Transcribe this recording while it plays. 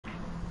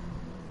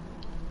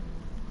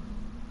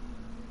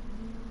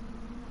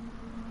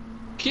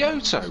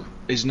Kyoto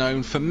is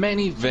known for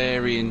many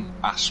varying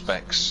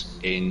aspects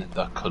in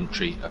the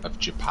country of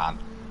Japan.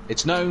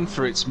 It's known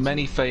for its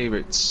many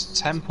favourite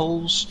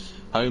temples,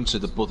 home to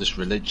the Buddhist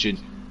religion,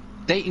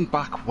 dating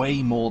back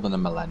way more than a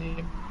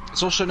millennium.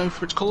 It's also known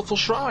for its colourful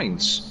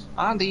shrines,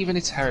 and even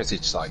its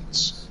heritage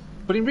sites.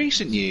 But in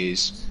recent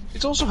years,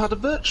 it's also had a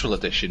virtual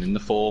edition in the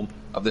form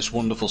of this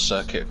wonderful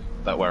circuit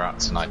that we're at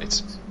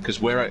tonight.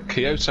 Because we're at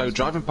Kyoto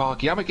Driving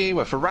Park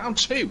Yamagiwa for round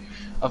 2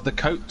 of the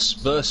Coates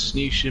vs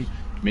Newsham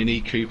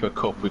Mini Cooper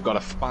Cup. We've got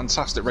a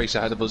fantastic race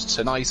ahead of us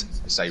tonight.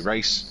 I say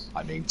race,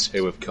 I mean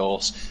 2 of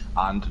course.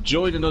 And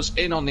joining us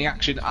in on the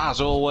action as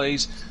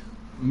always,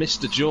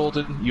 Mr.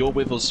 Jordan, you're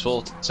with us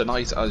for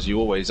tonight as you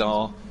always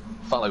are.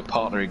 Fellow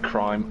partner in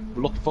crime.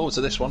 We're looking forward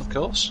to this one of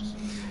course.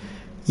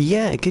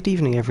 Yeah, good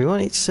evening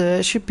everyone. It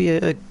should be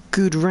a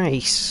good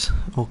race,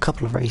 or a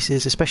couple of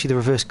races, especially the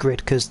reverse grid,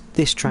 because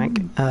this track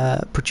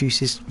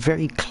produces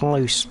very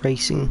close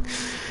racing,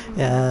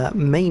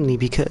 mainly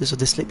because of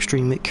the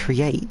slipstream it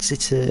creates.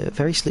 It's a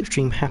very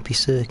slipstream happy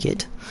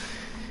circuit,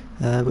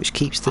 which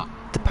keeps the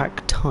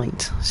pack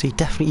tight, so you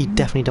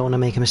definitely don't want to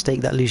make a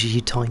mistake that loses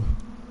you time.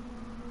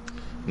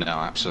 No,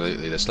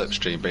 absolutely. The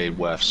slipstream being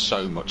worth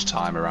so much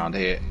time around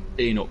here,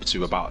 in up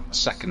to about a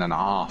second and a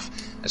half,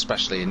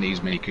 especially in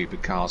these Mini Cooper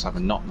cars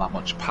having not that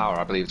much power.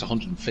 I believe it's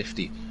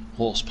 150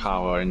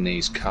 horsepower in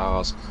these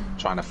cars,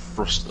 trying to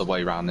thrust their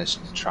way around this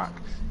track.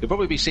 You'll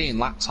probably be seeing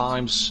lap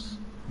times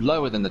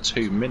lower than the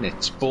 2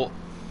 minutes, but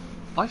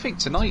I think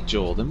tonight,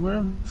 Jordan, we're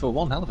in for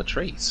one hell of a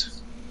treat.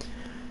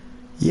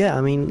 Yeah,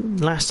 I mean,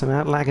 last time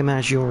out,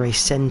 Maggiore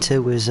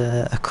Centre was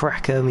a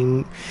cracker. I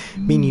mean,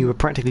 me and you were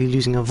practically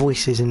losing our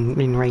voices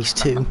in race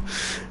 2.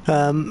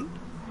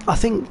 I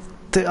think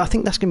that's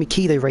going to be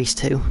key though, race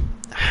 2.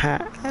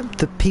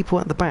 The people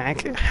at the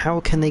back,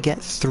 how can they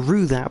get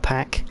through that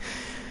pack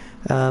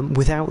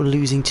without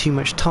losing too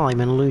much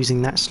time and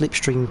losing that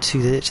slipstream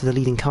to the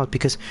leading car?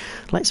 Because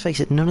let's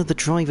face it, none of the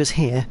drivers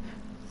here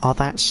are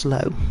that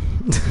slow.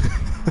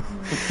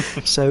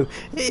 So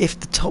if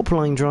the top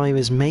line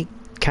drivers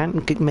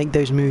can't make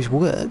those moves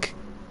work,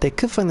 they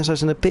could find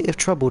themselves in a bit of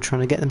trouble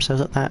trying to get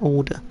themselves up that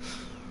order.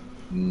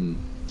 And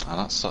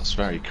that's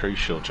very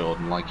crucial,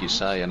 Jordan, like you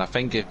say. And I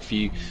think if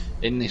you,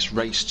 in this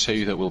race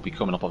 2 that will be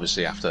coming up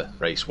obviously after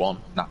race 1,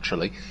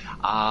 naturally,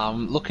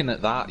 looking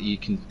at that, you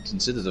can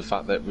consider the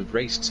fact that with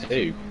race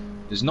 2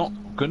 there's not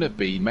going to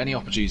be many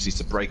opportunities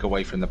to break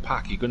away from the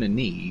pack. You're going to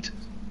need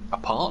a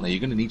partner, you're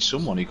going to need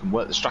someone who can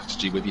work the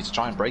strategy with you to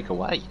try and break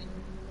away.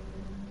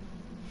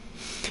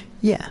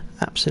 Yeah,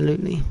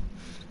 absolutely.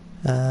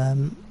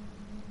 Very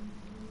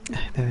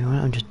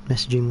well, I'm just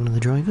messaging one of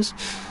the drivers.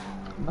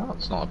 No,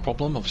 it's not a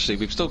problem. Obviously,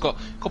 we've still got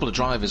a couple of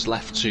drivers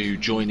left to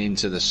join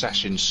into the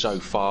session so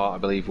far. I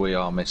believe we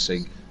are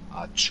missing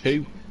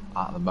 2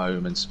 at the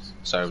moment,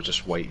 so we're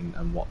just waiting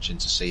and watching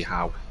to see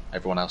how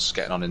everyone else is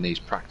getting on in these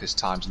practice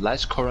times.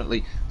 Les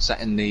currently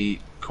setting the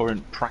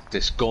current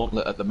practice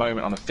gauntlet at the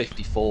moment on a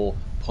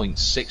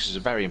 54.6, which is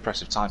a very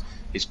impressive time.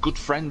 His good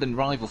friend and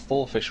rival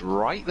Fourfish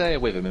right there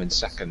with him in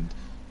second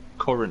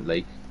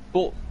currently,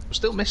 but we're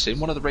still missing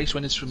one of the race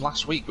winners from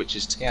last week, which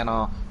is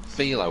TNR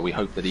Philo. We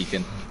hope that he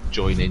can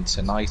join in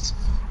tonight.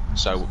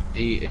 So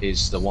he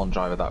is the one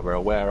driver that we're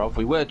aware of.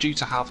 We were due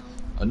to have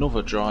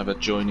another driver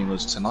joining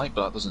us tonight,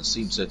 but that doesn't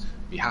seem to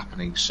be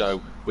happening.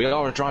 So we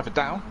are a driver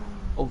down,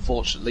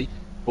 unfortunately,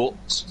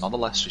 but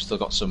nonetheless we've still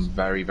got some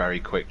very, very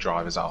quick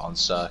drivers out on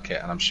circuit,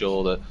 and I'm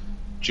sure that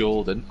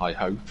Jordan, I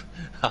hope,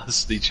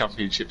 has the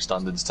championship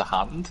standards to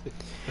hand.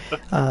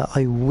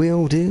 I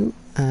will do,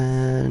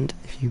 and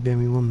if you bear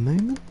me one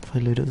moment, if I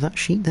load up that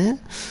sheet there.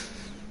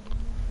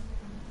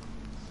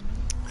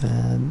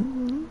 I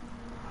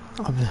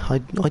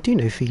do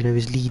know Philo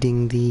is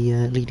leading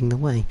the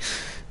way.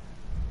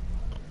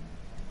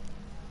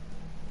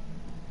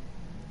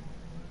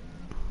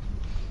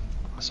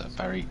 It's a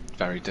very,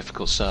 very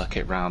difficult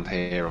circuit round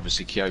here.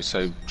 Obviously,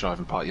 Kyoto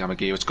Driving Park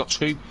Yamagiwa. It's got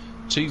two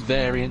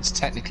variants,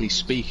 technically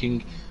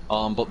speaking.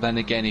 But then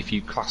again, if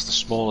you class the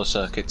smaller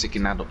circuits, it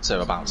can add up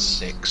to about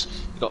 6.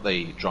 We've got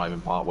the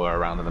driving part we're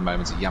around at the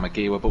moment at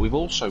Yamagiwa, but we've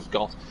also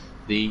got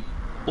the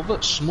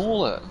other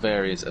smaller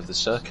variant of the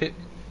circuit,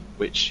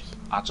 which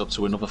adds up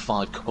to another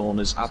 5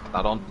 corners. Add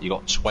that on, you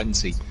got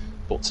 20.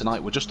 But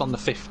tonight we're just on the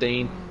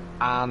 15,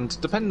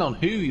 and depending on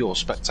who you're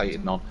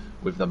spectating on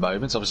with the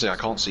moment, obviously I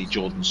can't see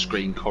Jordan's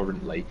screen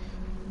currently.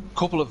 A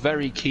couple of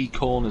very key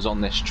corners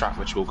on this track,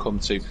 which we'll come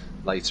to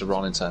later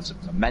on in terms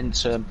of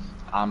momentum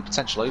and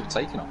potential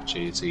overtaking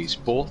opportunities,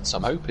 but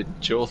I'm hoping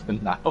Jordan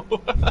now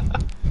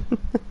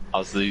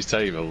has these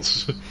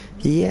tables.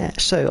 Yeah,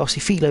 so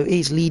obviously Philo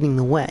is leading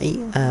the way.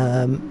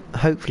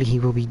 Hopefully he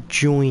will be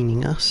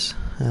joining us.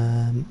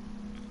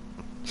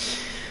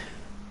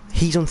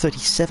 He's on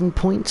 37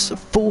 points.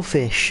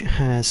 Fourfish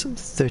has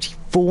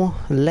 34.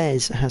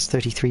 Les has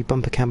 33.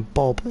 Bumper Cam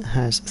Bob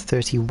has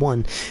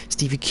 31.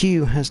 Stevie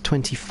Q has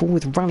 24,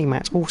 with Rally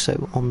Matt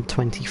also on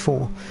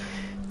 24.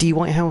 D.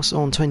 Whitehouse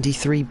on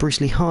 23, Bruce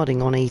Lee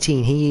Harding on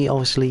 18. He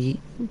obviously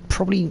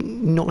probably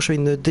not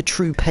showing the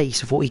true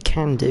pace of what he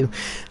can do.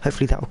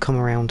 Hopefully that will come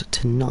around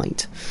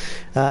tonight.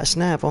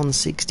 Snav on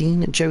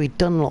 16, Joey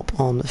Dunlop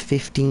on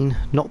 15,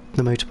 not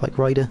the motorbike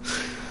rider.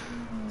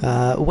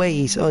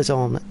 Waze is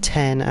on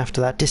 10 after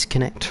that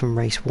disconnect from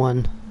race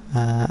 1.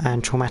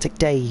 And Traumatic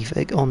Dave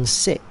on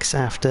 6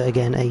 after,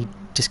 again, a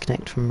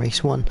disconnect from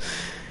race 1.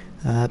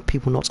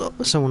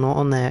 Someone not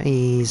on there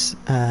is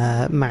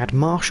Mad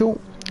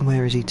Marshall.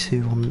 Where is he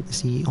to?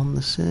 Is he on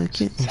the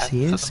circuit? Yes,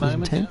 he is. He's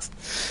 10th.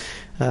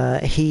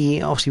 Yeah.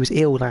 He obviously was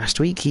ill last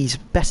week. He's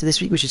better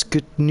this week, which is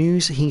good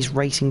news. He's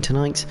racing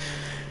tonight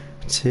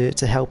to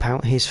help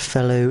out his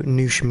fellow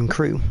Newsham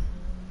crew.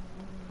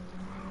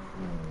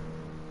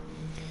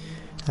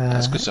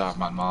 It's good to have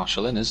Mad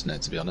Marshall in, isn't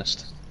it, to be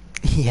honest?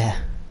 Yeah,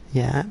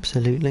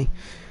 absolutely.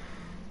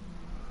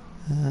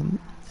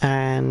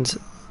 And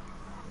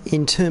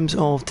in terms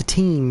of the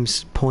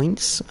team's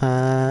points,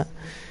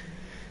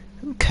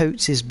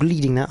 Coates is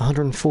bleeding that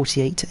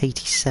 148 to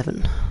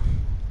 87,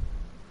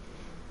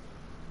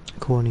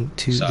 according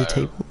to the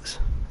tables.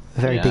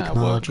 A very big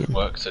margin.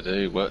 Work to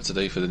do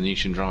for the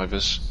Newsham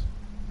drivers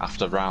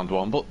after round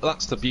 1. But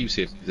that's the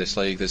beauty of this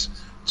league. There's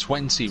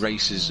 20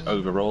 races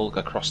overall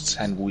across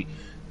 10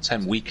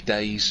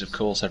 weekdays, of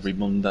course, every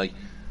Monday.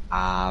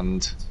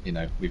 And,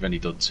 we've only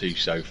done 2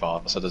 so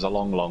far. So there's a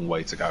long, long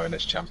way to go in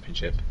this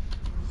championship,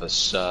 for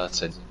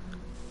certain.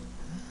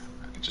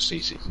 Just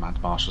see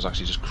Mad Marshall's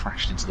actually just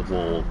crashed into the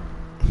wall.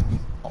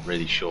 Not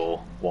really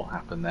sure what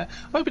happened there.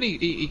 I'm hoping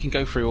he can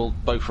go through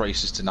both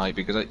races tonight,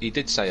 because he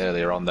did say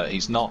earlier on that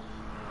he's not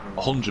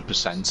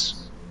 100%,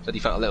 that he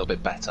felt a little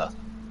bit better.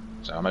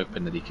 So I'm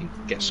hoping that he can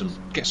get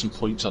some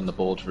points on the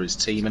board for his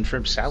team and for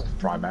himself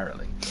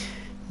primarily.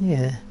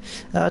 Yeah,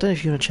 I don't know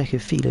if you want to check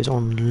if Philo's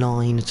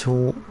online at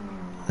all,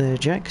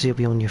 Jack, because he'll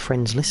be on your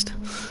friends list.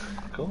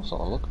 Of course, I'll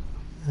have a look.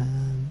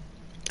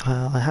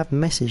 I have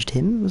messaged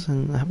him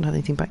and I haven't had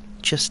anything back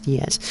just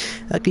yet.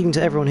 Greeting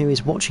to everyone who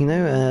is watching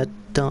though,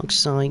 Dark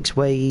Sykes,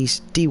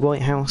 Waze, D.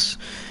 Whitehouse.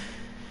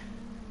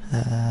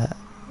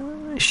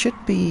 Should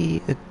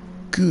be a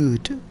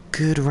good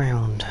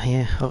round.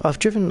 Yeah, I've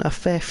driven a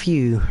fair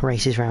few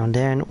races round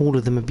there, and all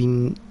of them have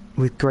been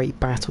with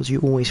great battles. You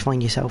always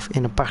find yourself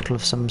in a battle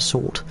of some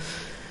sort,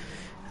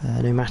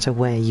 no matter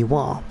where you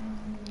are.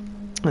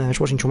 I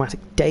was watching Traumatic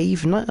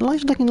Dave.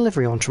 Nice looking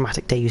livery on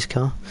Traumatic Dave's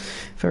car.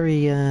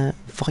 Very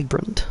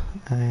vibrant,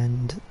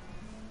 and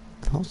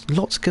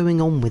lots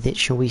going on with it,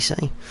 shall we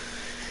say.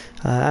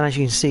 And as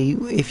you can see,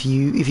 if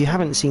you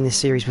haven't seen this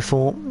series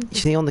before, you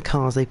see on the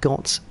cars they've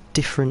got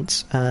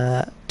different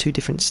 2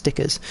 different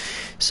stickers.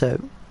 So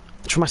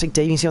Traumatic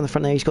Dave, you can see on the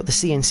front there, he's got the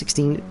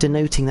CN16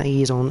 denoting that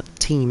he is on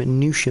Team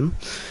Newsham.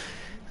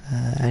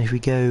 And if we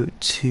go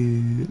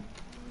to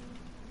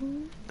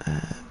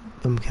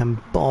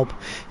Bob,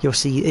 you'll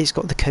see it's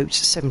got the Coates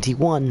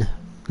 71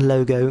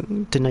 logo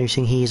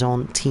denoting he is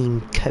on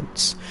Team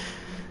Coates.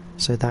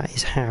 So that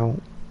is how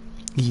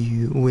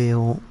you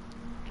will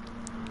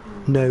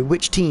know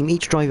which team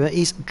each driver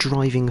is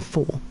driving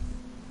for.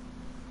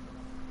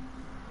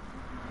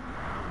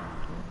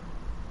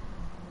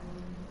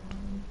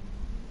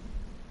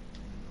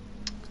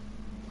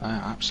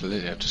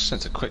 Absolutely. I've just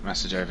sent a quick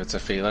message over to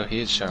Philo.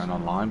 He is showing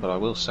online, but I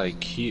will say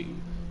Q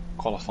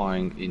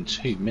qualifying in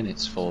 2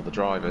 minutes for the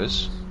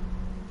drivers,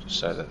 just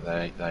so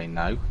that they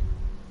know.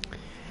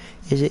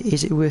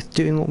 Is it worth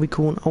doing what we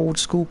call an old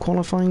school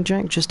qualifying,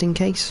 Jack, just in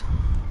case?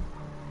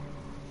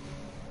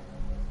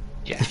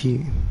 Yeah. If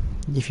you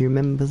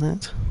remember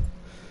that.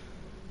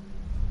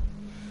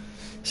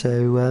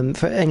 So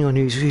for anyone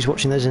who's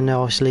watching that doesn't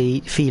know, obviously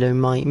Philo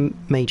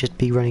may just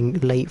be running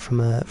late from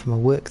a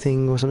work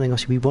thing or something.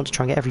 Obviously we want to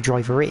try and get every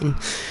driver in.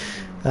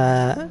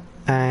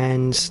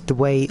 And the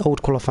way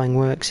old qualifying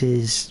works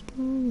is,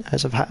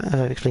 as I've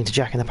explained to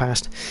Jack in the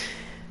past,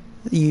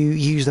 you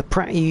use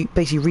you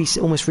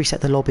basically almost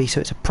reset the lobby, so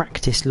it's a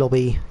practice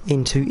lobby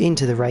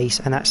into the race,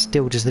 and that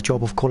still does the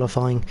job of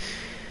qualifying.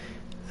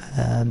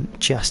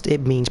 Just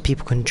it means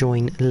people can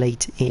join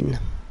late in,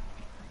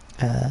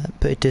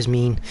 but it does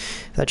mean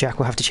that Jack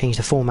will have to change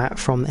the format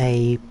from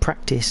a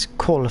practice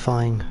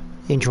qualifying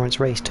endurance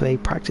race to a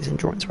practice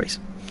endurance race.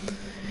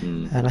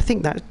 And I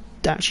think that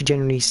actually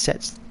generally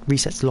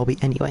resets the lobby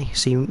anyway,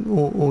 so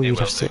all you'd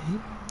have to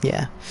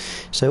yeah,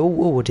 so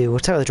all we'll do, we'll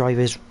tell the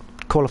drivers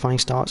qualifying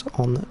starts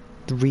on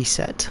the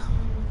reset,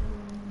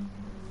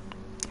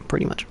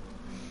 pretty much.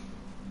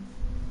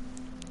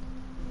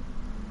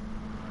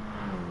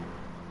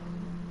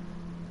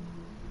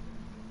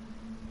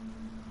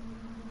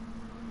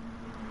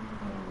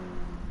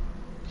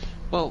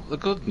 Well, the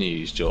good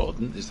news,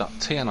 Jordan, is that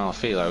TNR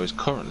Philo is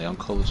currently on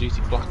Call of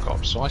Duty Black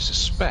Ops, so I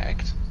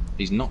suspect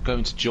he's not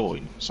going to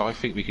join, so I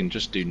think we can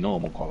just do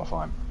normal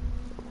qualifying.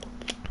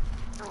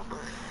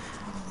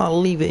 I'll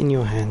leave it in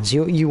your hands.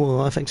 You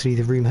are effectively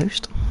the room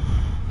host.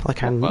 I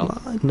can. Well,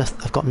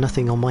 I've got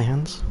nothing on my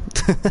hands.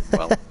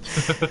 Well,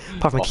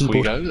 apart from my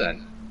keyboard. Off we go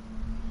then.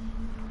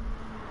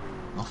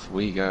 Off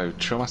we go.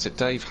 Traumatic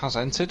Dave has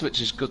entered,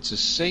 which is good to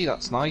see.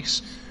 That's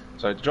nice.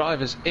 So the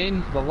driver's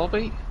in the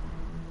lobby.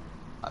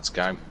 Let's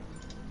go. I'm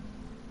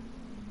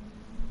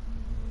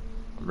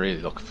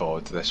really looking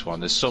forward to this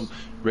one. There's some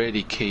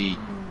really key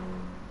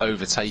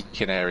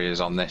overtaking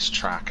areas on this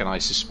track, and I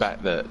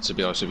suspect that, to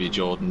be honest with you,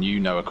 Jordan, you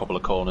know a couple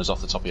of corners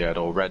off the top of your head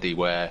already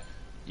where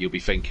you'll be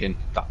thinking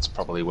that's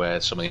probably where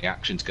some of the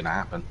action's going to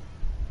happen.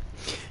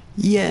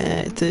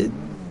 Yeah,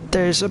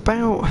 there's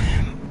about,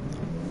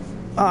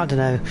 I don't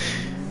know,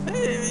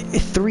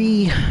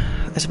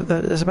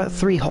 there's about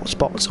 3 hot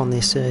spots on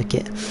this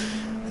circuit.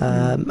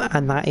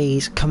 And that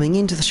is coming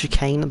into the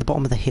chicane at the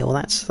bottom of the hill.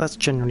 That's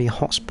generally a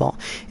hot spot.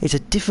 It's a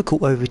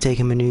difficult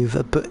overtaking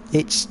manoeuvre, but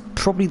it's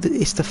probably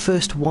it's the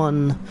first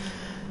one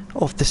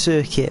of the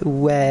circuit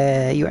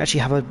where you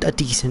actually have a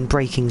decent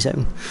braking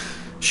zone,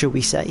 shall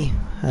we say,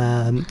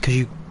 because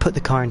you put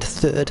the car into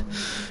third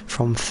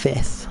from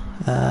fifth.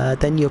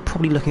 Then you're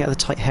probably looking at the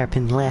tight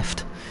hairpin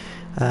left,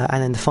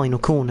 and then the final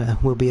corner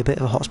will be a bit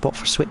of a hot spot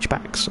for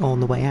switchbacks on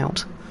the way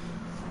out.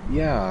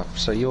 Yeah,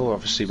 so you're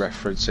obviously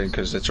referencing,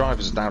 because the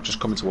drivers are now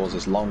just coming towards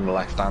this long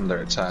left-hander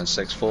at turn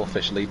 6,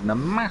 4-fish leading a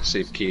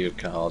massive queue of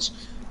cars,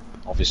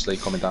 obviously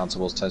coming down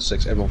towards turn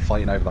 6, everyone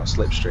fighting over that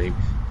slipstream.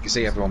 You can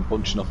see everyone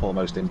bunching up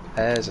almost in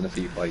pairs in a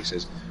few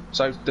places.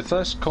 So the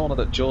first corner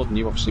that Jordan,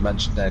 you obviously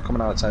mentioned there,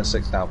 coming out of turn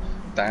 6 now,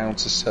 down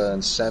to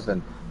turn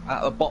 7.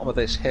 At the bottom of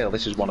this hill,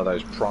 this is one of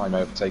those prime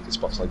overtaking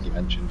spots like you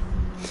mentioned.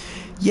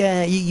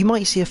 Yeah, you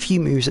might see a few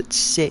moves at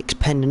 6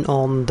 dependent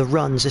on the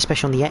runs,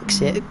 especially on the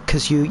exit,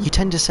 because you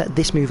tend to set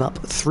this move up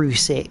through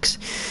 6.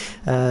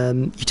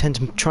 You tend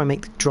to try and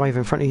make the driver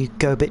in front of you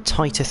go a bit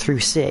tighter through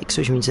 6,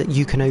 which means that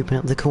you can open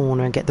up the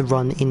corner and get the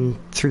run in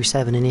through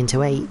 7 and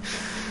into 8.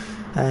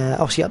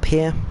 Obviously up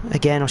here,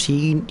 again,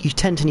 obviously you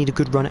tend to need a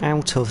good run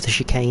out of the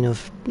chicane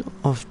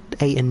of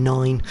 8 and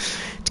 9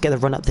 to get the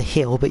run up the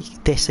hill, but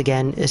this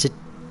again is a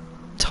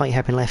tight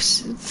hairpin left,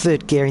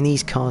 third gear in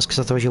these cars, because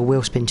otherwise you'll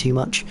wheel spin too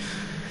much.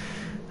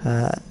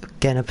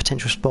 Again, a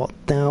potential spot.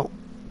 Now,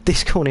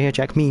 this corner here,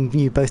 Jack, me and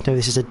you both know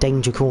this is a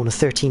danger corner,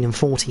 13 and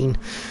 14.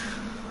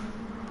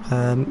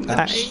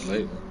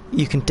 Absolutely.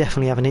 You can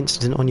definitely have an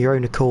incident on your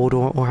own accord,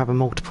 or have a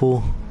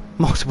multiple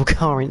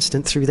car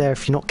incident through there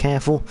if you're not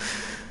careful.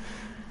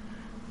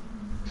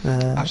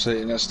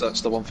 Absolutely, and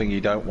that's the one thing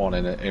you don't want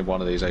in one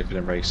of these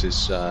opening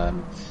races.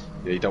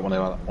 You don't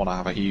want to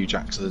have a huge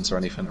accident or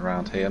anything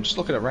around here. I'm just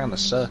looking around the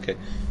circuit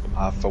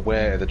for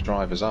where the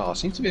drivers are.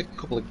 Seems to be a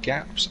couple of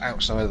gaps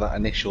outside of that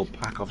initial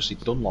pack. Obviously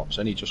Dunlop's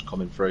only just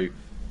coming through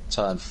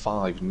turn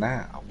 5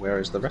 now,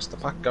 whereas the rest of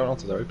the pack going on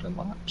to their opening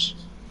laps.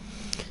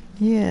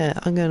 Yeah,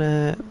 I'm going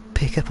to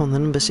pick up on the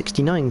number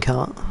 69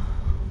 car.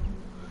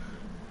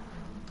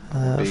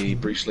 Be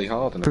Bruce Lee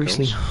Harding, Bruce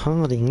Lee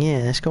Harding, yeah.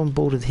 Let's go on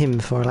board with him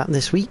for a lap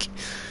this week.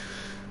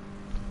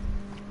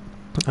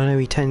 I know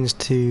he tends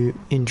to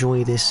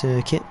enjoy this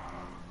circuit.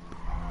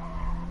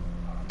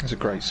 It's a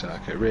great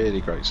circuit,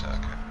 really great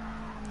circuit.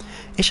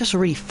 It's just a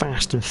really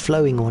fast and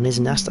flowing one,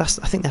 isn't it? I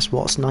think that's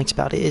what's nice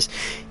about it, is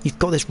you've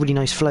got this really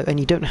nice flow, and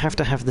you don't have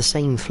to have the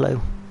same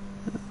flow.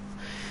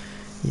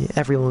 Yeah,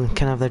 everyone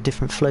can have their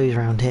different flows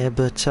around here,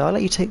 but I'll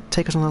let you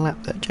take us on a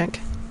lap there, Jack.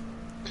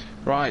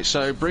 Right,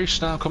 so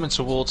Bruce now coming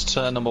towards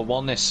turn number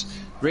 1, this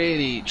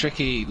really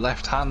tricky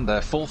left-hander,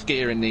 4th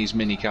gear in these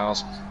mini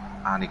cars,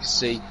 and you can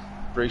see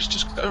Bruce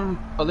just going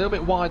a little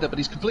bit wider, but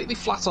he's completely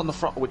flat on the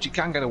throttle, which you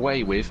can get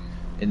away with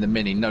in the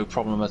Mini, no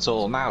problem at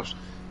all. Now,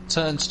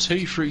 turns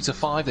 2 through to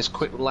 5, this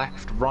quick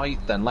left-right,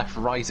 then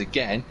left-right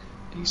again.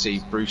 And you see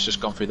Bruce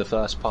just gone through the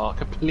first part,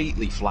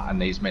 completely flat in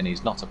these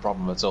Minis, not a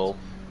problem at all.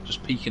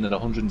 Just peaking at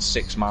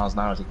 106 miles an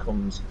hour as he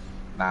comes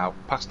now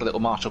past the little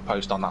Marshall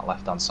post on that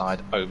left-hand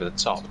side, over the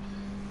top.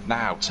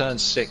 Now, turn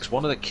 6,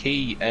 one of the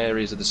key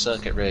areas of the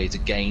circuit really to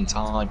gain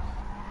time.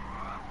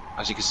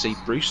 As you can see,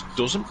 Bruce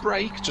doesn't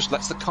brake, just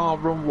lets the car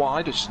run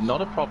wide, which is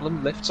not a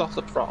problem, lifts off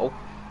the throttle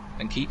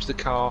and keeps the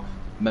car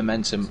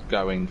momentum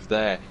going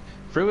there.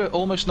 Through an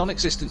almost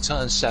non-existent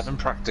turn 7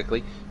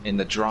 practically, in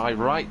the dry,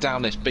 right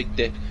down this big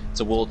dip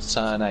towards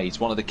turn 8,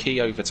 one of the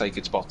key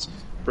overtaking spots.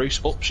 Bruce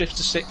upshifts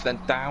to 6th, then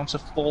down to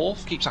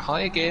 4th, keeps a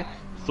higher gear,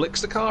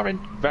 flicks the car in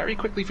very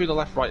quickly through the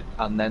left, right,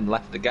 and then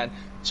left again.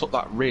 Took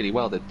that really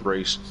well, did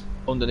Bruce,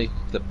 underneath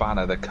the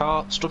banner. The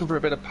car struggling for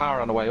a bit of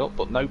power on the way up,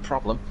 but no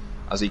problem,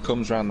 as he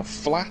comes around the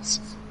flat,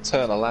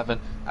 turn 11,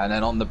 and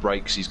then on the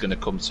brakes he's going to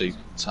come to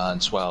turn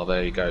 12.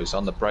 There he goes,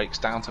 on the brakes,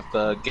 down to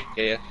 3rd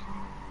gear,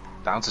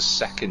 down to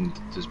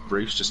 2nd does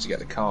Bruce, just to get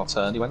the car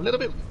turned. He went a little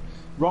bit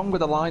wrong with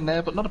the line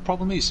there, but not a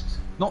problem. He's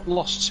not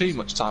lost too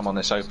much time on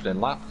this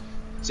opening lap.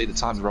 See the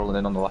time's rolling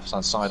in on the left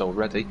hand side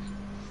already.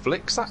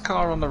 Flicks that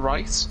car on the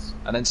right,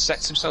 and then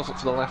sets himself up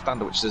for the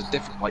left-hander, which is a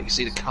different, like you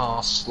see the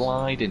car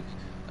sliding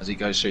as he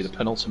goes through the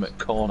penultimate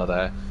corner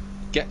there.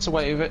 Gets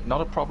away with it,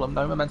 not a problem,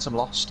 no momentum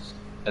lost.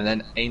 And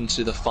then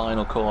into the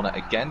final corner,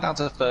 again down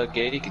to the 3rd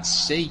gear. You can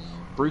see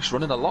Bruce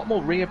running a lot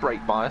more rear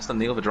brake bias than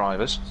the other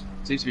drivers.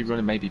 Seems to be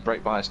running maybe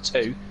brake bias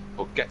too,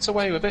 but gets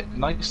away with it,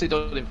 nicely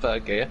done in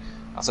 3rd gear.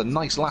 That's a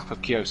nice lap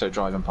of Kyoto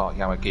driving Park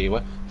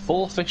Yamagiwa.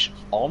 4-fish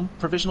on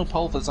provisional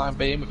pole for the time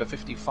being with a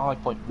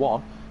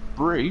 55.1.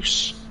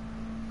 Bruce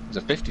It's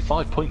a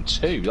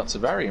 55.2. That's a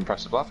very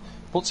impressive lap.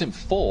 Puts him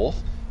 4th,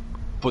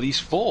 but he's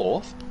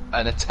 4th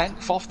and a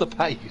 10th off the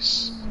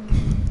pace.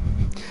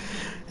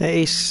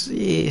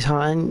 It's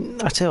hard.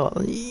 And I tell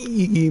you what,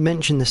 you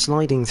mentioned the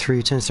sliding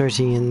through turns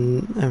 30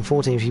 and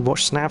 14. If you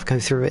watch Snav go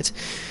through it,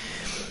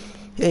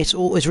 it's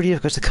really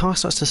difficult because the car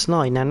starts to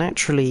slide. Now,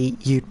 naturally,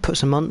 you'd put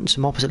some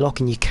opposite lock,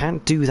 and you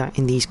can't do that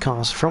in these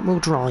cars. Front wheel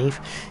drive,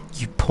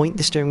 you point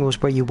the steering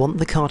wheels where you want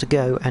the car to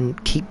go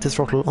and keep the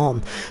throttle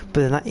on,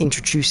 but then that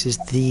introduces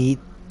the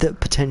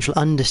potential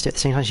understeer at the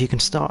same time, so you can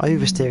start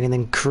oversteering and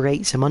then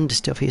create some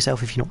understeer for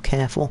yourself if you're not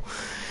careful.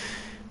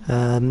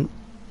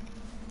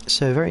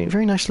 So very,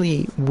 very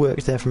nicely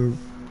worked there from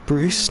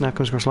Bruce. Now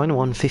comes across line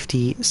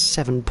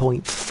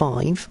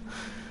 157.5.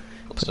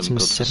 Puts him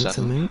 7th at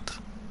the moment.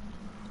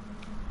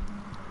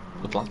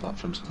 Good lap that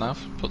from Snav.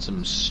 Puts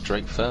him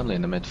straight firmly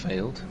in the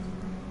midfield.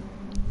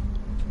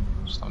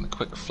 Just having a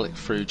quick flick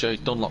through. Joe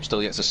Dunlop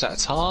still gets a set of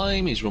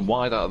time. He's run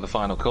wide out of the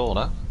final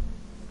corner.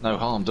 No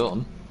harm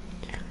done.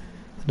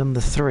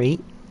 Number 3.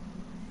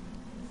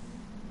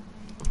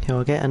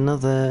 He'll get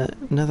another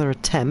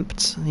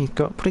attempt. He's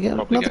got probably get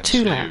another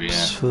 2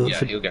 laps.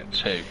 Yeah, he'll get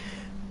 2.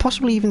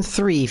 Possibly even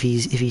 3 if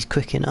he's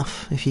quick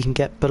enough. If he can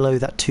get below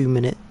that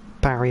 2-minute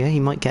barrier, he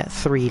might get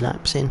 3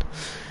 laps in.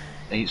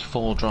 He's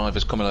 4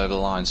 drivers coming over the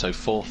line, so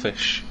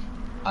 4Fish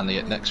and the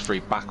next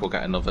 3 back will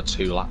get another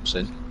 2 laps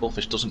in.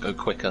 4Fish doesn't go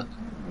quicker,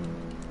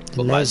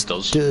 but Les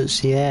does.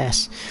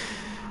 Yes.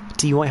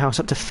 D Whitehouse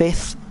up to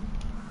 5th.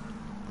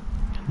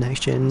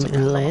 NXTGEN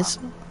and Les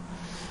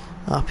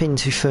up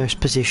into 1st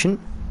position.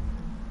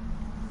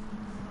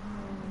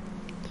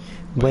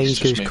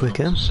 Waze goes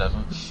quicker.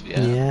 7th,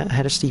 yeah,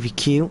 ahead of Stevie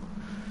Q.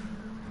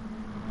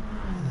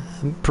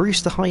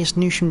 Bruce, the highest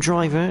Newsham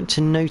driver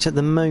to note at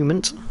the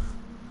moment.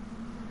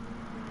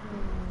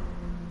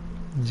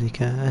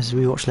 As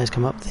we watch Les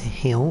come up the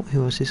hill,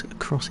 who else is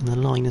crossing the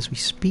line as we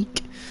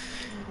speak?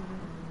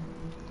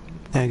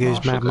 There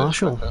goes Mad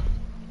Marshall.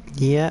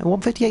 Yeah,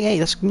 158.8,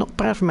 that's not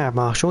bad for Mad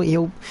Marshall.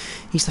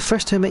 He's the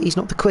first to admit he's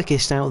not the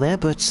quickest out there,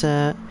 but he's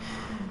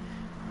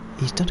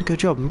done a good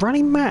job.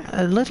 Rally Matt,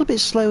 a little bit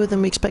slower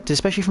than we expected,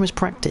 especially from his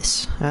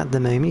practice at the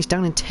moment. He's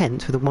down in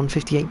 10th with a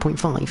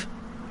 158.5.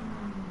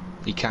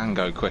 He can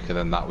go quicker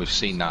than that. We've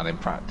seen that in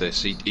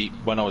practice.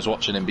 When I was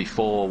watching him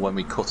before, when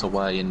we cut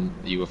away and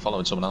you were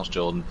following someone else,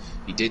 Jordan,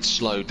 he did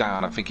slow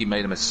down. I think he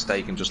made a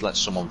mistake and just let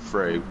someone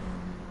through.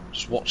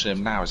 Just watching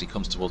him now as he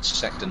comes towards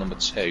sector number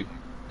 2.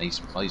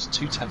 He's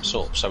 2 tenths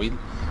up, so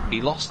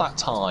he lost that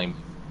time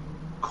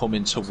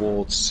coming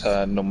towards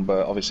turn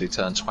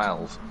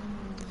 12,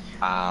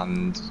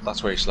 and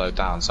that's where he slowed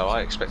down. So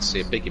I expect to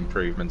see a big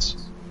improvement.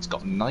 He's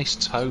got a nice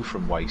toe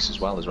from Wace as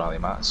well as Rally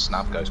Matt.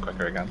 Snav goes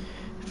quicker again.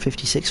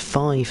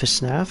 56.5 for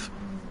Snav,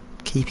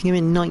 keeping him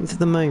in 9th at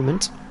the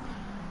moment.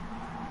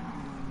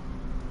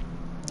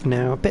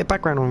 Now, a bit of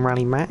background on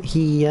Rally Matt.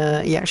 He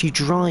actually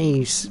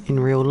drives in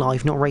real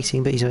life, not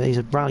racing, but he's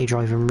a rally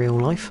driver in real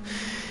life.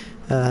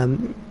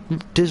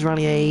 Does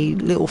rally a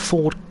little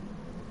Ford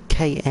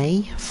KA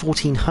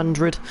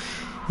 1400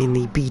 in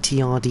the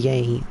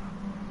BTRDA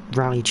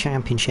Rally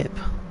Championship.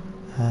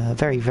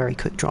 Very, very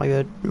quick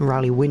driver,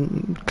 rally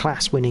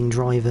class winning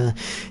driver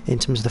in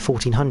terms of the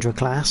 1400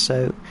 class,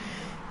 so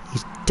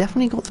he's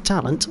definitely got the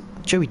talent.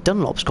 Joey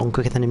Dunlop's gone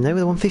quicker than him though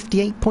with a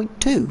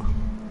 158.2.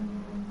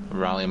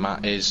 Rally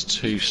Matt is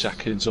 2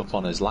 seconds up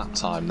on his lap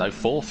time though.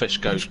 4Fish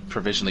goes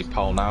provisionally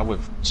pole now with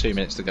 2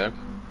 minutes to go.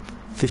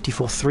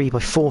 54.3 by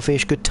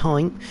 4Fish, good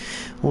time.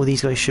 All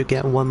these guys should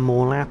get 1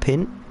 more lap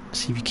in.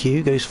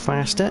 CVQ goes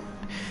faster.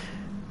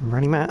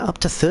 Rally Matt up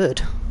to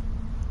 3rd.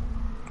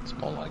 It's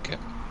more like it.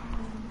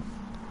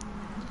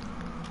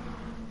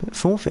 But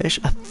 4Fish,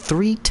 a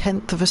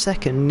 3/10 of a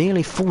second,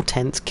 nearly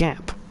 4/10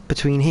 gap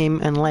between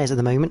him and Les at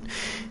the moment.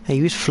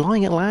 He was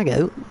flying at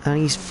Lago, and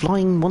he's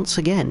flying once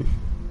again.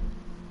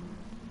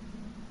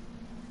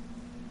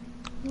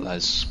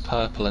 Les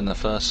purple in the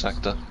 1st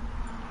sector.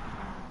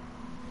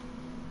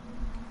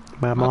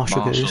 Mad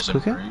Marshall goes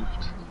quicker. Improved.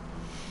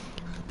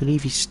 I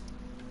believe he's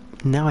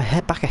now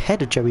back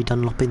ahead of Joey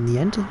Dunlop in the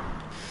end.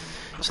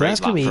 So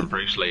that's going to be from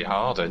Bruce Lee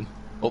Harding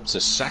up to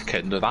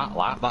 2nd of that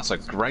lap. That's a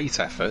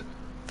great effort.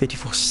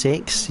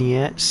 54.6,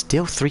 yeah,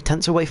 still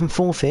 3/10 away from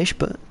 4Fish,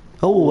 but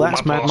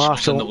that's Mad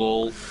Marshall. In the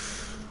wall.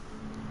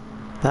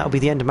 That'll be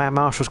the end of Mad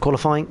Marshall's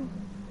qualifying.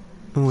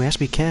 Oh, he has to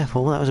be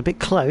careful. That was a bit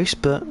close,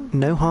 but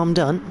no harm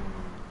done.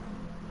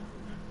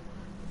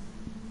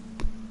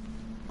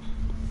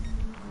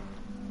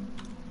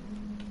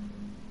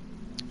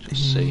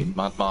 See,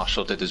 Mad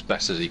Marshall did as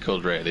best as he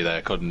could really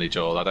there, couldn't he,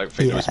 Joel? I don't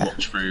think there was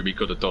much room he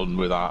could have done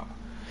with that.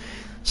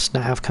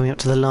 Snav coming up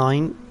to the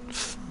line.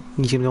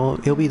 He's gonna go.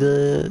 He'll be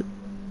the.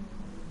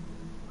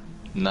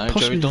 No,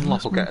 Joey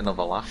Dunlop will get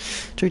another lap.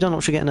 Joey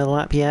Dunlop should get another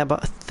lap, yeah,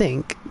 but I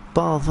think,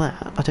 bar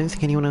that, I don't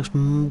think anyone else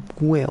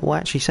will. Well,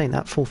 actually, saying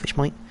that, 4Fish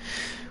might.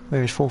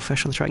 Where is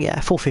 4Fish on the track? Yeah,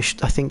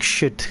 4Fish, I think,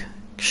 should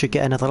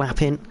get another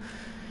lap in.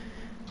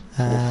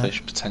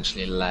 4Fish,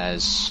 potentially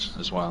Les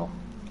as well.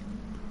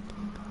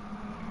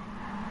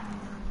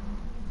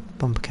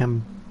 Bumper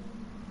cam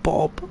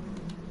Bob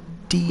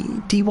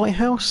D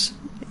Whitehouse.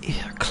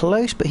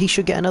 Close, but he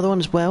should get another one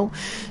as well.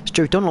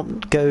 Joe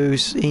Dunlop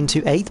goes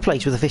into 8th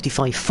place with a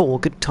 55.4.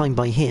 Good time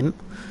by him.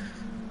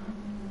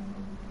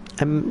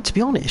 To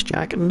be honest,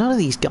 Jack, none of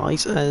these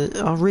guys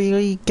are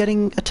really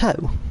getting a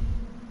toe.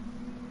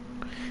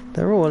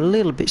 They're all a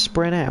little bit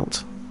spread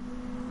out.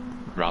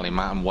 Rally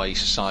Matt and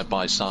Wace side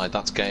by side.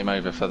 That's game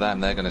over for them.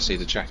 They're going to see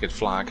the checkered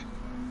flag.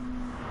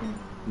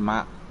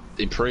 Matt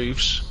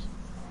improves.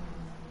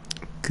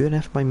 Good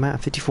effort by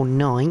Matt,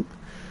 54.9.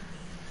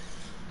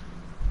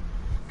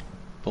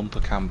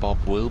 Bumper Cam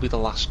Bob will be the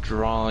last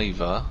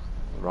driver,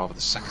 or rather the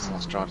second to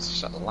last driver to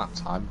set the lap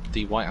time.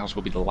 D Whitehouse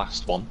will be the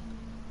last one.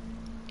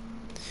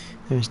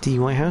 There's D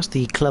Whitehouse,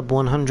 the Club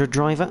 100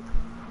 driver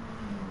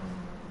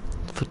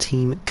for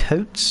Team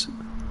Coates.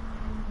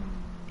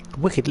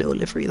 Wicked little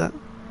livery, that.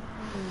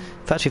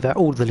 Actually,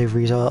 all the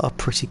liveries are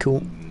pretty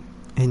cool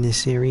in this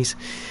series.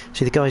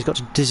 So the guys got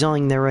to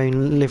design their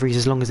own liveries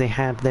as long as they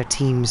had their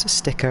team's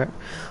sticker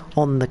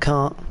on the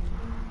car.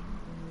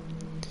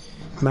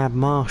 Mad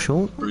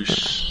Marshall.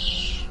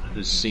 Bruce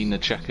has seen the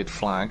checkered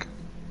flag.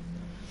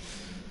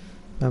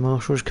 Mad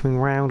Marshall's coming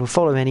round. We'll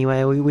follow him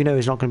anyway. We know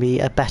it's not going to be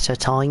a better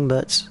time,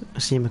 but I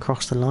see him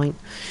across the line.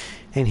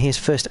 In his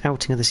first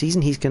outing of the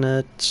season, he's going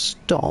to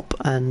stop,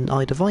 and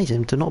I'd advise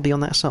him to not be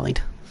on that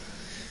side,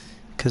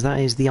 because that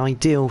is the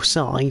ideal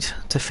side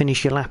to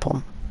finish your lap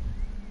on.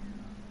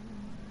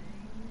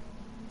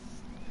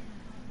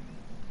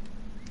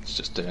 He's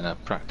just doing a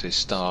practice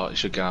start. He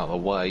should get out of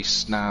the way.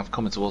 Snav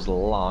coming towards the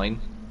line.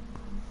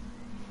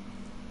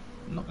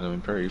 Not going to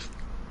improve.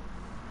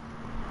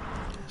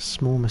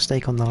 Small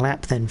mistake on the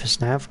lap then for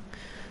Snav.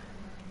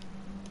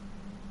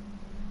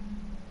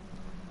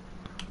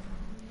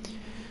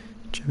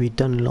 Joey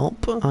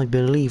Dunlop, I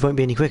believe, won't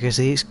be any quicker.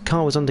 So his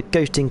car was under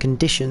ghosting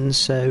conditions,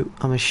 so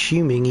I'm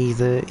assuming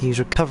either he's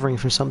recovering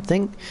from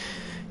something.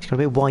 He's got a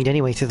bit wide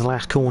anyway through the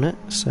last corner,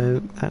 so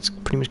that's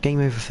pretty much game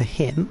over for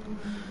him.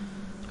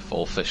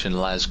 Full Fish and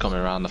Les coming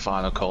around the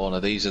final corner.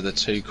 These are the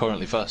two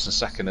currently first and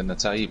second in the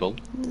table.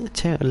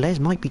 Les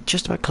might be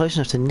just about close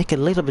enough to nick a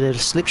little bit of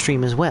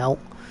slipstream as well.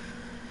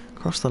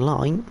 Across the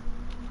line.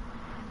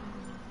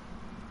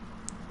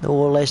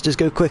 Or Les does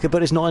go quicker,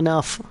 but it's not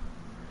enough.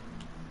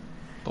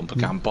 Bumper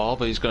Cam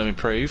Bob, he's going to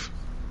improve.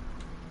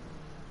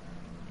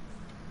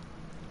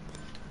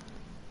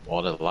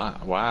 What a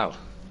lap. Wow.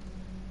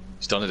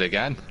 He's done it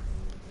again.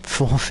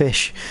 Full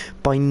Fish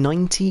by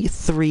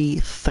 93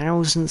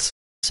 thousandths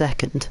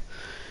second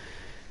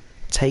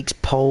takes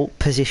pole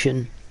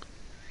position.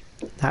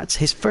 That's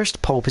his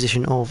first pole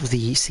position of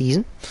the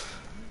season.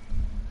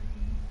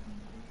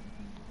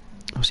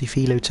 Obviously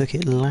Philo took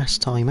it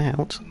last time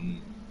out.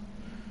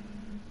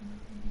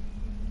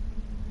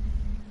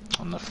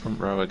 On the front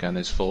row again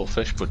is Full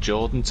Fish, but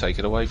Jordan, take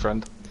it away,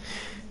 friend.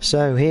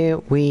 So here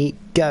we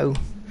go.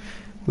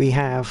 We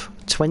have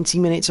 20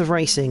 minutes of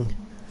racing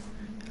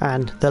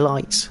and the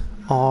lights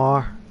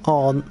are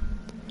on.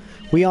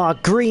 We are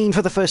green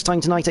for the first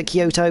time tonight at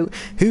Kyoto.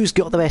 Who's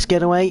got the best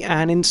getaway?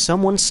 And in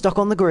someone's stuck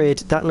on the grid.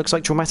 That looks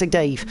like Dramatic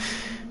Dave.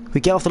 We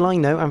get off the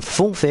line though, and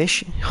Full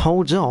Fish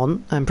holds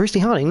on. And Bruce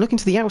Lee Harding looking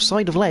to the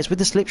outside of Les with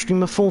the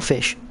slipstream of Full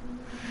Fish.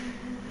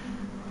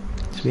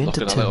 So we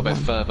looking a little bit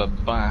further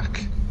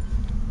back.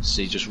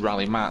 See just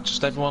Rally Matt.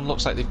 Just everyone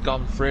looks like they've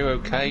gone through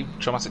okay.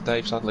 Dramatic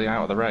Dave sadly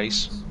out of the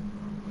race.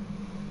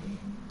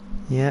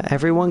 Yeah,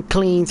 everyone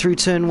clean through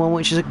turn 1,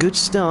 which is a good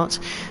start.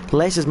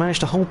 Les has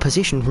managed to hold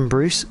position from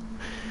Bruce.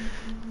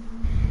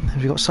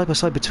 We've got side by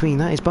side between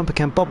that is Bumper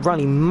Cam Bob,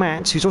 Rally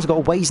Matt, who's also got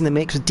a Waze in the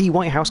mix with D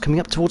Whitehouse coming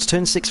up towards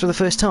turn 6 for the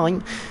first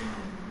time.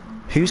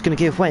 Who's going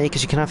to give way?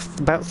 Because you can have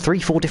about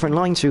 3-4 different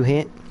lines through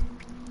here.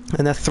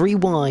 And they're 3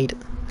 wide.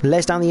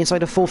 Les down the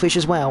inside of Full Fish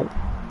as well.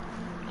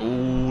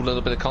 Ooh, a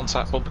little bit of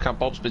contact. Bumper Cam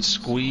Bob's been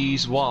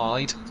squeezed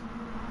wide.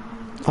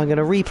 I'm going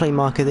to replay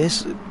marker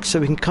this so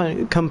we can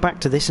kind of come back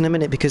to this in a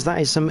minute, because that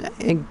is some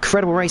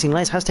incredible racing.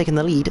 Les has taken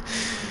the lead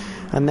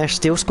and they're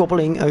still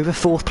squabbling over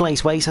 4th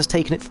place. Waze has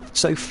taken it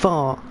so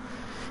far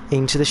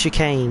into the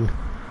chicane.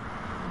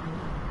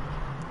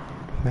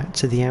 Back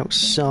to the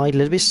outside, a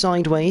little bit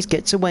sideways,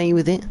 gets away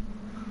with it.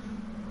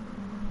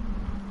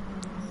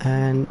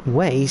 And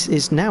Waze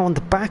is now on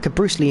the back of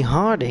Bruce Lee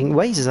Harding.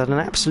 Waze has had an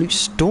absolute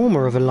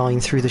stormer of a line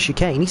through the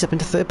chicane. He's up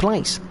into 3rd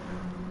place.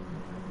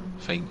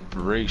 I think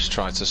Bruce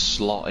tried to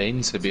slot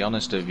in, to be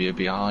honest with you,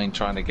 behind,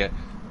 trying to get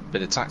a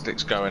bit of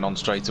tactics going on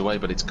straight away,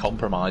 but it's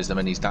compromised him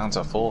and he's down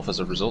to 4th as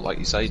a result, like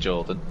you say,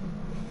 Jordan.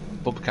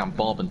 Bumper Cam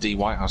Bob and D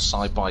Whitehouse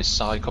side by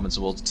side coming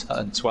towards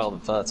turn 12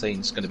 and 13.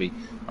 It's going to be,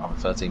 rather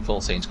 13,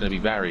 14, it's going to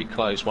be very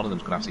close. One of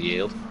them's going to have to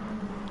yield.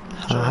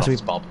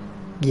 Bob.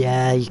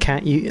 Yeah, you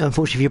can't.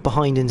 Unfortunately, if you're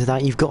behind into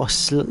that, you've got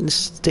to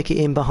stick it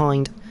in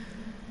behind.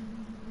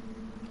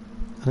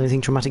 I don't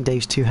think Dramatic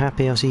Dave's too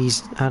happy, as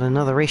he's had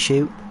another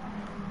issue.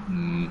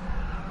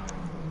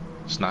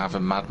 Snav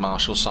and Mad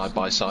Marshall side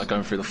by side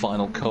going through the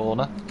final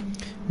corner.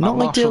 Not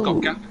Mad Marshall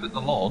got gapped at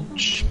the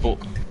launch, but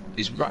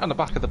he's right on the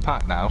back of the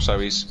pack now, so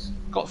he's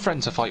got a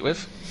friend to fight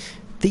with.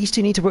 These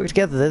two need to work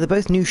together. They're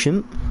both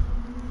Newsham.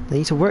 They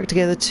need to work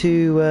together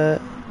to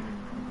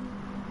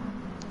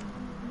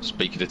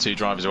Speaking of two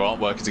drivers who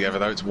aren't working together,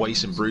 though, it's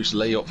Wace and Bruce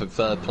Lee up for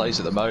third place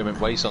at the moment.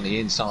 Wace on the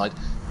inside.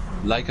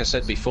 Like I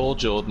said before,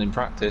 Jordan, in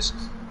practice,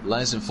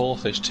 Les and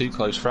Fourfish, two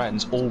close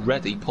friends,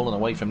 already pulling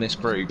away from this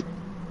group.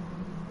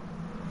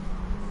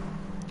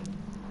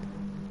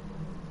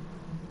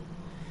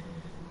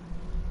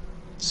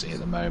 See at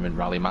the moment,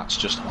 Rally Matt's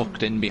just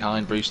hooked in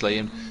behind Bruce Lee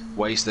and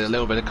wasted a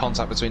little bit of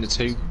contact between the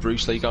two.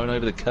 Bruce Lee going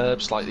over the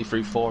curb slightly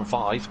through 4 and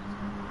 5.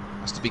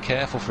 Has to be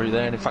careful through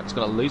there, and in fact he's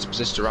going to lose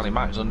position to Rally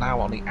Matt, who's now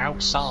on the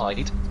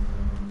outside.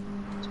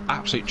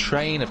 Absolute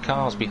train of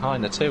cars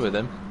behind the two of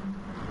them.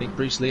 I think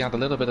Bruce Lee had a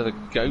little bit of a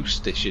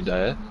ghost issue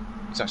there.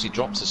 He's actually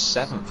dropped to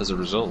 7th as a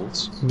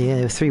result. Yeah,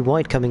 there were 3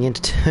 wide coming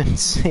into turn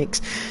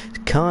 6.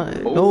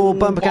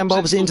 Bumper cam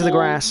bobs into the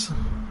grass.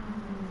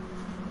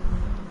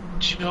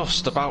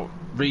 Just about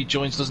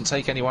rejoins, doesn't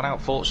take anyone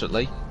out,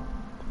 fortunately.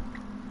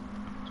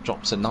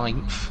 Dropped to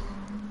 9th.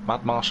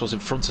 Mad Marshall's in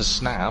front of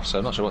Snav, so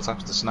I'm not sure what's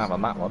happened to Snav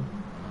on that one.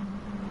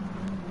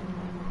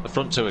 The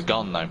front two are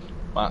gone though.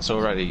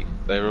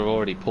 They've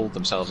already pulled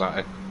themselves out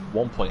a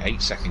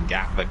 1.8 second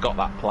gap. They've got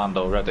that planned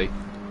already.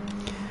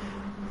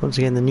 Once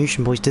again, the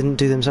Newsham boys didn't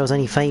do themselves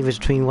any favours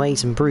between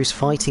Waze and Bruce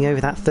fighting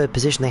over that third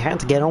position. They had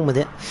to get on with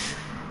it.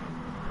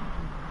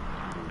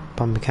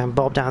 Bumper cam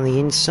bob down the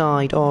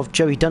inside of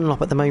Joey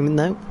Dunlop at the moment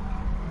though.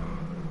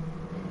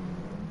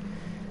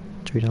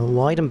 Joey Dunlop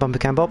wide and bumper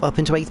cam bob up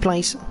into 8th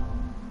place.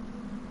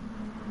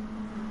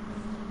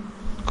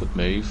 Good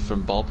move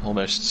from Bob,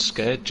 almost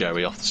scared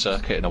Joey off the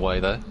circuit in a way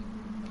there.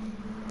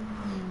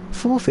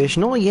 Fourfish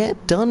not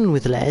yet done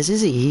with Les,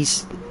 is he?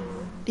 He's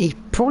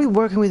probably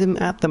working with him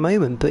at the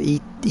moment, but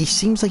he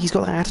seems like he's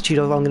got that attitude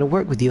of, I'm going to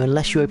work with you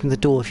unless you open the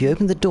door. If you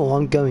open the door,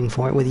 I'm going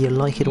for it, whether you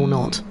like it or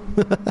not.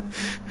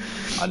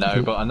 I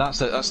know, and that's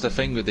the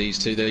thing with these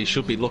two. They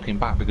should be looking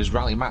back, because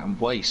Rally Matt and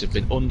Wace have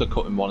been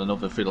undercutting one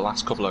another through the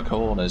last couple of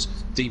corners.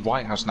 D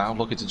Whitehouse now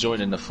looking to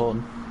join in the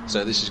fun,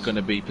 so this is going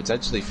to be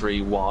potentially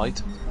 3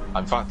 wide.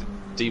 In fact,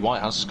 D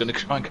Whitehouse is going to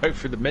try and go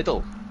through the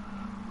middle.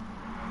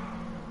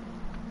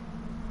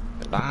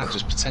 That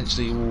just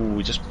potentially,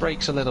 he just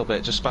breaks a little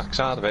bit, just backs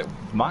out of it.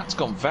 Matt's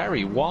gone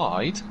very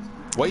wide.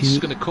 Wace is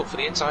going to cut for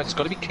the inside. He's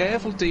got to be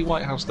careful, D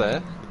Whitehouse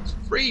there. It's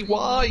 3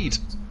 wide.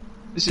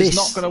 This is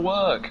not going to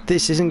work.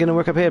 This isn't going to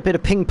work up here. A bit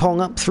of ping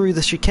pong up through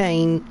the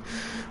chicane.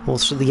 Or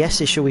so the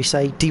S's, shall we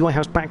say. D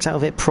Whitehouse backs out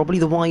of it. Probably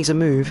the wiser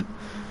move.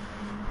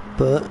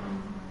 But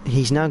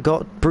he's now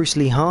got Bruce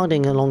Lee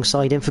Harding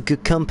alongside him for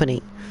good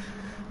company.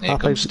 Here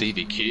comes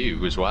Stevie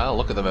Q as well.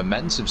 Look at the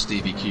momentum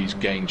Stevie Q's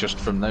gained just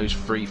from those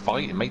 3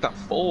 fighting. Make that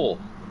 4.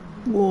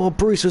 Oh,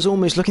 Bruce was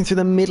almost looking through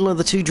the middle of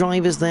the 2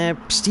 drivers there.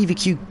 Stevie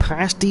Q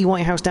passed D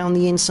Whitehouse down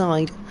the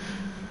inside.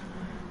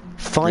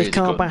 5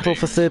 car battle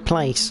for 3rd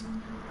place.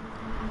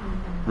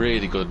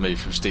 Really good move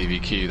from Stevie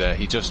Q there.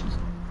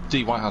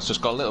 D Whitehouse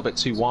just got a little bit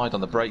too wide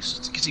on the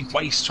brakes. Getting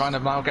Waste trying to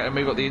now get a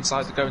move up the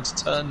inside to go into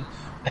turn.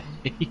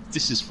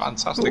 This is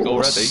fantastic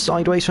already.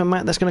 Sideways from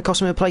Matt. That's going to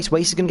cost him a place.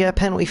 Waste is going to get a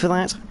penalty for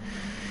that.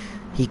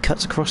 He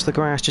cuts across the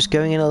grass, just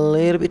going in a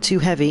little bit too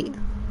heavy.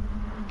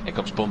 Here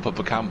comes Bumper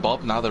Cam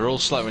Bob. Now they're all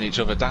slowing each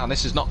other down.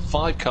 This is not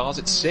 5 cars,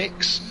 it's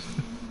 6.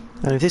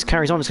 And if this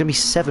carries on, it's going to be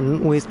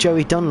 7 with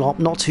Joey Dunlop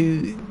not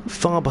too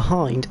far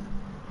behind.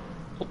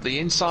 Up the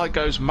inside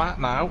goes Matt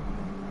now.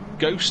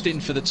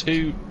 Ghosting for the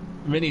 2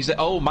 minis there.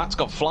 Oh, Matt's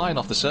got flying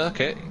off the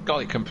circuit.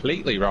 Got it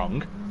completely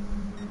wrong.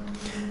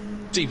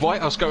 D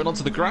Whitehouse going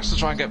onto the grass to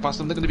try and get past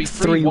them. They're going to be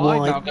 3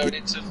 wide now, going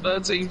into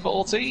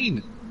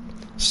 13-14.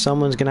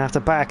 Someone's going to have to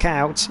back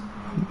out.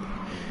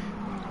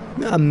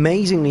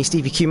 Amazingly,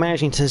 Stevie Q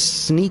managing to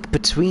sneak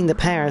between the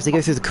pair as they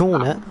go through the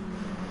corner.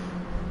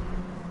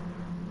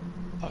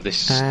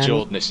 This is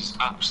Jordan. This is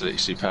absolutely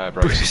superb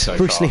racing so far.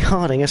 Bruce Lee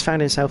Harding has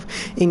found himself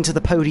into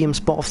the podium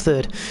spot of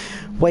 3rd.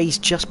 Wade's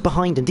just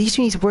behind him. These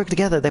two need to work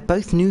together. They're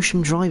both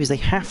Newsham drivers. They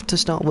have to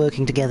start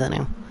working together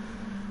now.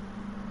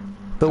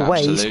 But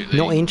Wade's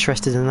not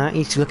interested in that.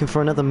 He's looking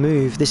for another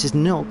move. This is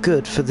not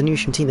good for the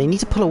Newsham team. They need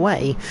to pull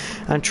away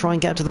and try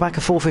and get up to the back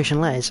of Fourfish and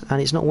Les, and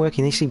it's not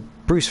working. They see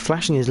Bruce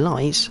flashing his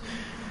lights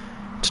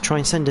to try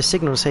and send a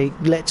signal to say,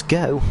 let's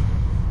go.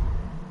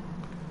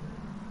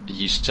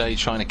 You say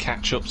trying to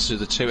catch up to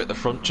the 2 at the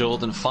front,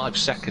 Jordan. 5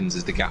 seconds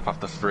is the gap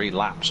after 3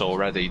 laps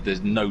already.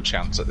 There's no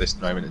chance at this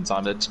moment in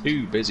time. They're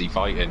too busy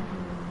fighting.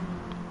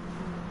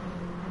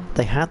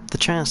 They had the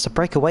chance to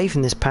break away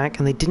from this pack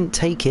and they didn't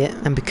take it,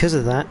 and because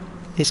of that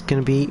it's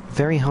going to be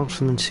very hard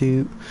for them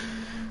to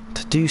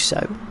do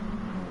so.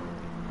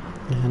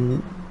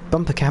 And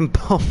Bumper Cam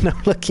Bob now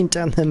looking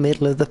down the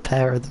middle of the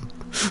pair of them.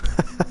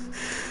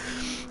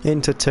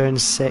 Into turn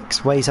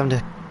 6. Wade's having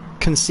to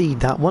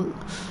concede that one.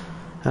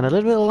 And a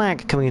little bit of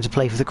lag coming into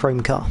play for the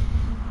Chrome car.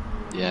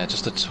 Yeah,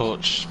 just a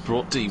touch.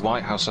 Brought D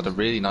Whitehouse had a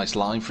really nice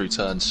line through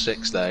turn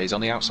 6 there. He's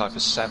on the outside for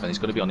 7. He's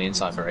got to be on the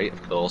inside for 8,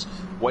 of course.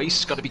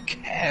 Waste's got to be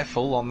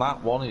careful on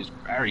that one. He's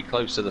very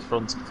close to the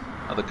front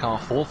of the car.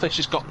 Fourfish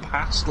has got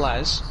past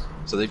Les,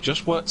 so they've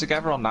just worked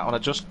together on that one. I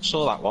just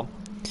saw that one.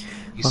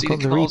 You see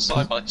the cars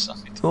side by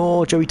side.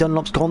 Oh, Joey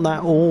Dunlop's gone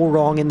that all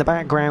wrong in the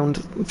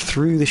background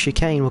through the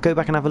chicane. We'll go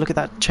back and have a look at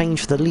that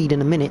change for the lead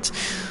in a minute.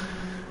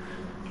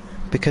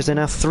 because they're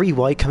now 3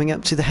 wide coming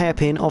up to the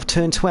hairpin of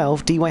turn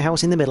 12, D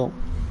Whitehouse in the middle.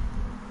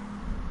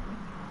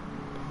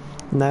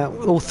 Now,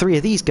 all 3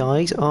 of these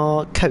guys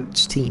are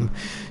Coates' team.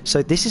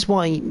 So this is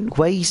why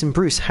Waze and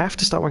Bruce have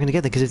to start working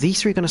together, because if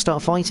these 3 are going to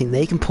start fighting,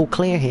 they can pull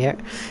clear here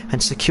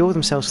and secure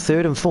themselves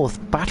 3rd and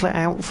 4th, battle it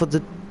out for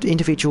the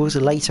individuals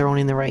later on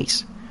in the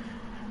race.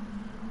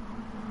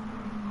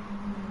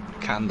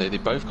 Can they? They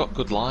both got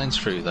good lines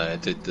through there,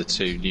 did the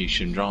 2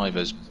 Newsham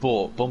drivers,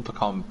 but Bumper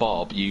Con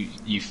Bob,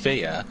 you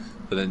fear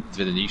for the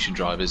Newsham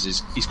drivers,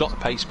 is he's got the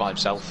pace by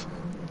himself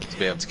to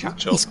be able to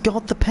catch up. He's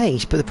got the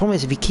pace, but the problem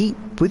is if you keep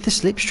with the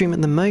slipstream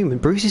at the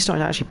moment, Bruce is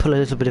starting to actually pull a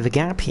little bit of a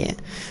gap here,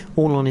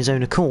 all on his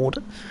own accord.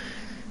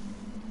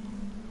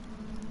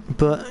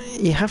 But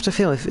you have to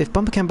feel, if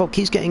Bumper Cam Bob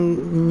keeps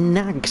getting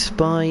nagged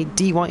by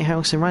D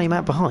Whitehouse and Rally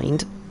Matt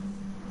behind,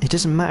 it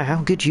doesn't matter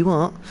how good you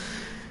are.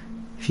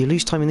 If you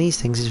lose time in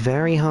these things, it's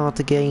very hard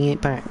to gain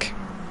it back.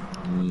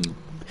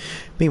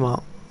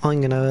 Meanwhile, I'm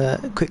going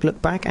to quick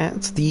look back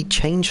at the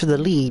change for the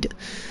lead.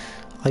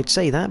 I'd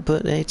say that,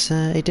 but it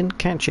didn't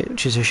catch it,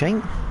 which is a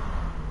shame.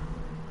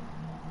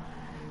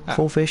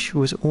 Fourfish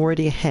was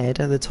already ahead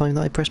at the time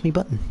that I pressed my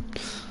button.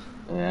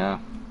 Yeah.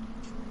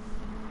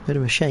 Bit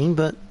of a shame,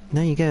 but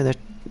there you go.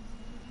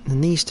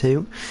 And these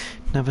 2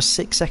 have a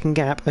 6-second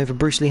gap over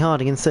Bruce Lee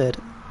Harding in 3rd.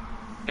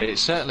 It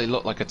certainly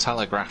looked like a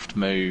telegraphed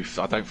move.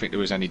 I don't think there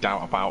was any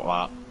doubt about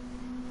that.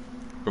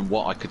 From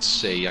what I could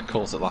see, I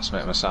caught it last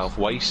minute myself.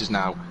 Wace is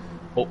now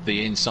up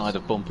the inside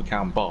of Bumper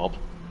Cam Bob.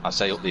 I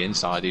say up the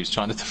inside, he was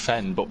trying to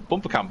defend, but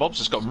Bumper Cam Bob's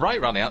just got right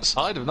around the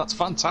outside of him. That's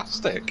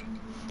fantastic.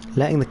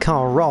 Letting the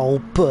car roll,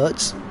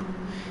 but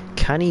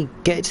can he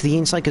get to the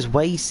inside? Because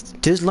Wace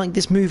does like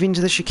this move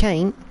into the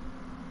chicane.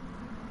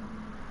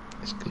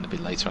 It's going to be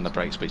later on the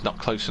brakes, but he's not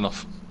close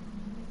enough.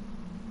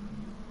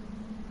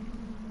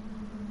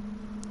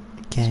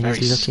 Again, it's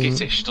very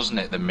skittish, doesn't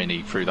it? The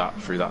Mini through that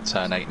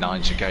turn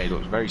 8-9 chicane. It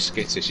looks very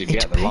skittish if you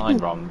get the line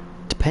wrong.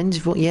 Depends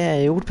if yeah,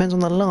 it all depends on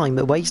the line.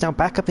 But Wade's now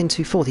back up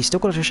into 4th. He's still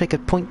got to shake a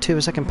 0.2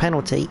 a second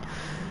penalty,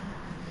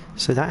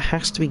 so that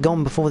has to be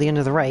gone before the end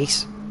of the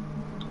race.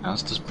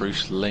 As does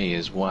Bruce Lee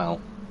as well.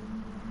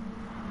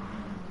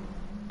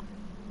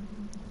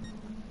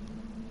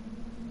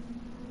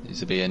 Needs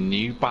to be a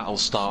new battle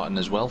starting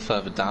as well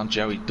further down.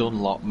 Joey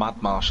Dunlop,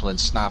 Mad Marshall and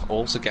Snav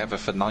all together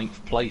for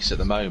 9th place at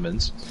the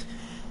moment.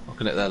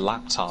 Looking at their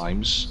lap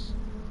times,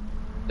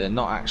 they're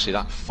not actually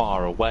that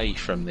far away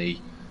from the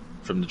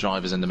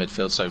drivers in the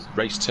midfield, so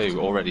race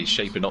 2 already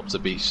shaping up to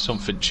be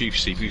something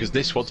juicy, because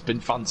this one's been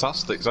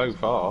fantastic so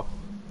far.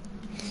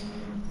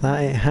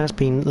 That it has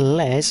been.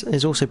 Les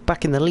is also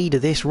back in the lead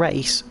of this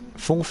race.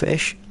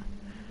 Fourfish.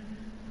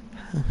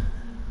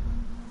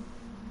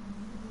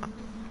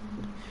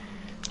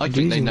 I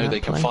think they know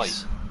they can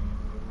fight.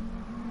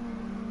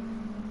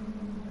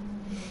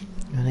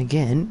 And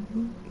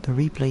again, the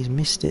replay's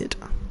missed it.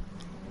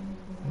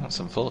 That's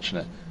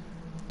unfortunate.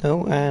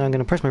 Oh, and I'm going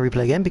to press my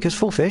replay again because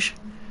Fourfish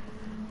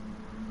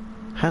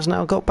has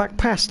now got back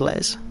past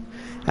Les.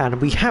 And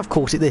we have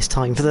caught it this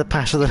time for the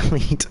pass of the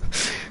lead.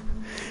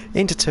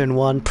 Into turn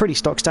 1, pretty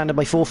stock standard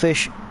by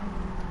Fourfish.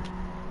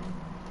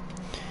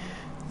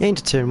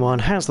 Into turn 1,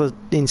 has the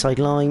inside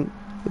line.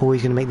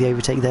 Always going to make the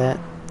overtake there.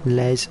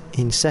 Les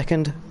in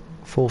 2nd.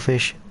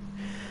 Fourfish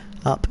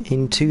up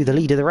into the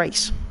lead of the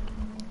race.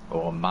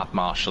 Oh, Mad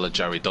Marshall and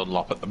Joey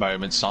Dunlop at the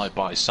moment, side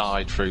by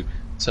side through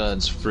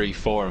turns 3,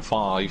 4 and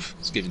 5.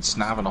 It's giving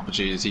Snav an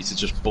opportunity to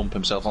just bump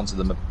himself onto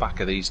the back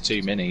of these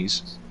 2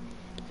 minis.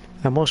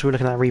 And whilst we're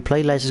looking at that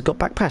replay, Les has got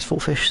back past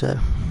Fourfish, so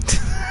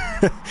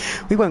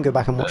we won't go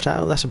back and watch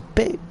that. That's a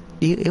bit...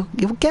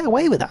 You'll get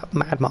away with that,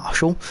 Mad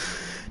Marshall.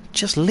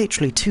 Just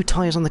literally 2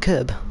 tyres on the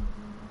curb.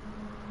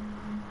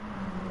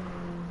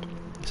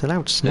 It's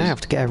allowed Snav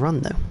to get a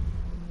run, though.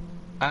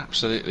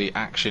 Absolutely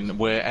action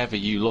wherever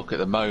you look at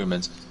the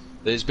moment.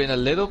 There's been a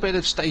little bit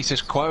of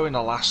status quo in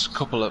the last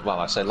couple of, well,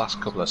 I say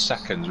last couple of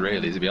seconds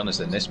really, to be honest,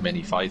 in this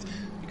mini fight,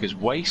 because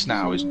Wace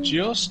now is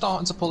just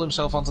starting to pull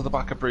himself onto the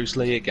back of Bruce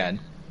Lee again.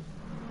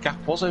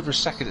 Gap was over a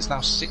second, it's now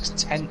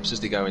 6/10 as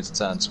they go into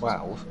turn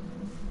 12.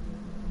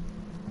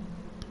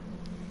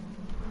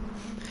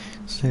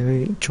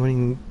 So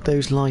joining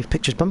those live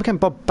pictures, Bumpercam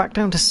Bob back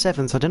down to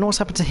 7th. I don't know what's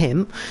happened to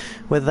him,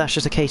 whether that's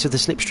just a case of the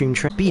slipstream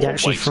speed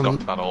actually Wace from...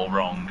 got that all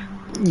wrong.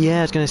 Yeah,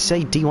 I was going to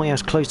say, D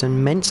Whitehouse closed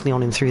immensely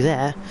on him through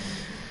there.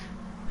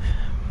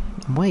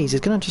 And Waze is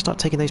going to just start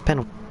taking those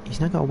penalties. He's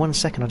now got 1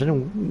 second. I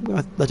don't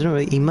know.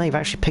 He may have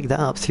actually picked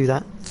that up through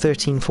that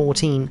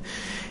 13-14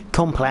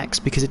 complex,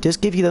 because it does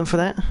give you them for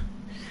that.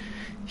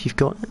 If you've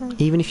got,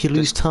 even if you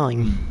lose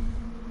time.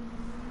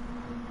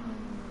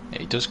 Yeah,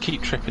 he does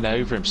keep tripping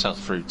over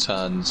himself through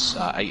turns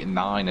 8 and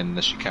 9 in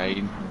the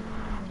chicane.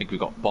 I think we've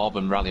got Bob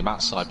and Rally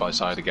Matt side by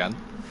side again.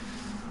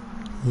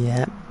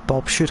 Yeah,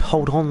 Bob should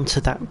hold on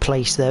to that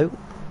place though.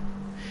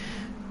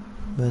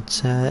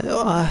 But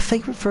I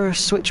think for a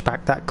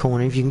switchback that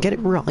corner, if you can get it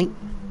right, you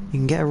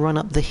can get a run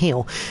up the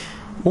hill.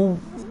 All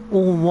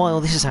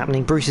while this is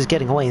happening, Bruce is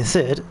getting away in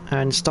 3rd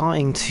and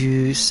starting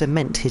to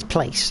cement his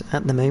place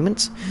at the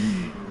moment.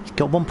 He's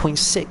got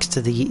 1.6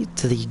 to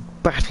the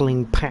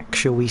battling pack,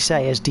 shall we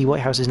say, as D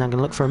Whitehouse is now going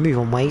to look for a move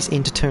on Waze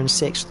into turn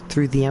 6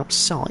 through the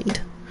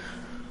outside.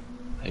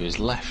 He was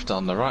left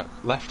on the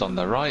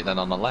right, then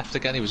on the left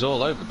again. He was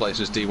all over the place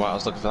as D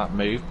Whitehouse looking for that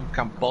move.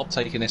 Can Bob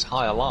taking this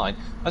higher line?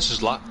 That's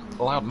just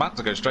allowed Matt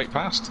to go straight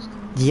past.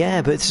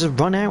 Yeah, but it's a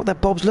run out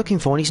that Bob's looking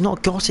for, and he's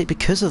not got it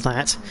because of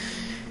that.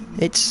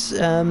 It's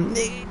a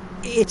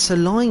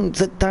line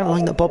that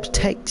line that Bob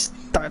takes.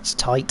 That's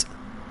tight.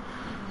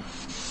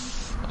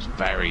 That's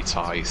very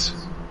tight.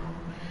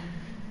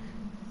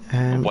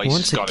 And Waste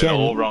once got again, it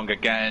all wrong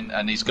again,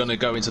 and he's going to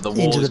go into the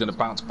wall. He's going to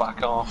bounce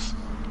back off.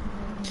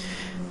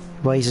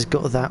 Waze has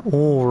got that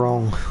all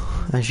wrong,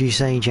 as you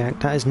say,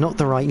 Jack. That is not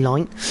the right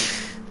line.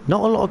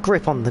 Not a lot of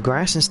grip on the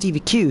grass, and Stevie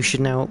Q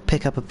should now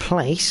pick up a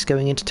place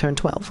going into turn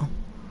 12.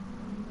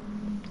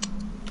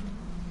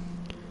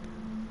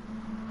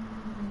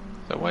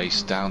 The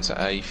Waste down to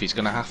 8th. He's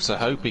going to have to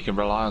hope he can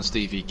rely on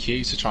Stevie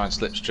Q to try and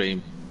slipstream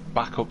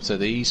back up to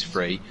these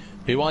three,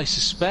 who I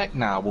suspect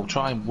now will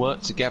try and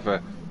work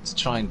together to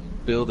try and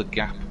build a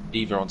gap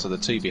either onto the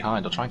two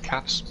behind or try and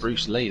catch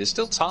Bruce Lee. There's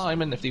still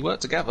time, and if they work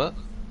together,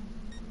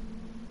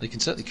 they can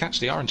certainly catch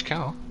the orange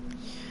car.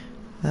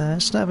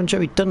 Snav and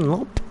Joey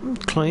Dunlop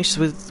close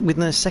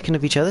within a second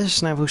of each other.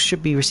 Snav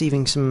should be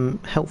receiving some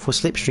helpful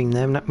slipstream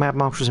there. Mad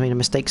Marshall's made a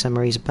mistake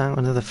somewhere. He's about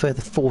another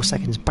further 4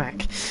 seconds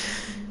back.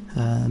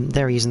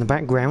 There he is in the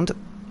background.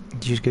 He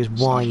just goes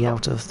wide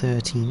out of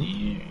 13.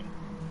 Yeah.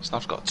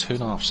 Snav's got a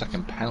 2.5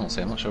 second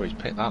penalty. I'm not sure he's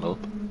picked that up.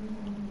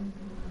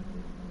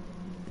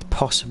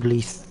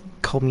 Possibly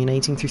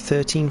culminating through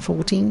 13,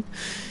 14.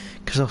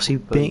 Because obviously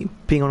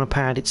being on a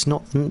pad, it's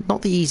not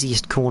the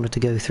easiest corner to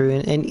go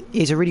through, and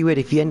it's a really weird.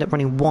 If you end up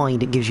running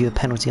wide, it gives you a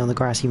penalty on the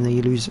grass, even though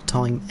you lose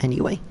time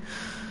anyway.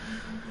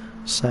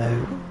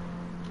 So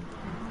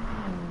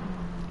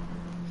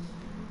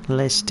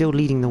Les still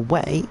leading the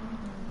way,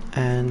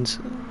 and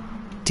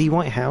D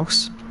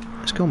Whitehouse,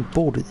 let's go on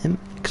board with him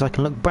because I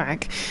can look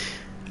back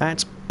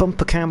at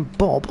Bumper Cam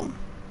Bob,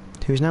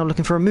 who is now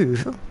looking for a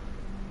move.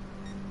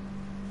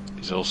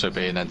 He's also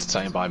being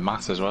entertained by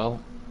Matt as well.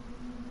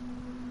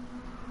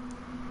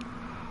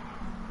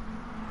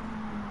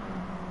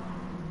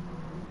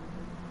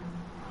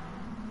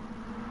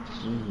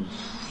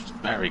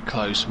 Very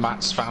close.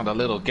 Matt's found a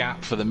little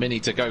gap for the Mini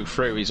to go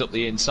through. He's up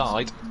the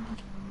inside.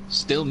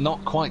 Still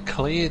not quite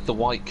cleared the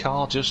white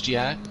car just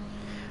yet.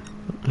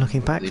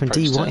 Looking back from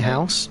D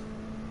Whitehouse.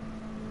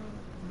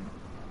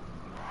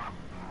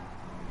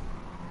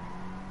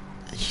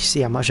 You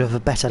see how much of a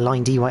better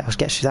line D Whitehouse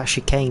gets through that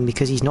chicane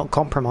because he's not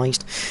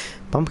compromised.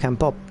 Bumpcam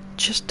Bob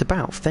just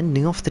about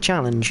fending off the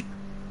challenge.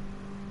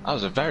 That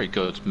was a very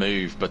good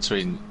move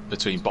between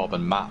Bob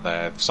and Matt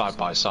there, side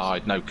by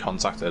side, no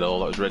contact at all.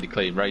 That was really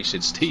clean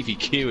racing. Stevie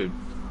Q and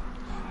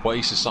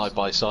Wace side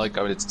by side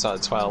going into turn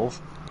 12.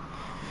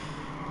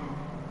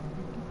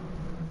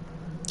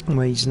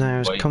 Waze now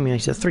has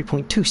accumulated a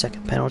 3.2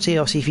 second penalty.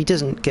 Obviously, if he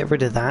doesn't get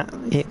rid of that,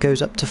 it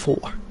goes up to 4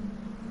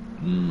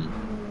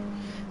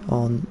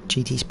 on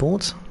GT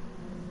Sports.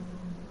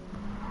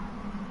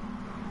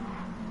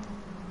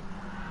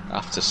 I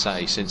have to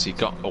say, since he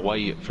got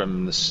away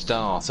from the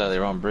start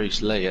earlier on,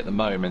 Bruce Lee at the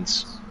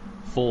moment,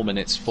 4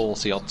 minutes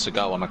 40 odd to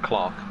go on the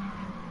clock.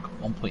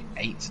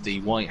 1.8 to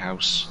D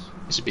Whitehouse.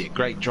 This would be a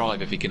great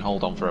drive if he can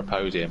hold on for a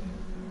podium.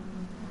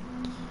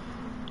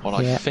 Well,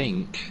 I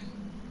think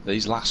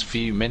these last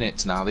few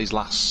minutes now, these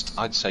last,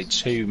 I'd say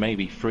 2,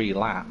 maybe 3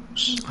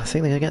 laps. I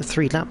think they're going to get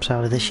 3 laps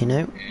out of this, you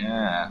know.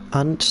 Yeah.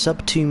 And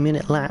sub 2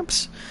 minute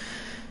laps.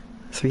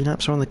 3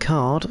 laps are on the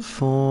card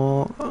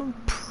for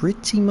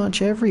pretty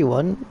much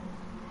everyone,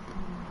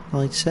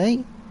 I'd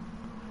say.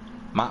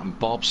 Matt and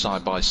Bob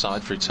side by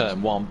side through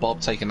turn 1.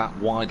 Bob taking that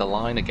wider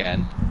line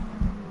again.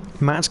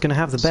 Matt's going to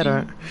have the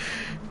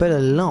better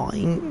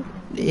line.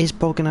 Is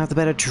Bob going to have the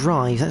better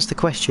drive? That's the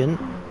question.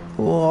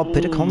 Oh, a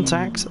bit of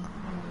contact.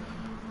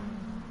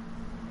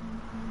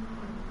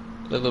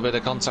 A little bit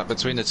of contact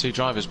between the two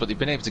drivers, but they've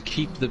been able to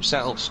keep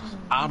themselves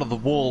out of the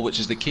wall, which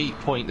is the key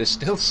point. They're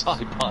still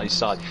side by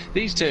side.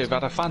 These two have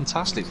had a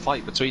fantastic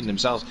fight between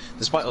themselves.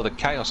 Despite all the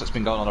chaos that's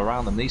been going on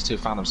around them, these two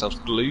have found themselves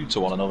glued to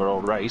one another all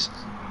race.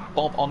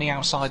 Bob on the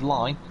outside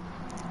line.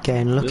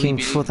 Again, looking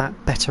for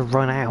that better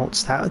run out.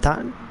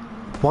 That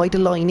wider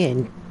line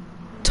in,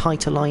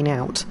 tighter line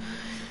out.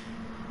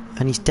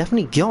 And he's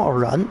definitely got a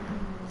run.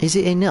 Is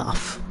it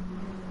enough?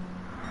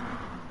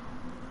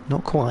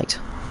 Not quite.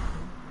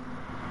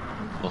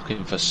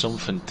 Looking for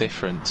something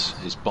different.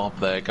 Is Bob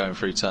there going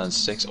through turn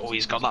 6? Oh,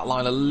 he's got that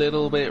line a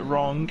little bit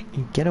wrong.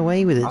 You get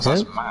away with it,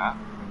 That's though. Matt.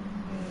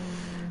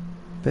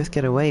 Both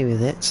get away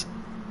with it.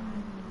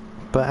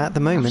 But at the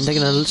moment, they're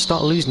going to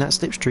start losing that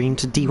slipstream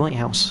to D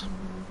Whitehouse.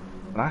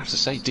 And I have to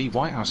say, D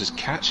Whitehouse is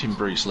catching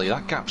Bruce Lee.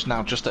 That gap's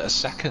now just at a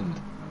second.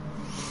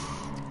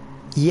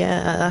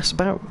 Yeah, that's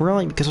about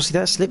right, because obviously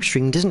that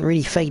slipstream doesn't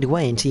really fade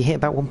away until you hit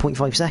about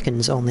 1.5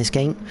 seconds on this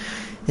game,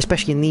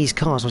 especially in these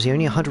cars. Obviously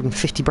only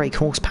 150 brake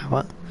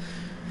horsepower,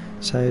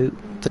 so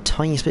the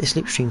tiniest bit of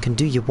slipstream can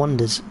do you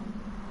wonders.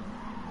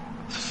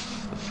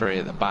 The 3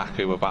 at the back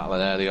who were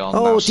battling early on.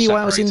 Oh, D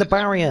Whitehouse in the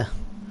barrier.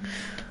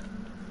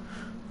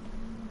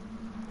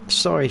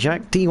 sorry,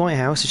 Jack. D.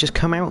 Whitehouse has just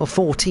come out of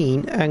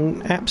 14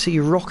 and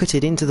absolutely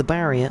rocketed into the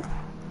barrier.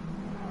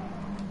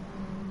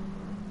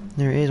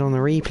 There it is on the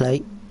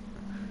replay.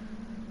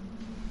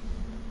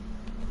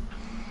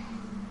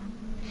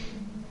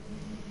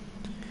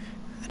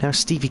 And now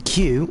Stevie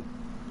Q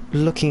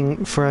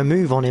looking for a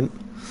move on him.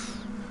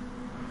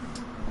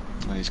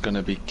 He's going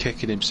to be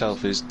kicking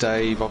himself as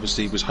Dave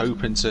obviously was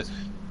hoping to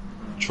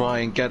try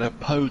and get a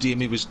podium.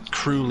 He was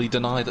cruelly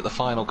denied at the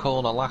final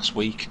corner last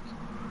week.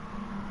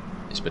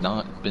 He's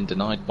been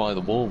denied by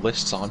the wall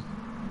this time.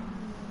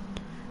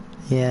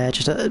 Yeah,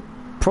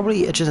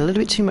 probably just a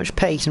little bit too much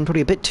pace and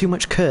probably a bit too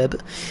much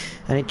curb,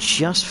 and it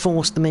just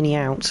forced the Mini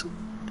out.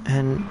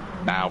 And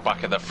now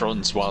back at the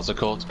front, whilst the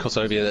cut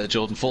over here,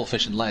 Jordan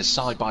Fourfish and Les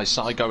side by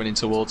side going in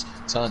towards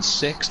turn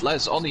 6.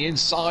 Les on the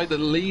inside, they're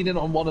leaning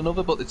on one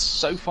another, but it's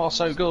so far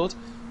so good.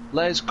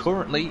 Les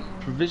currently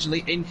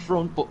provisionally in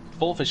front, but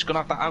Fourfish is going to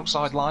have that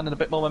outside line and a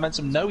bit more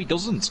momentum. No, he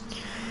doesn't.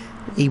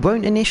 He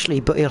won't initially,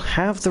 but he'll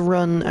have the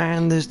run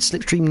and the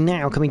slipstream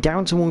now coming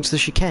down towards the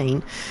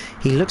chicane.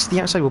 He looks at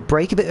the outside, will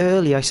brake a bit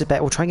early, I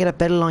suspect. We'll try and get a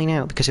better line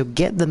out because he'll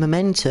get the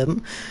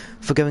momentum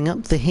for going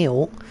up the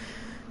hill.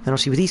 And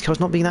obviously with these cars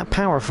not being that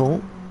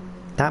powerful,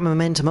 that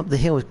momentum up the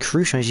hill is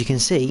crucial, as you can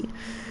see.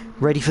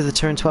 Ready for the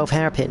turn 12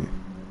 hairpin.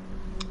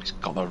 He's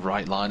got the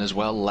right line as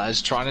well.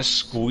 Les trying to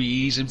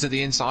squeeze him to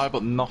the inside,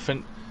 but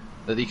nothing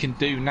that he can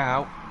do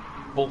now.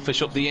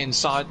 Bullfish up the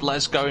inside,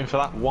 Les going for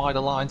that wider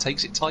line,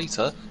 takes it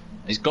tighter.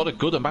 He's got a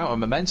good amount of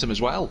momentum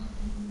as well.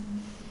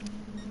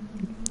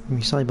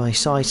 Side by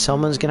side,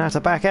 someone's going to have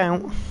to back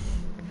out.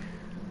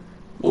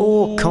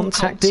 Oh,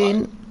 contact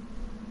in.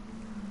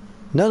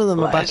 None of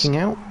them are backing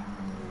out.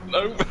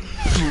 No,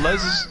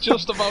 Les has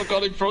just about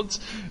got in front.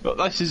 But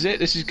this is it.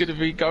 This is going to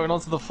be going on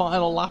to the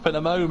final lap in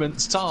a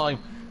moment's time.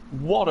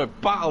 What a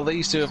battle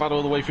these two have had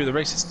all the way through the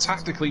race. It's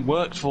tactically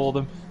worked for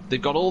them.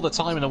 They've got all the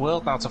time in the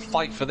world now to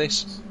fight for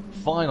this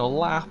final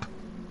lap.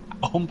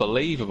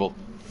 Unbelievable.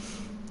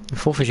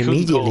 Fourfish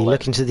immediately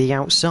looking to the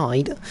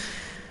outside,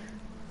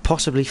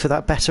 possibly for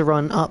that better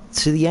run up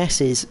to the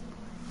S's.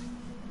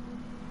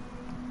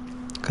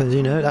 Because,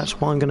 you know,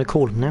 that's what I'm going to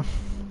call him now.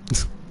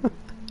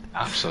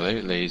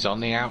 Absolutely, he's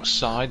on the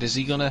outside. Is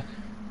he going to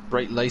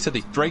brake later?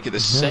 They brake at the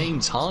same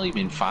time,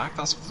 in fact.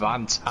 That's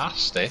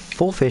fantastic.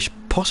 Fourfish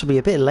possibly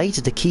a bit later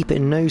to keep it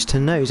nose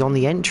to nose on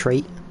the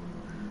entry.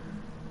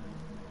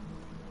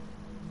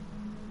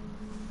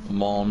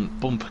 Come on,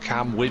 bumper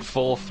cam with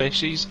Fourfish.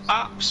 He's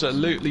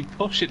absolutely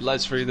pushing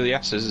Les through the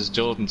S's, as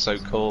Jordan so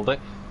called it.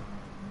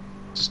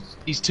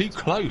 He's too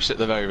close at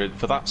the moment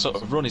for that sort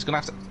of run. He's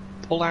going to have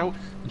to pull out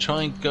and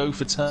try and go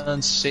for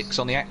turn 6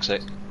 on the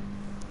exit.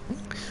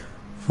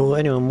 For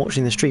anyone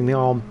watching the stream, we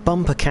are on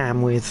bumper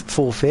cam with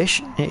Fourfish.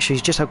 It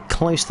shows just how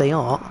close they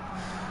are.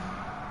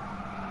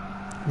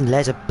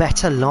 Les a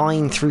better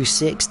line through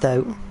 6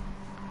 though.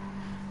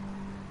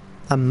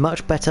 A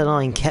much better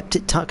line, kept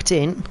it tucked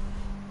in.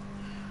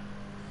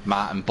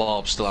 Matt and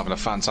Bob still having a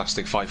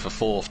fantastic fight for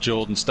 4th.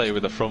 Jordan stay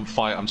with the front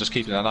fight. I'm just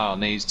keeping an eye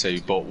on these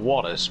two, but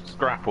what a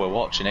scrap we're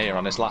watching here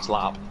on this last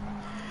lap.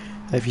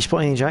 If you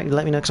spot anything, Jack,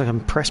 let me know because I can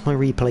press my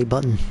replay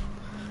button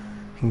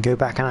and go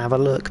back and have a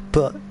look.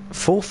 But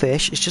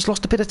Fourfish has just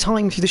lost a bit of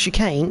time through the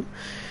chicane.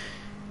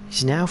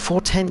 He's now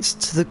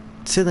 4/10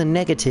 to the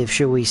negative,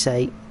 shall we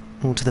say,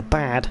 or to the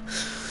bad,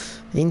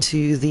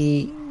 into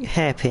the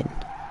hairpin.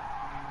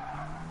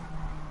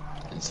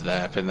 Into the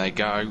hairpin they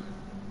go.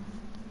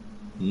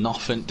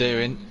 Nothing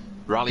doing.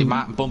 Rally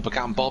Matt and Bumper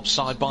Cam Bob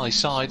side by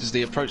side as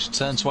they approach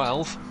turn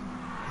 12.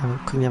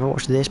 Couldn't ever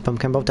watch this.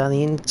 Bumper Cam Bob down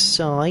the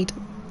inside.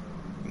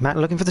 Matt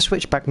looking for the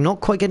switchback,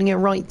 not quite getting it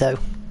right though.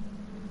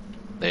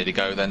 There they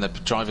go then, the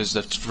drivers,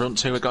 the front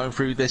two are going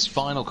through this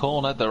final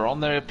corner. They're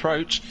on their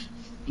approach.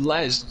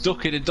 Les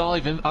ducking and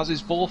diving, as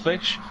is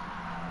Fourfish.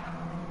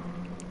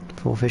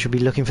 Fourfish will be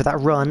looking for that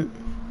run.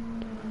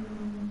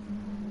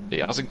 He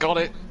hasn't got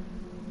it.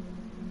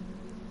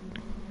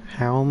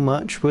 How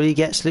much will he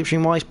get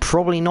slipstream wise?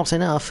 Probably not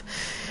enough.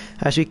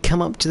 As we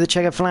come up to the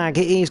checkered flag,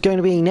 it is going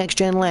to be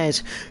NXTGEN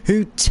Les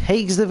who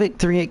takes the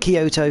victory at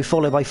Kyoto,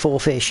 followed by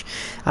Fourfish.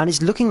 And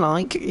it's looking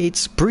like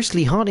it's Bruce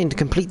Lee Harding to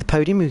complete the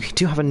podium. We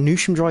do have a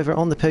Newsham driver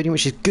on the podium,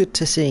 which is good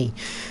to see.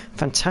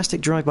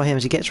 Fantastic drive by him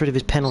as he gets rid of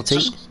his penalty.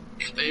 Just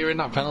clearing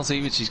that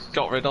penalty, which he's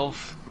got rid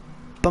of.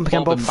 Bumper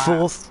Cam Bob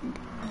 4th.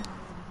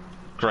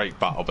 Great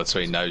battle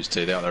between those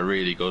two. They had a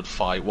really good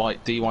fight.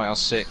 DYL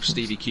 6th,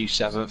 Stevie Q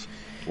 7th.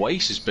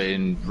 Wace has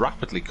been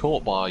rapidly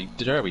caught by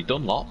Jerry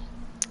Dunlop.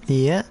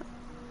 Yeah.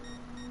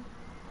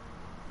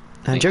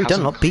 And Jerry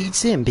Dunlop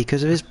beats him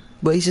because of his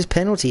Wace's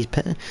penalties.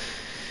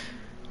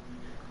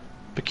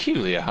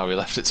 Peculiar how he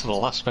left it to the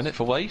last minute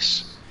for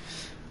Wace.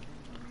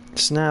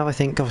 Snav, I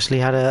think, obviously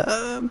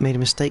had made a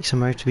mistake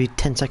somewhere to be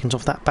 10 seconds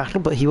off that battle,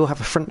 but he will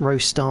have a front row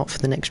start for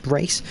the next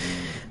race.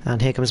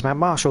 And here comes Matt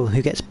Marshall,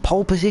 who gets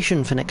pole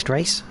position for next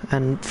race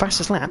and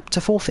fastest lap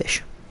to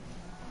Fourfish.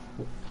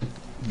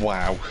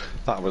 Wow,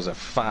 that was a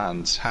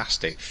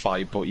fantastic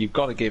fight, but you've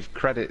got to give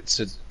credit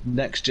to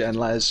NXTGEN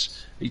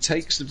Les. He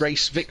takes the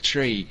race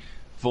victory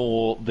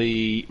for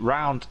the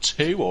round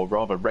 2, or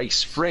rather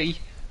race 3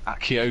 at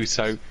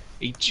Kyoto.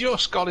 He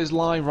just got his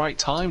line right,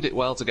 timed it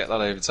well to get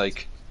that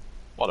overtake.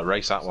 What a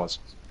race that was.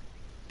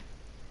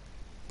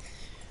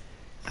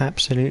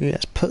 Absolutely.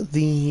 Let's put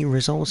the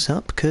results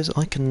up, because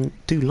I can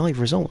do live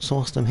results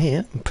whilst I'm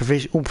here.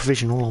 All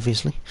provisional,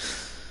 obviously.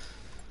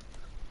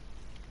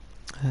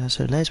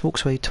 So Les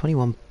walks away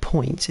 21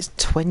 points. It's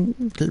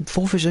 20.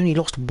 Fourth has only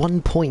lost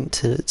 1 point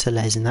to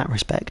Les in that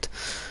respect.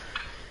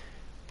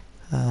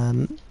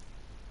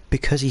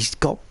 Because he's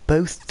got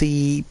both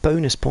the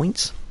bonus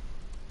points.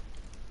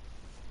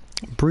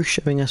 Bruce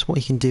showing us what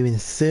he can do in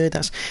third.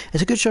 It's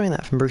a good showing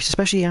that from Bruce,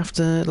 especially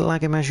after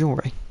Lago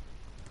Maggiore.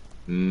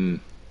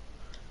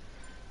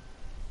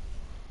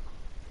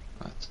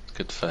 That's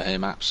good for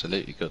him,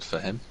 absolutely good for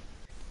him.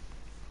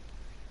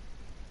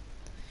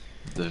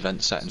 The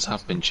event settings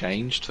have been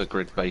changed for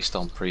grid based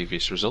on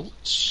previous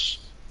results.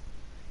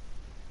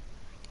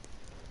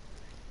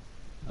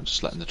 I'm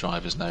just letting the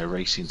drivers know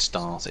racing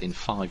start in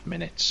 5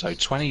 minutes, so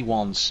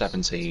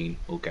 21:17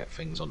 will get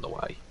things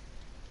underway.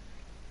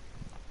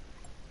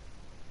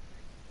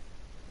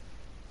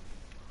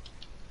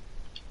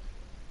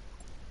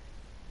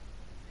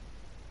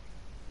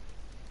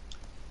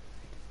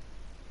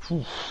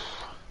 Whew.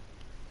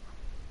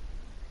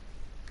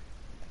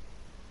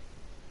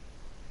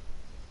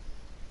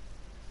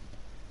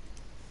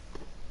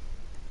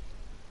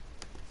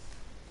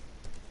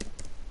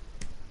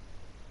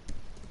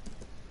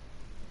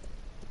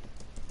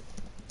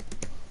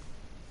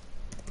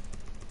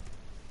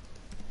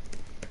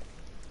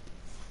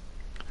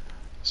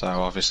 So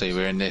obviously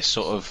we're in this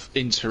sort of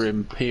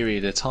interim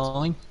period of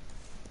time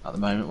at the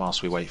moment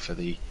whilst we wait for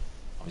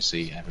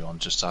obviously everyone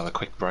just to have a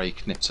quick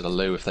break, nip to the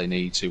loo if they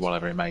need to,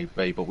 whatever it may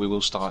be, but we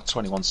will start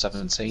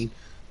 21:17.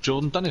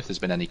 Jordan, don't know if there's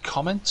been any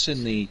comments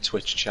in the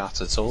Twitch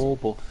chat at all,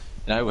 but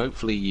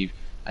hopefully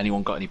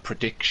anyone got any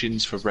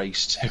predictions for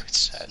race 2? It's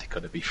certainly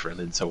going to be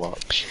thrilling to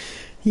watch.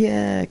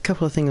 Yeah, a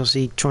couple of things.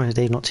 Obviously, Trying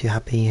Dave not too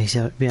happy. He's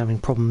been having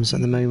problems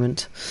at the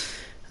moment.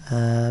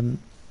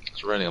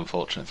 It's really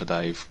unfortunate for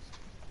Dave.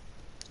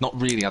 Not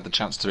really had the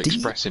chance to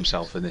express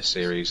himself in this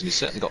series, and he's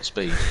certainly got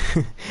speed.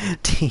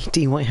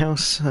 D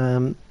Whitehouse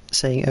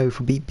saying "oh"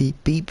 for beep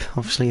beep beep.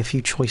 Obviously, a few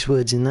choice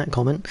words in that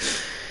comment.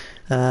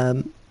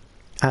 And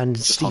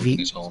Just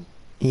Stevie,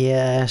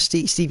 yeah,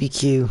 Stevie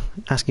Q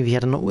asking if he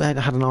had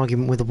an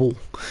argument with a wall.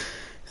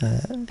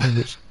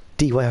 Which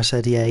D Whitehouse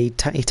said, yeah, he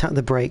tapped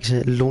the brakes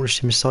and it launched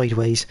him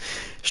sideways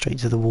straight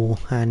to the wall.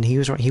 And he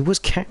was right. He was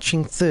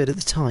catching third at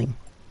the time.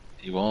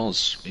 He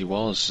was,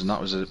 and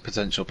that was a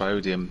potential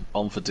podium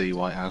on for D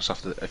Whitehouse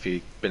if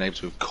he'd been able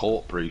to have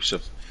caught Bruce,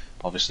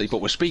 obviously.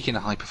 But we're speaking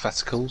of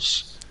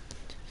hypotheticals,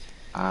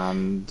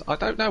 and I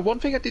don't know. One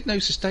thing I did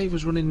notice, Dave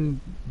was running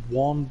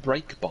one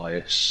brake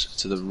bias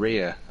to the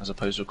rear, as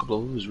opposed to a couple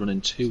of others running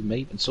two,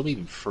 maybe, and some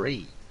even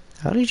three.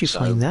 How did you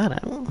find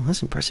that out?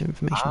 That's impressive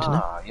information to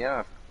know.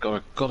 Yeah,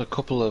 I've got a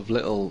couple of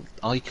little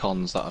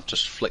icons that I've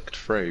just flicked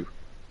through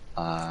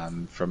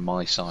from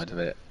my side of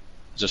it.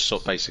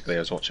 Basically, I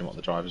was watching what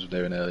the drivers were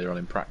doing earlier on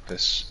in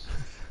practice.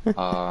 So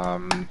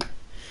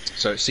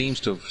that seems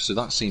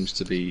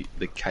to be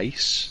the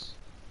case.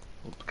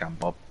 Again,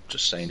 Bob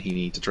just saying he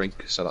needs a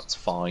drink, so that's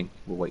fine.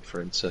 We'll wait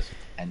for him to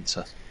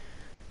enter.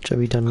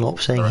 Joey Dunlop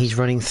saying he's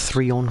running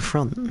 3 on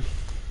front.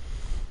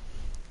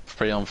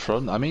 3 on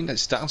front. I mean,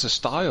 it's down to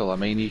style. I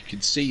mean, you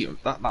could see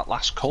that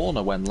last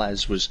corner when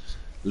Les was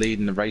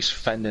leading the race,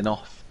 fending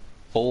off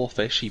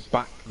Fourfish. He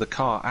backed the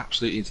car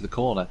absolutely into the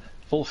corner.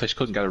 Fourfish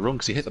couldn't get a run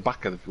because he hit the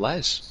back of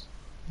Les.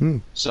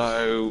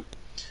 So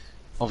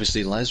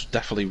obviously Les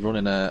definitely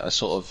running a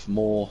sort of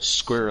more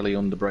squirrely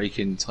under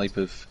braking type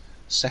of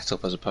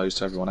setup as opposed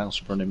to everyone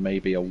else running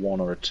maybe a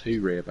 1 or a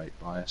 2 rear brake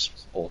bias,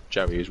 or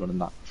Joey who's running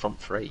that front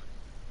 3.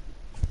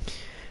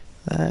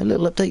 A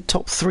little update: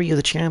 top 3 of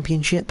the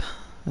championship.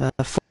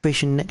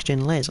 Fourfish and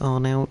NXTGEN Les are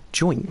now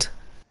joint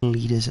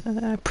leaders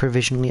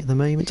provisionally at the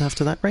moment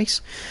after that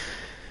race.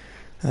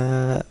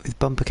 With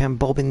Bumper Cam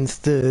Bob in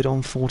third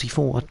on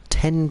 44,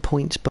 10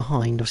 points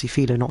behind. Obviously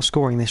Philo not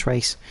scoring this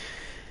race,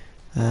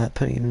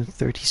 putting him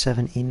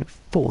 37 in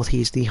fourth. He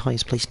is the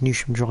highest placed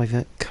Newsham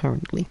driver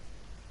currently.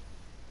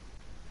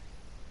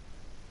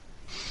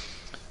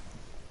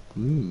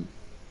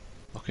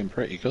 Looking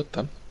pretty good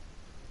then.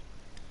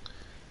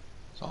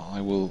 So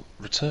I will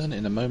return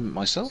in a moment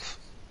myself.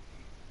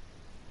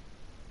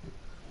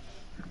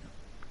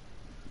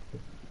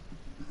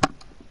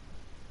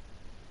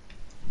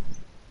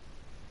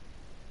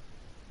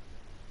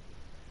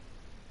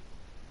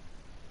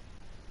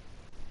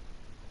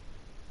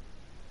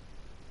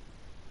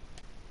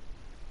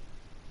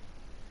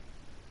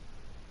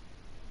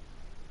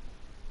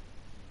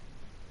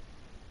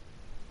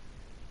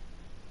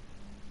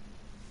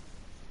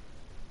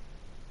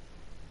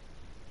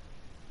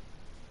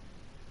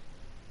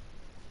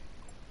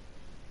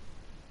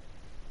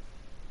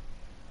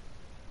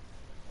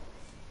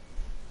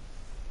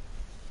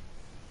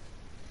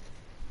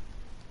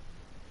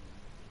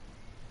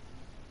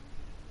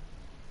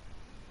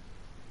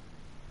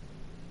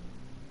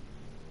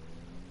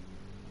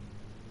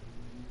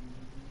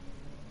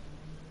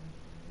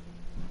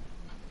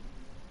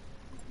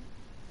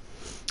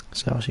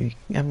 So obviously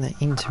we have that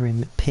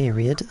interim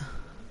period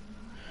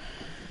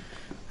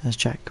as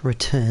Jack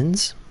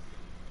returns.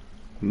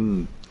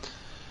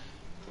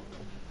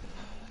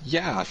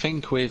 Yeah, I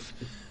think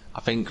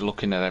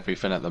looking at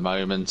everything at the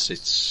moment,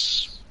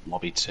 it's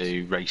lobby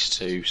 2, race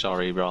 2,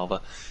 sorry, rather,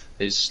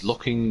 is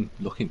looking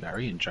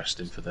very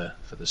interesting for the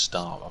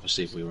start.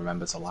 Obviously, if we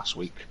remember to last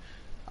week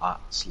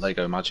at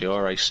Lego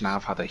Maggiore,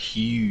 Snav had a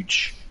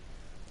huge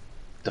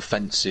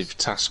defensive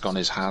task on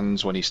his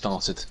hands when he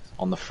started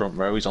on the front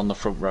row. He's on the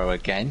front row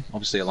again,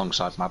 obviously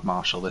alongside Mad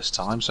Marshall this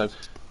time. So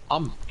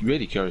I'm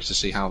really curious to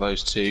see how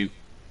those two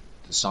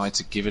decide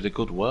to give it a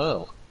good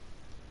whirl.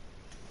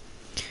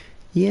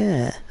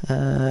 Yeah,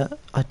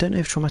 I don't know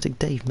if Traumatic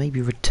Dave may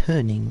be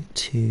returning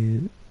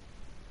to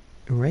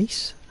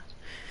race.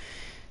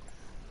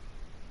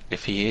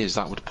 If he is,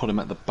 that would put him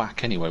at the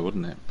back anyway,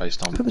 wouldn't it?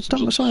 Based on It's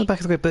not at the back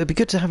of the grid, but it'd be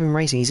good to have him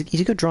racing.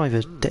 He's a good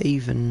driver,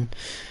 Dave, and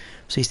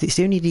so it's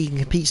the only league he can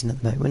compete in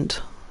at the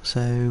moment.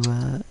 So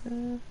I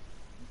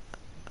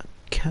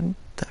can't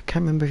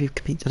remember if he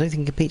competes. I don't think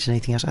he competes in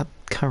anything else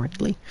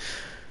currently.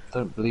 I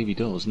don't believe he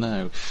does.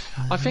 No,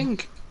 I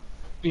think.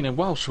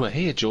 Whilst we're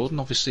here, Jordan,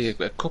 obviously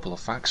a couple of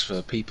facts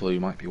for people who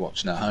might be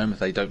watching at home if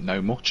they don't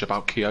know much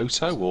about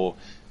Kyoto or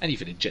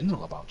anything in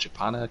general about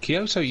Japan.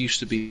 Kyoto used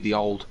to be the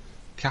old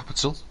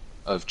capital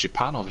of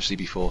Japan, obviously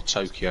before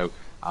Tokyo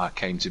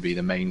came to be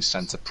the main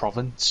centre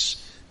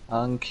province.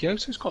 And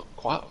Kyoto's got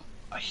quite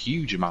a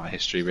huge amount of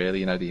history,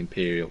 really. The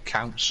Imperial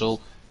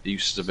Council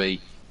used to be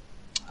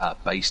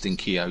based in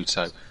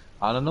Kyoto,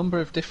 and a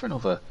number of different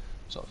other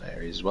sort of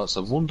areas as well. It's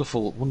a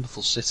wonderful,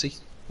 wonderful city,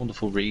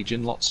 wonderful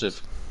region, lots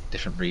of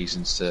different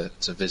reasons to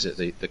visit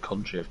the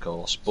country, of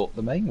course, but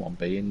the main one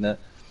being that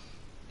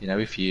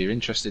if you're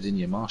interested in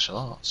your martial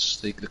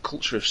arts, the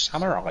culture of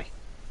samurai,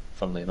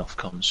 funnily enough,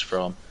 comes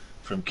from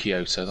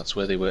Kyoto. That's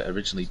where they were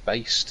originally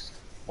based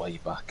way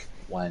back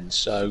when.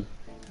 So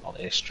a lot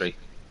of history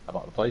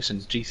about the place,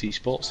 and GT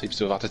Sports seems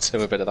to have added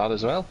to a bit of that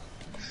as well.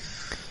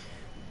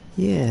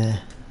 Yeah.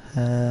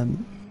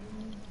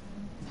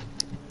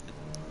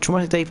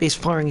 Traumatic Dave is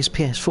firing his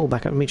PS4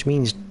 back up, which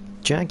means,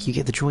 Jack, you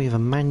get the joy of a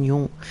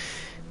manual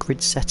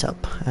grid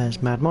setup,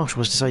 as Mad Marshall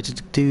has decided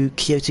to do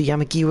Kyoto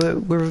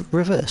Yamagiwa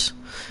reverse.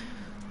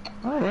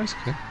 Oh, right,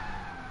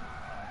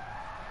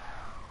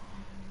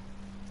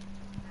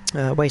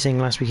 okay. Way saying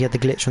last week he had the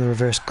glitch on the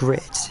reverse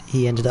grid.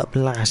 He ended up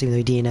last, even though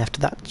he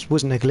DNF'd. That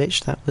wasn't a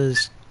glitch, that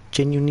was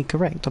genuinely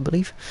correct, I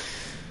believe.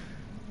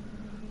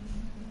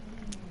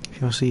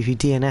 If you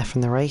DNF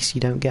from the race, you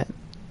don't get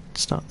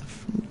start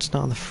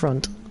on the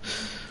front.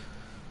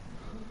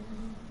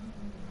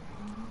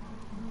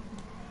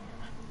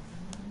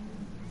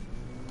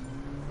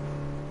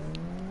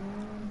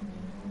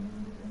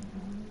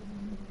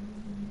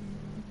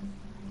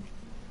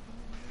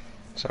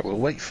 So we'll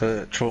wait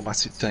for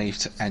Traumatic Dave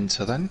to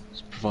enter then,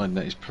 providing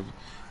that he's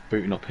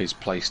booting up his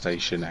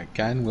PlayStation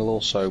again.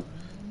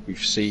 We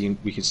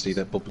can see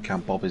that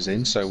Bubblecam Bob is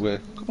in, so we're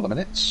a couple of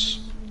minutes.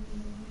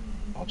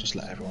 I'll just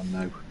let everyone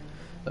know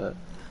that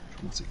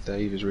Traumatic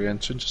Dave is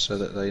re-entering, just so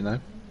that they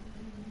know.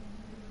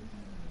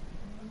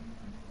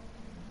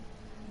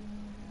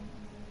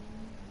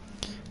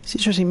 It's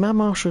interesting, Mad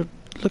Marshall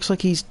looks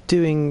like he's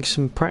doing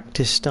some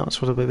practice starts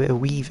with a bit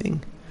of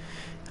weaving,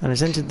 and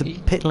has entered the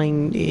pit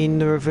lane in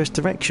the reverse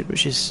direction,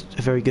 which is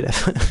a very good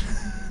effort.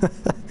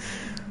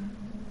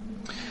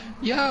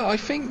 Yeah, I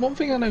think one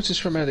thing I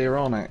noticed from earlier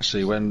on,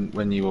 actually,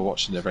 when you were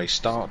watching the race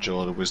start,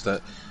 Jordan, was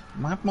that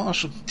Mad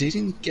Marshall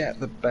didn't get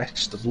the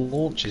best of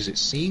launches. It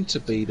seemed to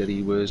be that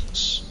he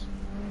was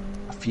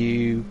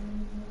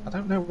I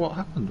don't know what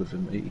happened with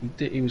him.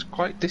 He was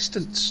quite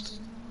distanced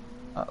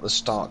at the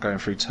start going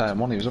through turn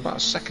 1. He was about a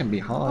second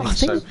behind.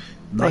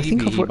 I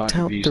think I've worked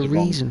out the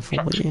reason for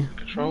you.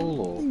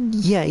 Control, or?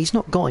 Yeah, he's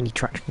not got any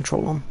traction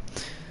control on.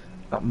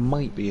 That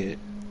might be it.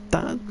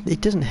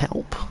 It doesn't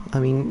help. I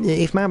mean,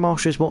 if Mad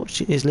Marshall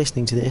is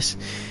listening to this,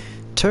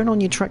 turn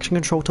on your traction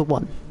control to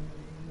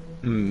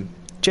 1.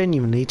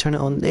 Genuinely, turn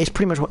it on. It's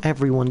pretty much what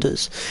everyone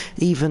does.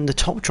 Even the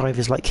top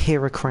drivers like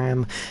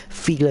Hirakram,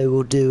 Philo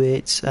will do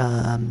it,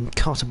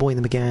 Carter Boy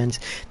and the McGanns,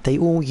 they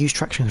all use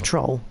traction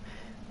control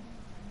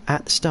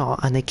at the start,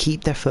 and they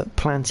keep their foot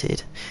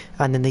planted,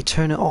 and then they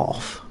turn it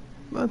off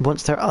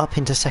once they're up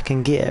into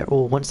second gear,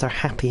 or once they're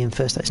happy in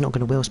first. That's not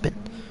going to wheel spin.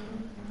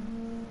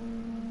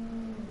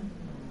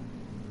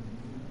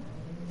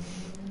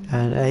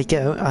 And there you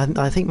go.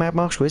 I think Mad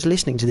Marshall is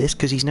listening to this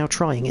because he's now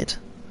trying it.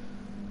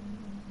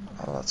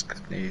 Oh, that's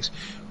good news.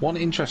 One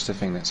interesting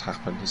thing that's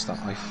happened is that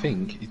I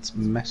think it's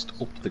messed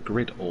up the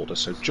grid order.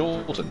 So,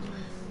 Jordan,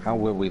 how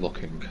were we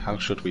looking? How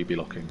should we be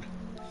looking?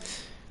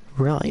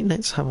 Right,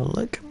 let's have a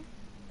look.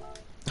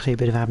 See a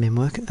bit of admin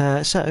work.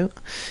 So,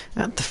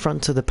 at the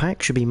front of the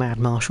pack should be Mad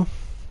Marshall.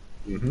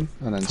 And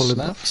then followed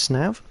by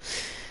Snav.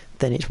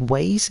 Then it's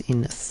Waze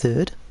in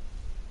third.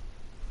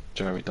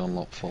 Jerry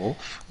Dunlop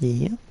fourth.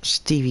 Yeah.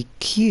 Stevie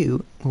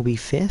Q will be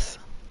fifth.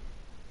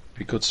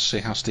 Be good to see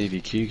how Stevie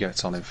Q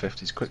gets on in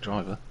fifth. He's a quick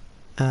driver.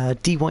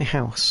 D.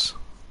 Whitehouse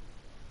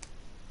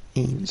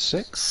in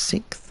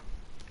sixth.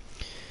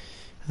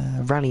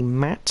 Rally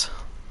Matt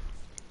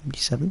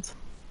 7th.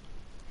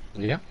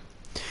 Yeah.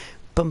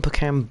 Bumper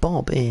Cam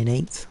Bob in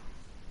 8th.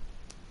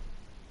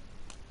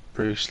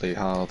 Bruce Lee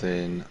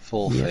Harding,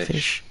 Four Yeah,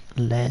 Fish,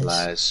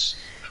 Les,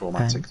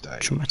 Traumatic and Dave.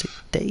 Traumatic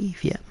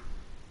Dave, yeah.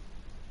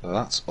 So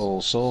that's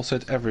all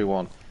sorted.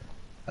 Everyone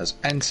has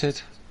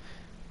entered.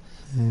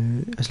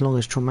 As long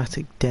as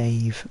Traumatic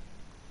Dave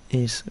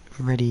is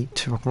ready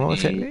to rock and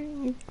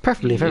roll.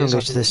 Preferably if everyone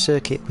goes to the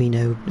circuit, we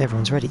know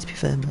everyone's ready, to be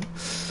fair. But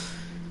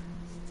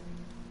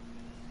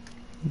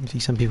I see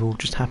some people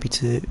just happy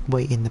to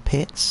wait in the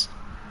pits.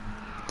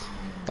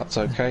 That's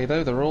okay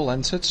though, they're all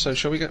entered, so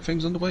shall we get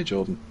things underway,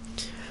 Jordan?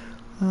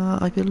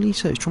 I believe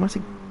so.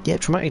 Traumatic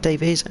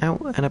Dave is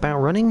out and about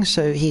running,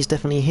 so he's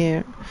definitely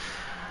here.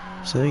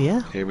 So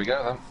yeah. Here we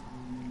go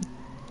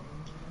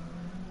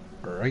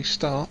then. Race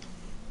start.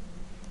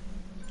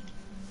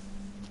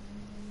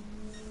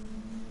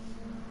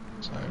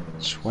 So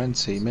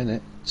 20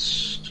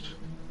 minutes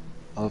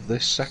of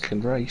this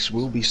second race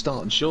will be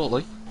starting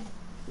shortly.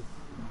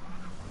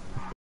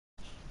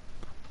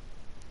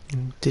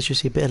 Did you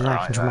see a bit of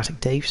lag from Traumatic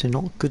Dave, so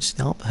not a good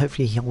start, but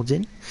hopefully he holds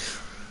in.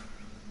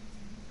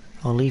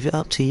 I'll leave it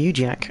up to you,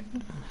 Jack,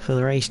 for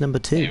the race number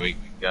 2. Here we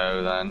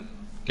go then.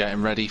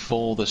 Getting ready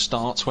for the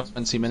start.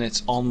 20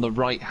 minutes on the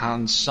right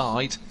hand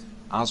side,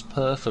 as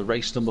per for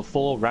race number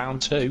 4,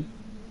 round 2.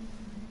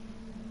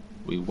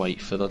 We wait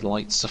for the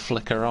lights to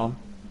flicker on.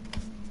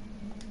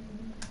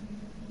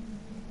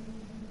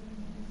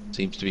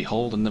 Seems to be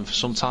holding them for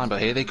some time,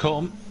 but here they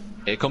come.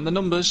 Here come the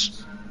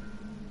numbers.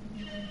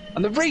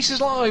 And the race is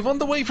live,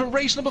 underway from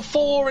race number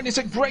 4, and it's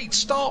a great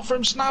start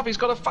from Snav. He's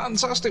got a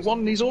fantastic one,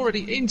 and he's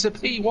already into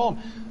P1.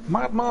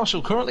 Mad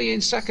Marshall currently in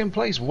 2nd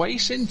place,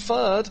 Wace in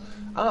 3rd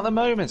at the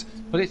moment.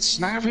 But it's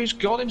Snav who's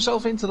got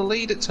himself into the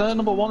lead at turn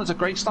number 1. It's a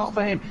great start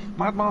for him.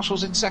 Mad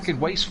Marshall's in 2nd,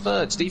 Wace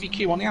 3rd, Stevie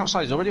Q on the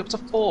outside, he's already up to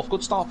 4th.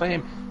 Good start for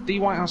him. D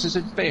Whitehouse is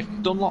in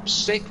 5th,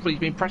 Dunlop's 6th, but he's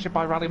been pressured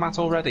by Rally Matt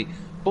already.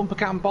 Bumper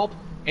Cam Bob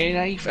in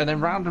 8th, and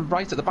then round and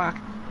right at the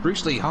back,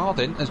 Bruce Lee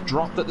Harding has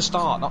dropped at the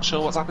start. Not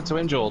sure what's happened to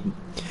him, Jordan.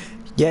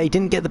 Yeah, he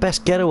didn't get the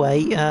best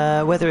getaway.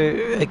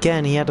 Whether,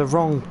 again, he had a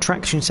wrong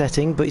traction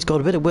setting, but he's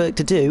got a bit of work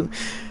to do.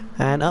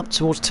 And up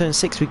towards turn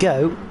 6 we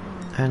go.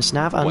 And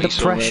Snav under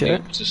pressure.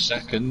 Up to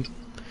 2nd.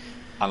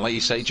 And like you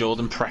say,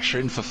 Jordan,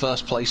 pressuring for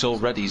 1st place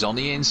already. He's on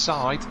the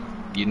inside.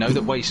 You know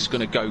that Wace is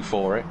going to go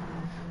for it.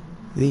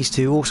 These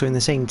two also in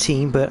the same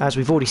team, but as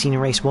we've already seen in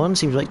race 1,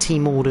 seems like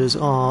team orders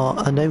are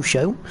a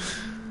no-show.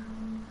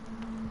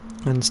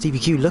 And Stevie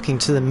Q looking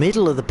to the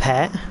middle of the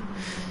pair.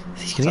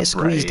 He's going to get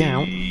squeezed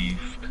out.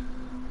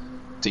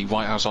 D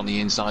Whitehouse on the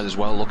inside as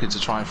well, looking to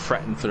try and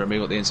threaten for a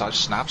move at the inside.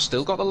 Snap's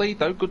still got the lead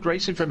though. Good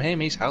racing from him.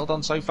 He's held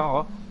on so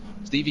far.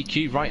 Stevie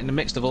Q right in the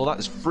mix of all that.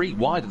 There's 3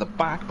 wide at the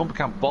back. Bumper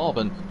Camp Bob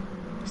and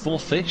 4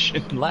 Fish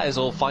and Les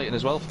all fighting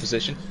as well for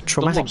position.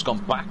 Dunlop's gone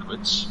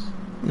backwards.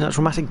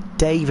 Traumatic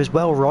Dave as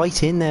well,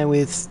 right in there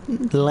with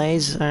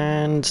Les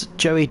and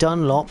Joey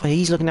Dunlop.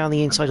 He's looking down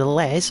the inside of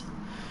Les.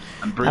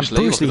 And Bruce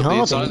Lee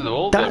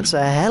Harding. That's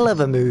a hell of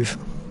a move.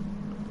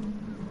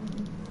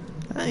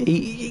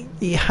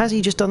 Has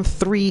he just done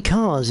 3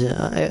 cars,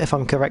 if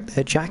I'm correct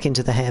there, Jack,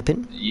 into the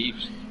hairpin?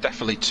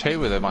 Definitely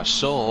 2 of them I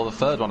saw.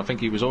 The 3rd one I think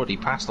he was already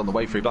passed on the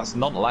way through, but that's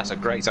nonetheless a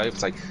great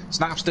overtake.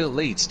 Snap still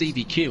leads.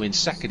 Stevie Q in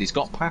 2nd. He's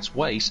got past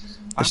Wace.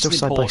 They're still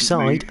side by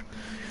side.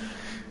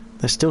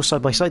 They're still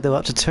side by side though,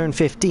 up to turn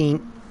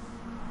 15.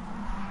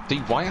 D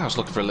Whitehouse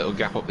looking for a little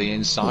gap up the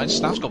inside.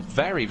 Snap's got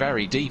very,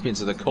 very deep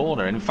into the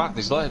corner. In fact,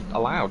 he's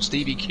allowed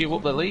Stevie Q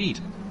up the lead.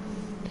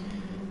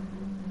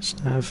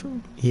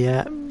 Snav,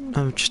 yeah,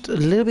 I'm just a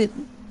little bit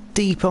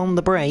deep on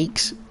the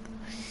brakes.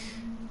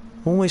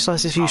 Almost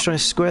like if he was trying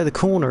to square the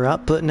corner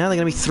up, but now they're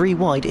going to be 3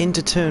 wide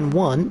into turn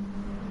 1.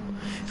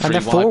 And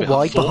they're 4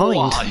 wide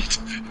behind.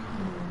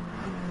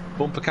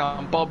 Bumper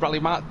Cam Bob, Rally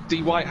Matt,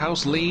 D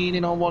Whitehouse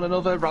leaning on one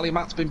another. Rally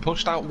Matt's been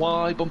pushed out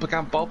wide. Bumper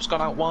Cam Bob's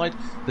gone out wide.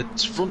 The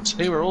front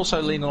 2 are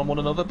also leaning on one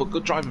another, but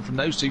good driving from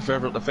those 2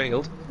 further up the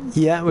field.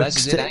 Yeah, we're Les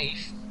is in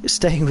 8th.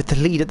 Staying with the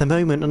lead at the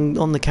moment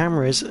on the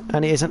cameras,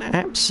 and it is an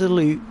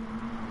absolute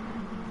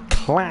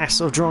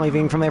class of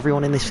driving from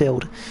everyone in this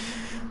field.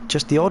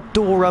 Just the odd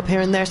door up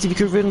here and there. Stevie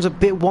Cooper's a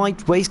bit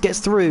wide. Wace gets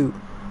through.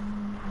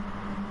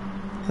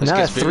 And now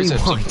they're 3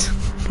 wide.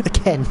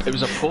 Again. It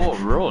was a poor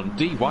run.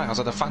 D Whitehouse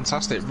had a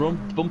fantastic run.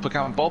 Bumper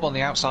Cam Bob on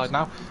the outside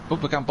now.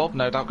 Bumper Cam Bob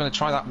no doubt going to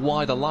try that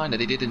wider line that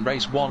he did in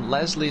race 1.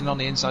 Les leaning on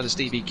the inside of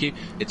Stevie Q.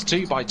 It's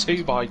 2 by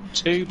 2 by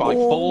 2 by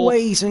 4.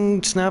 Waze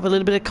and Snav a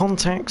little bit of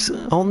contact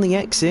on the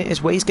exit as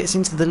Waze gets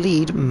into the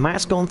lead.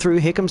 Matt's gone through.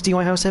 Here comes D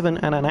Whitehouse 7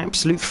 and an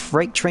absolute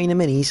freight train of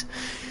minis.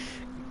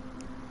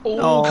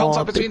 Oh,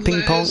 contact between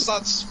Les.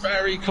 That's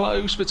very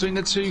close between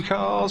the 2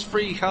 cars.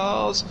 3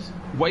 cars.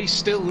 Wace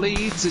still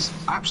leads. There's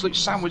absolute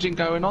sandwiching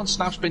going on.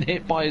 Snap's been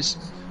hit by his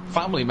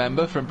family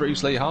member from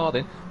Bruce Lee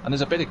Harding, and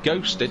there's a bit of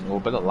ghosting, or a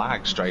bit of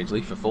lag,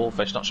 strangely, for 4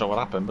 Fish. Not sure what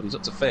happened, but he's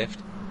up to 5th.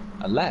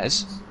 And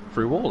Les,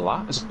 through all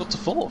of that, is up to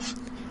 4th.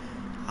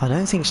 I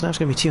don't think Snap's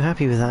going to be too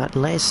happy with that.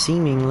 Les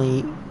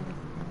seemingly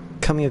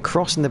coming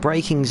across in the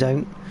braking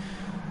zone.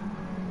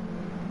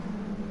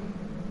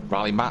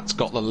 Rally Matt's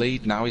got the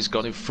lead now. He's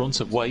got in front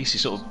of Wace. He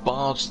sort of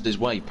barged his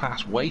way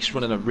past. Wace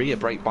running a rear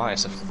brake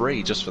bias of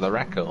 3, just for the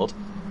record.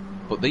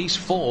 But these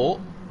four,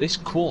 this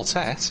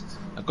quartet,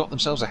 have got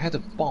themselves ahead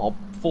of Bob,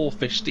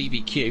 4-fish,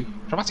 Stevie Q.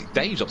 Dramatic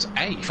Dave's up to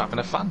 8th, having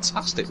a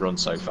fantastic run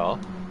so far.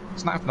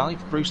 It's now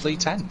 9th, Bruce Lee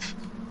 10th.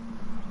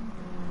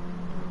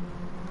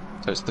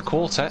 So it's the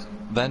quartet,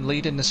 then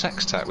leading the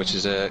sextet, which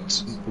is a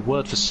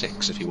word for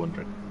 6, if you're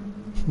wondering.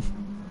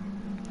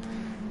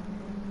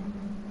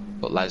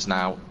 But Les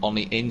now on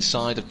the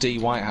inside of D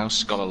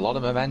Whitehouse, got a lot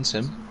of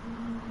momentum,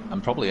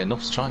 and probably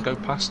enough to try and go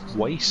past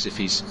Wace if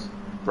he's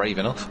brave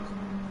enough.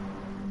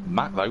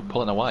 Matt, though,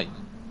 pulling away.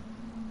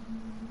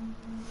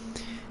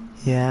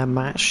 Yeah,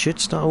 Matt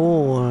should start.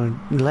 Oh,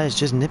 Les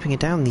just nipping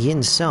it down the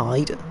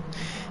inside.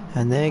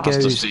 And there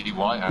goes D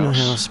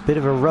Whitehouse. Bit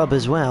of a rub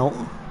as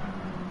well.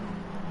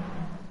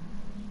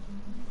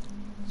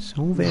 It's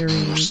all very...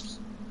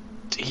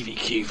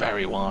 DVQ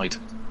very wide.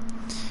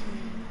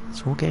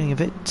 It's all getting a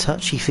bit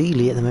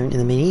touchy-feely at the moment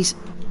in the minis.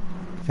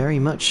 Very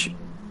much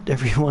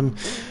everyone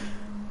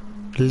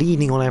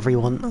leaning on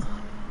everyone.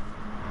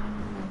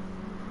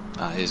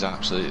 That is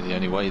absolutely the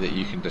only way that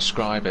you can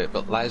describe it.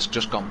 But Les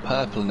just gone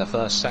purple in the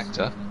first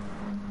sector.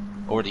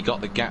 Already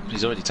got the gap.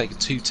 He's already taken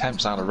 2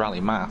 temps out of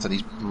Rally Matt, and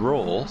he's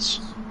brought,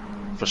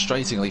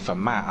 frustratingly for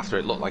Matt, after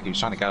it looked like he was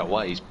trying to get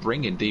away, he's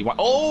bringing D White.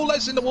 Oh,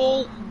 Les in the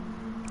wall!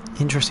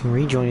 Interesting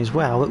rejoin as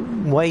well.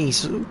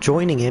 Wade's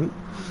joining him.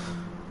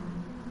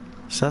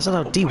 So that's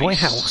allowed D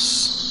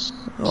Whitehouse.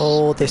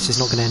 Oh, this is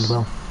not going to end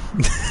well.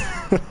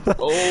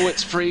 Oh,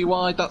 it's 3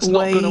 wide. That's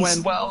not going to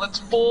end well. It's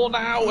 4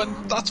 now,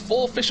 and that's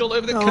 4-fish all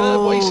over the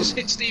curb. Wace has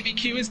hit Stevie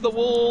Q into the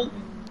wall.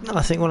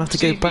 I think we'll have to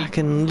go back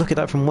and look at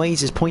that from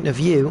Wade's point of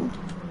view.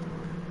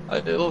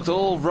 It looked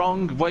all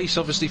wrong. Wace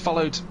obviously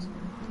followed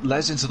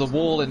Les into the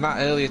wall in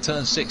that earlier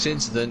turn 6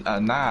 incident,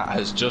 and that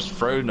has just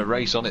thrown the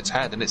race on its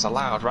head, and it's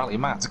allowed Rally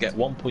Matt to get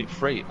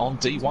 1.3 on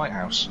D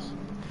Whitehouse.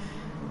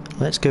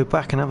 Let's go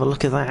back and have a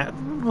look at that.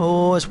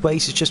 Oh, as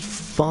Wace has just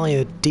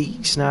fired D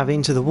Snav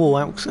into the wall,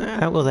 out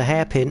of the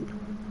hairpin.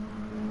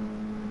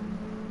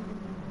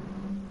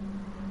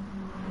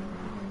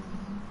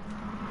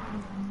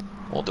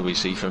 What do we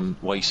see from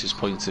Wace's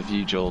point of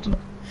view, Jordan?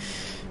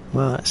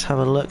 Well, let's have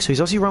a look. So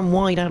he's obviously run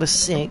wide out of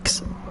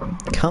 6,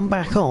 come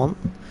back on.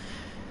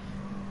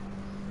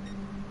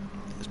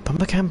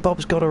 Bumper Cam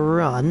Bob's got a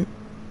run.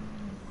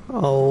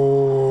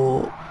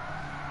 Oh,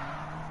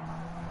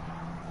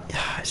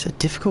 it's a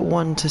difficult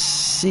one to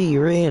see,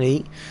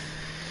 really.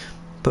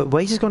 But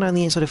Wace has gone down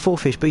the inside of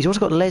 4-fish, but he's also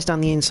got Les down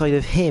the inside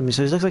of him,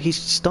 so it looks like he's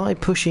started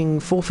pushing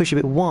 4-fish a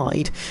bit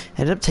wide,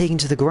 ended up taking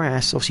to the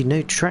grass, obviously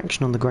no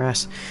traction on the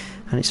grass,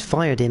 and it's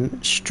fired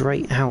him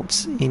straight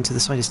out into the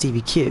side of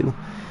Stevie Q.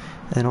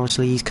 And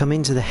obviously he's come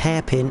into the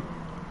hairpin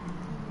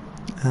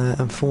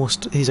and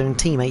forced his own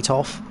teammate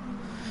off.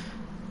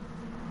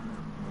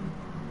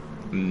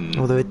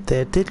 Although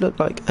there did look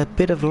like a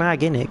bit of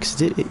lag in it,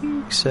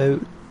 so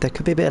there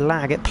could be a bit of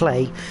lag at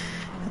play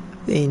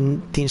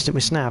in the incident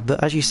with Snav.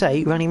 But as you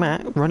say, Rally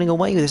Matt running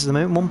away with this at the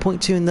moment,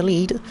 1.2 in the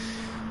lead.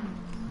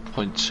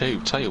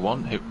 0.2. Tell you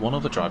one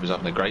other driver's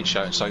having a great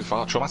showing so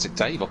far. Traumatic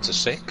Dave up to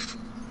 6th.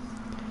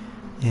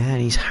 Yeah,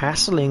 and he's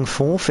hassling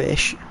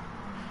 4-fish.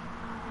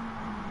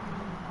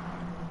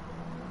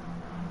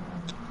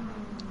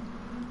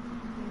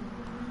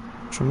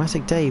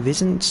 Traumatic Dave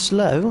isn't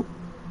slow.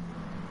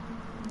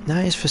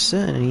 That is for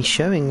certain, and he's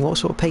showing what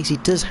sort of pace he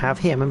does have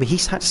here. Remember,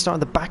 he's had to start at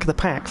the back of the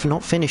pack for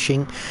not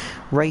finishing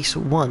race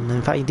 1.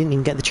 In fact, he didn't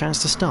even get the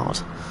chance to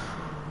start.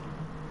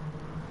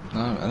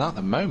 No, and at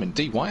the moment,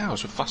 D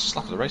Whitehouse with fastest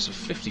lap of the race of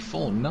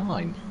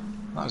 54.9.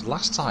 That was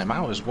last time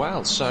out as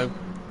well. So,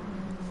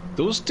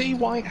 does D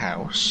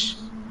Whitehouse,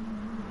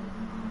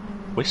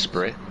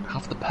 whisper it,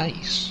 have the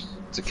pace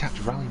to catch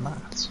Rally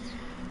Matt?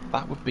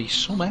 That would be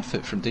some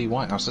effort from D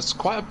Whitehouse. That's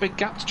quite a big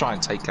gap to try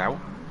and take out,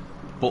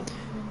 but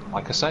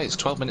like I say, it's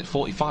 12 minutes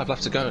 45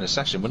 left to go in a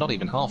session. We're not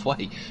even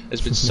halfway.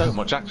 There's been so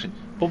much action.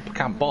 Bumper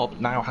Cam Bob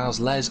now has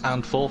Les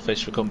and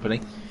 4-fish for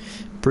company.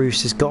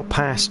 Bruce has got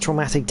past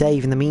Traumatic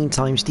Dave in the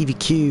meantime. Stevie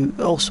Q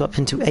also up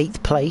into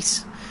 8th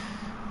place.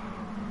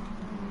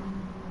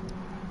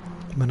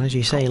 But as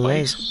you say,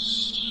 Les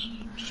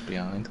just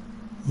behind.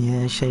 Yeah,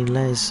 as you say,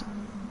 Les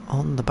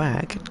on the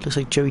back. It looks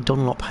like Joey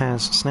Dunlop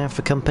has Snav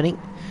for company.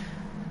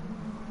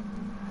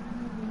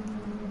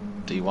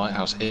 D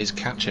Whitehouse is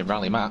catching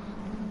Rally Matt.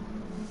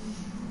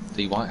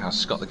 D Whitehouse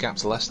has got the gap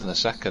to less than a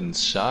second,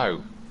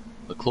 so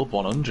the Club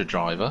 100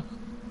 driver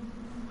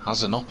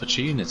has an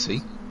opportunity.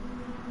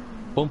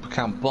 Bumper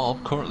Cam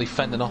Bob currently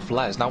fending off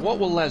Les. Now, what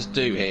will Les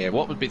do here?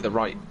 What would be the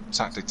right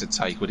tactic to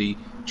take? Would he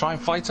try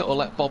and fight it, or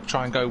let Bob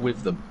try and go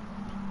with them?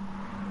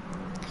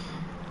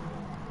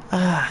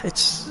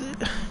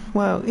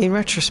 Well, in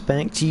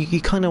retrospect,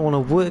 you kind of want to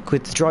work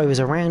with the drivers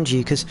around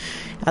you, because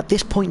at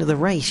this point of the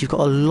race, you've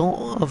got a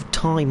lot of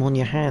time on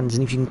your hands,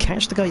 and if you can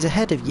catch the guys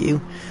ahead of you,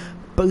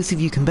 both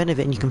of you can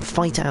benefit and you can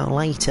fight it out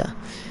later.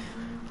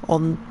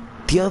 On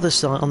the other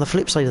side, on the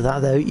flip side of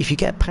that though, if you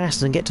get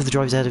past and get to the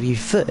drivers ahead of you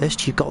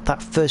first, you've got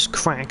that first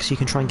crack, so you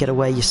can try and get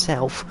away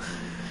yourself.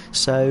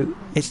 So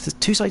it's the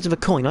two sides of a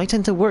coin. I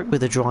tend to work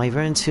with a driver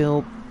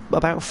until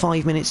about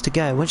 5 minutes to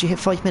go. Once you hit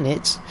 5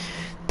 minutes,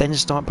 then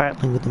start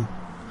battling with them.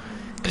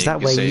 Because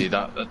that way... See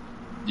that,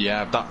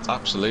 yeah, that's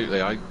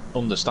absolutely. I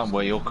understand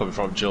where you're coming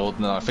from,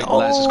 Jordan, and I think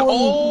Les has got...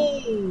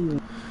 Oh!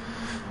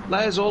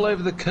 Les all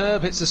over the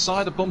curb, hits the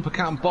side of Bumper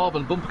Cam Bob,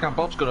 and Bumper Cam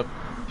Bob's going to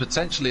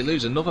potentially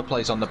lose another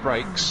place on the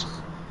brakes.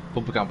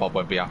 Bumper Cam Bob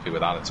won't be happy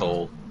with that at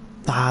all.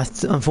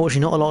 Unfortunately,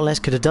 not a lot Les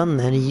could have done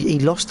then. He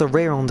lost the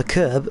rear on the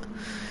curb.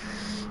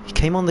 He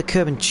came on the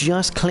curb and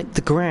just clipped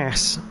the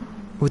grass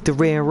with the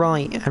rear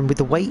right, and with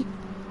the weight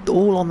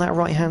all on that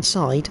right-hand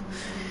side,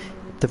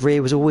 the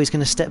rear was always going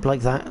to step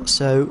like that.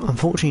 So,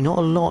 unfortunately, not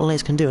a lot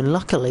Les can do. And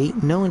luckily,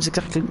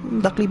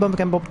 luckily Bumper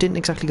Cam Bob didn't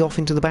exactly go off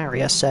into the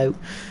barrier, so...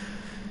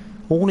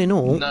 All in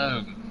all...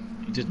 No,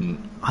 he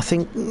didn't. I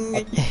think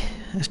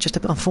it's just a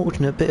bit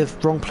unfortunate, bit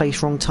of wrong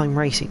place, wrong time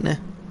racing there.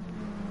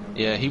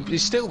 Yeah, he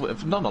still,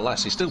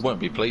 nonetheless, he still won't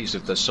be pleased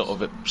with the sort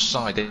of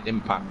side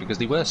impact, because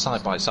they were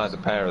side by side, the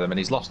pair of them, and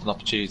he's lost an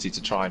opportunity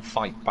to try and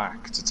fight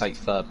back to take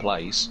third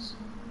place.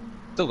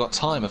 Still got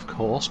time, of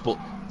course, but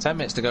 10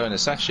 minutes to go in the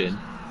session.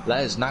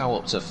 Les now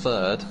up to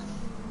third,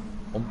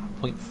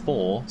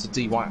 1.4 to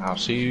D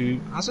Whitehouse, who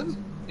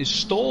is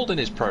stalled in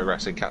his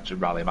progress in catching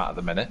Rally Matt at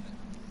the minute.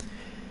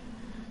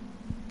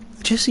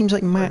 It just seems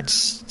like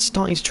Matt's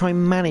starting to try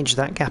and manage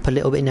that gap a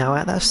little bit now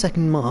at that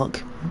second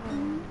mark.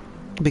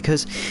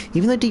 Because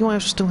even though DY will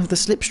still have the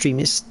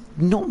slipstream, it's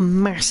not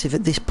massive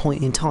at this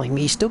point in time.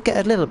 You still get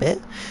a little bit,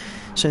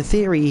 so in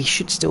theory he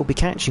should still be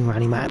catching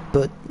Rally Matt,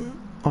 but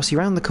obviously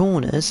around the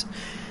corners,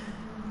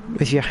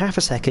 if you're half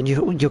a second,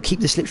 you'll keep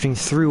the slipstream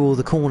through all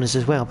the corners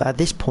as well, but at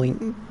this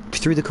point,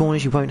 through the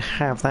corners you won't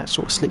have that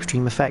sort of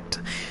slipstream effect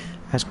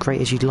as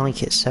great as you'd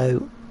like it.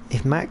 So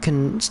if Matt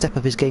can step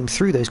up his game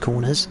through those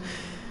corners,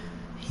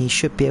 he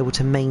should be able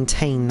to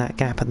maintain that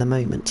gap at the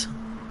moment.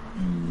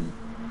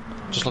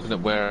 Just looking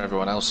at where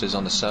everyone else is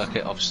on the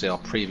circuit, obviously our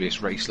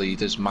previous race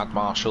leaders, Mad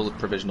Marshall, the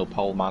provisional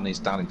pole man, he's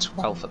down in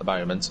 12th at the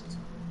moment.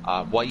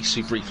 Weiss,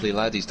 who briefly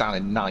led, he's down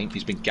in 9th,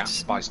 he's been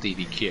gapped by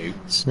Stevie Q.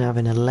 So now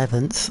in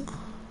 11th.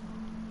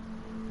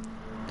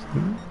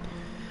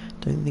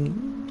 Don't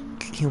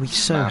think he'll be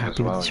so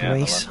happy with this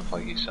race.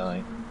 Like you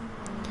say.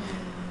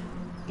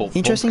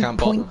 Interesting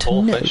point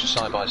to note.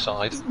 Side by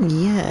side.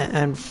 Yeah,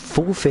 and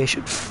Full Fish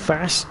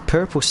fast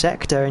purple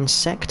sector in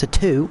sector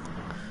 2.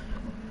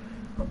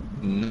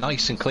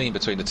 Nice and clean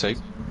between the two.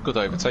 Good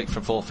overtake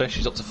from Full Fish,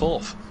 he's up to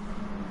 4th.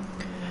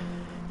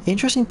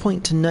 Interesting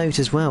point to note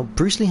as well,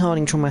 Bruce Lee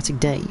Harding, Traumatic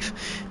Dave.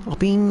 I've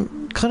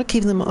been kind of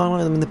keeping them eye on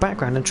them in the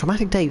background, and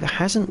Traumatic Dave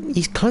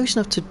he's close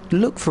enough to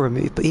look for a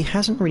move, but he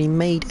hasn't really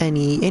made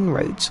any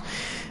inroads.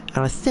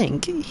 And I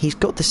think he's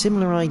got the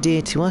similar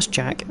idea to us,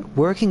 Jack,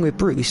 working with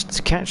Bruce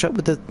to catch up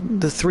with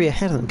the three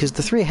ahead of them, because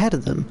the three ahead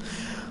of them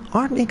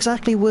aren't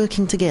exactly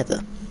working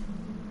together.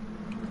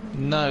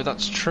 No,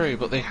 that's true,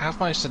 but they have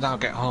managed to now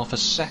get half a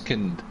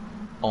second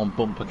on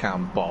Bumper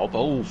Cam Bob.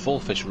 Oh, Full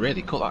Fish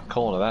really cut that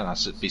corner then.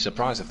 I'd be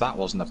surprised if that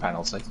wasn't a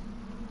penalty.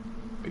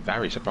 Be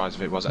very surprised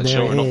if it was. And there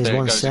sure enough, is, there it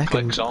 1 goes, second. it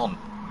clicks on.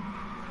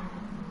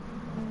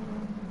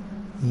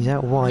 He's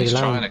out wide. He's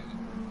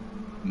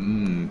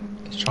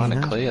trying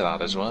to clear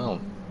that as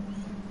well.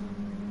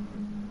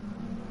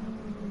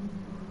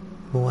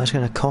 Well, that's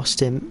going to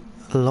cost him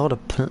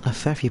a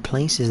fair few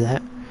places there.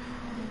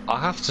 I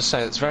have to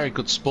say it's very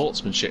good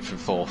sportsmanship from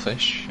Full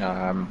Fish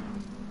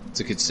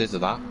to consider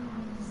that.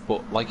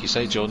 But like you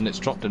say, Jordan, it's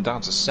dropped him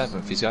down to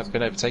 7th. He's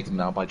been overtaken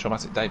now by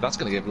Traumatic Dave. That's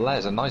going to give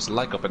Les a nice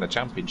leg up in the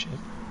championship.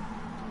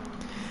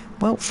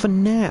 Well, for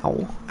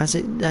now, as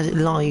it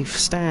live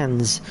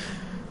stands,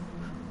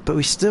 but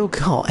we've still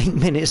got 8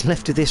 minutes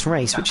left of this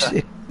race, which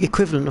is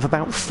equivalent of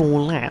about 4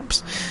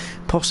 laps,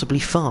 possibly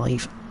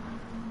 5.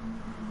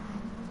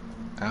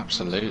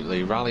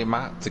 Absolutely. Rally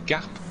Matt, the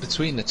gap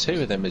between the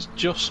two of them is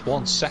just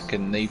 1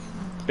 second. They've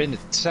been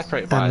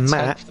separated by a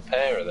tenth, the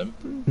pair of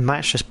them.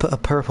 Matt's just put a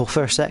purple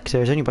first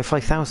sector. It's only by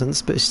 5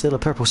 thousandths, but it's still a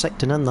purple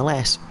sector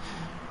nonetheless.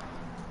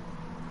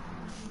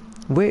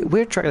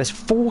 We're track there's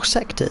 4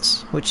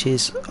 sectors, which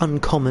is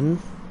uncommon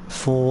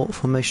for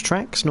most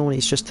tracks. Normally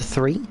it's just the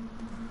 3.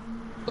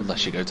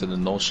 Unless you go to the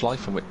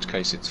Nordschleife, in which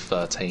case it's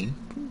 13.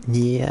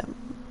 Yeah.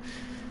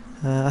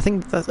 I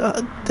think that,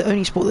 the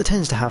only sport that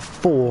tends to have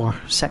 4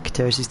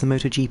 sectors is the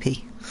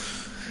MotoGP.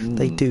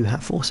 They do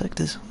have 4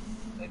 sectors.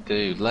 They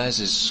do. Les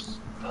is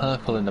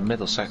purple in the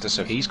middle sector,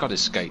 so he's got his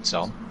skates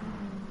on.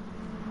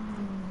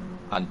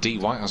 And D.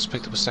 White has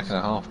picked up a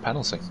 2.5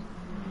 penalty.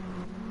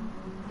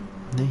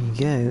 There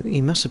you go.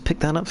 He must have picked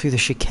that up through the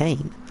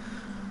chicane.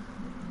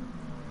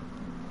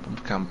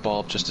 Bumper Cam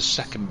Bob just a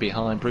second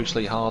behind. Bruce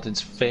Lee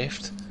Harding's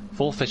 5th.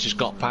 Full Fish has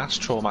got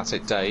past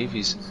Traumatic Dave.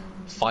 He's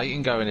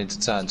fighting going into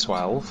turn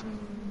 12.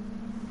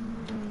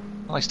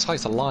 Nice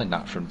tighter line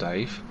that from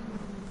Dave.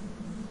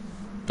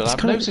 But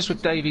I've noticed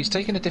with Dave, he's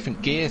taking a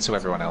different gear to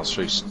everyone else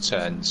through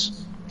turn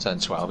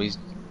 12. He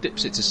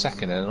dips it to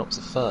 2nd and then up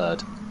to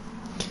 3rd.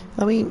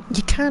 I mean,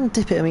 you can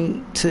dip it,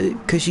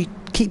 because you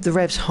keep the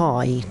revs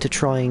high to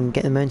try and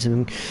get the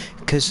momentum,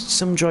 because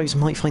some drivers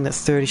might find that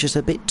third is just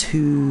a bit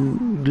too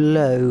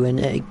low and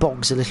it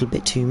bogs a little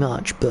bit too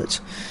much, but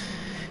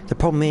the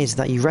problem is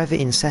that you rev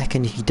it in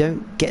second, if you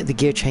don't get the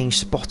gear change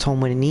spot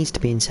on when it needs to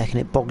be in second,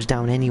 it bogs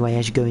down anyway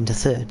as you go into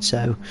third,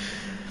 so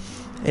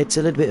it's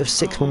a little bit of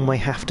six one way,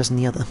 half dozen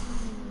the other.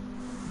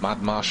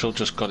 Mad Marshall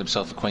just got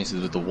himself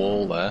acquainted with the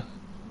wall there.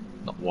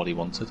 Not what he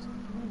wanted.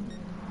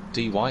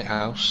 D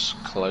Whitehouse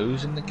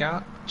closing the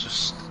gap,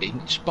 just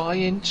inch by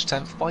inch,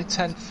 10th by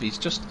 10th. He's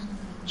just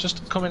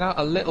coming out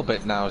a little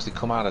bit now as they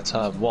come out of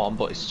turn one,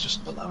 but it's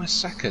just below a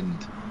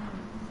second.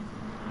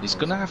 He's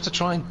going to have to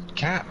try and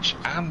catch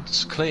and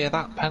clear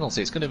that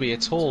penalty. It's going to be a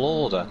tall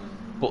order,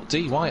 but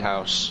D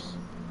Whitehouse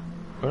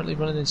currently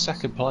running in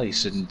second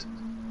place, and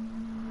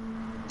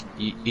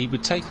he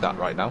would take that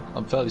right now.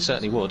 I'm fairly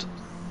certain he would.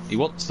 He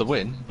wants the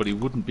win, but he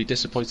wouldn't be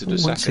disappointed with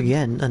second. Once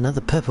again,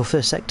 another purple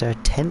first sector,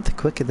 10th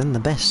quicker than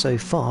the best so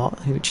far,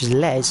 which is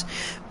Les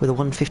with a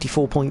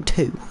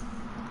 154.2.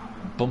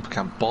 Bumper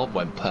Cam Bob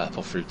went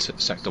purple through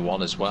sector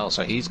one as well,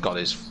 so he's got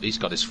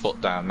his foot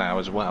down now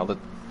as well. The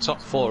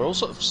top four all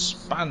sort of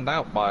spanned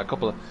out by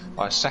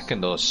a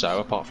second or so,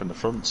 apart from the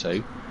front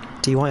two.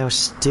 DYO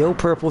still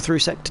purple through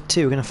sector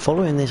two. We're going to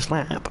follow in this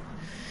lap.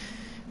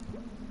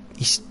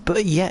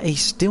 But yet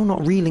he's still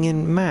not reeling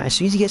in Matt. As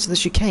soon as he gets to the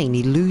chicane,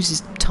 he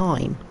loses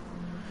time.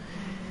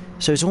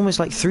 So it's almost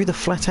like through the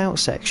flat out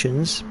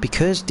sections,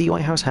 because D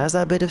Whitehouse has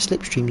that bit of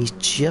slipstream, he's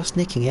just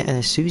nicking it, and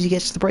as soon as he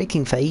gets to the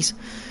braking phase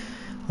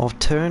of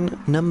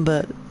turn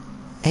number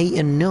 8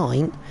 and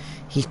 9,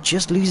 he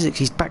just loses it.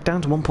 He's back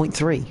down to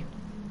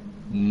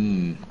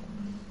 1.3.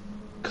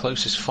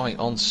 Closest fight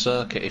on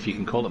circuit, if you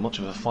can call it much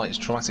of a fight, is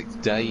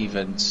Traumatic Dave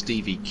and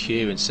Stevie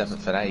Q in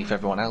 7th and 8th.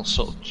 Everyone else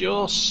sort of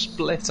just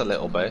split a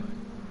little bit.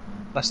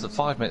 Less than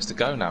 5 minutes to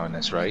go now in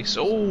this race.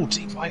 Oh,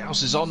 D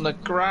Whitehouse is on the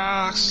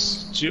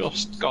grass.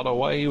 Just got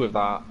away with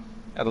that.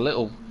 Had a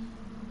little...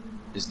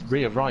 His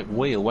rear right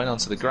wheel went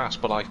onto the grass,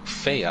 but I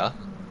fear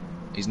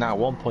he's now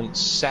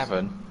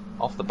 1.7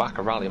 off the back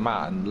of Rally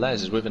Matt, and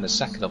Les is within a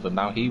second of him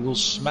now. He will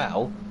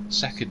smell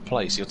second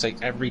place. He'll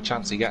take every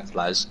chance he gets,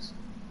 Les.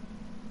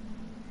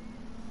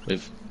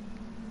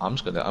 I'm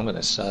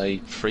gonna say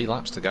 3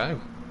 laps to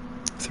go.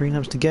 3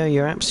 laps to go,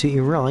 you're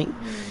absolutely right.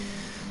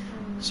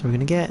 So we're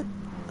gonna get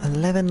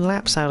 11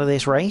 laps out of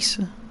this race.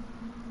 And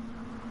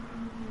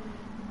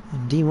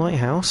D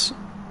Whitehouse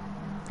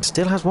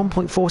still has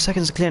 1.4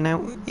 seconds to clear.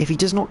 Now, if he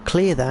does not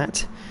clear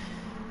that,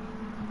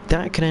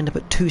 that can end up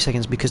at 2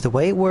 seconds, because the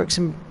way it works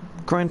in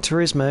Gran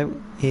Turismo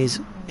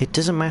is it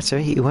doesn't matter,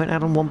 he won't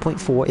add on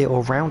 1.4, it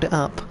will round it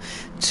up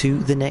to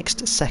the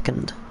next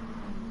second.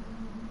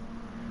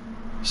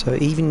 So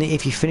even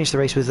if you finish the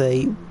race with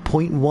a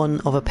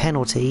 0.1 of a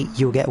penalty,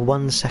 you'll get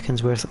 1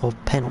 second's worth of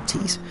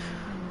penalties.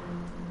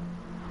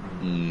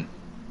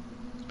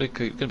 It's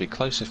going to be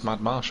close if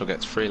Mad Marshall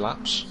gets 3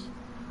 laps.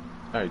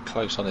 Very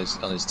close on his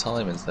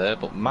timings there,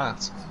 but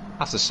Matt, I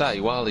have to say,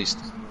 while he's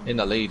in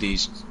the lead,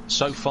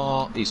 so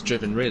far he's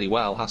driven really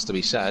well, has to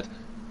be said,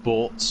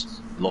 but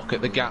look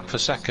at the gap for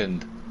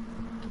second.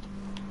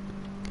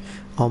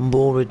 On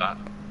board with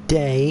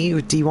Day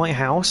with D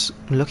Whitehouse,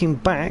 looking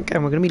back,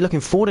 and we're going to be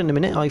looking forward in a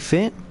minute, I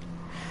fear,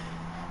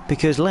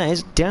 because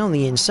Les down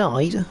the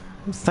inside,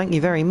 thank you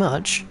very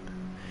much,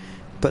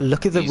 but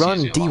look at the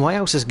run D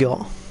Whitehouse has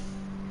got.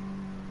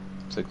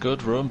 It's a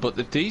good run, but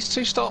if these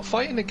two start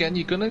fighting again,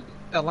 you're going to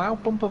allow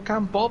Bumper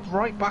Cam Bob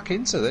right back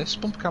into this.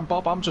 Bumper Cam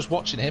Bob, I'm just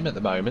watching him at the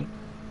moment.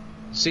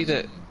 See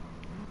that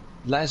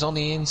Les on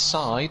the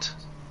inside.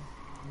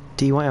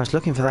 D Whitehouse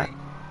looking for that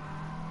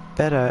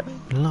better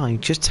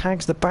line, just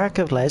tags the back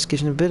of Les,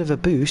 gives him a bit of a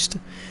boost.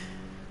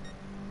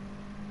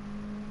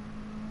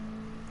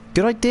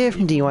 Good idea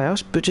from D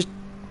Whitehouse, but just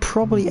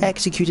probably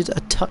executed a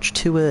touch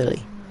too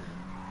early.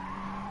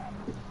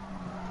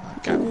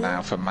 Gap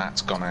now for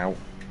Matt's gone out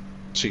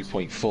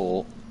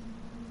 2.4,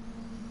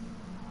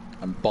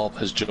 and Bob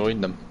has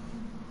joined them.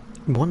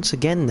 Once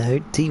again though,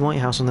 D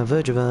Whitehouse on the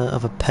verge of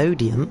a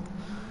podium.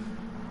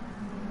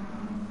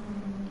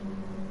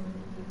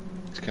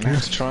 He's going to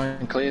have to try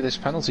and clear this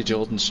penalty,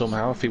 Jordan,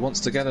 somehow, if he wants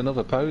to get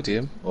another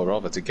podium, or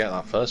rather to get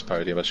that first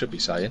podium, I should be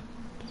saying.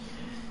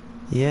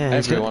 Yeah.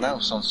 Everyone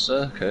else on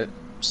circuit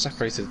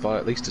separated by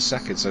at least a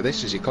second, so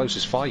this is your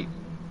closest fight.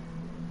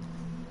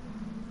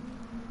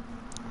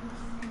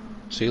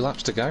 2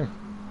 laps to go.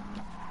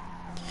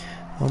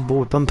 On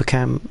board Bumper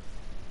Cam.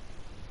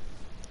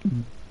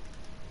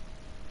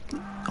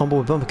 On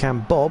board Bumper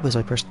Cam Bob, as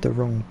I pressed the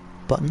wrong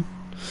button.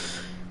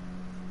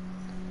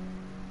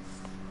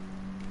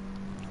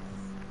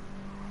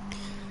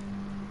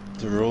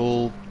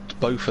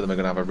 Both of them are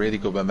going to have a really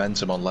good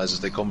momentum on Les as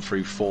they come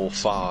through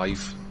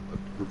 4-5.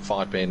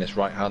 5 being this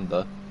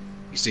right-hander.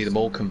 You see them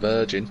all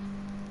converging.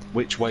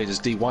 Which way does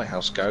D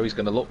Whitehouse go? He's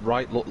going to look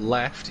right, look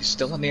left. He's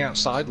still on the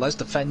outside. Les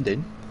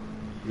defending.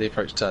 The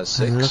approach turn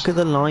 6. And look at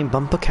the line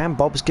Bumper Cam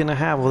Bob's going to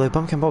have, although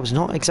Bumper Cam Bob's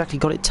not exactly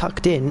got it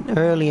tucked in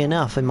early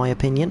enough, in my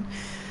opinion.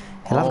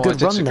 He'll have a good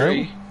run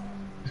though.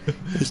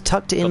 He's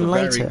tucked it in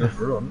later. Very good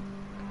run.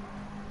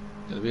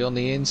 Gonna be on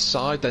the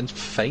inside, then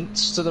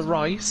feints to the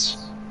right.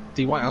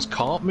 D Whitehouse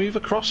can't move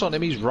across on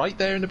him, he's right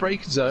there in the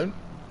braking zone.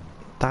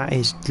 That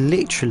is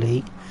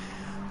literally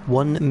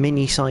one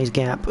mini-size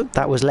gap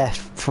that was left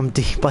from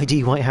by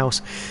D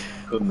Whitehouse.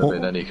 Couldn't have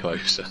been any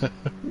closer.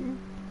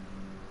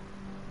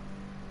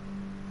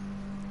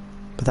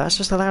 But that's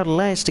just allowed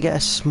Les to get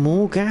a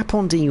small gap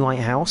on D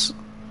Whitehouse.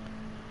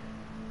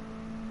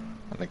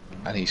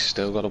 And he's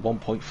still got a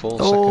 1.4 second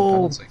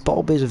penalty.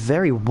 Bob is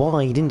very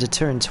wide into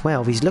turn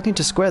 12. He's looking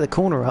to square the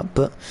corner up,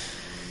 but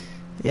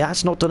yeah,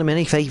 that's not done him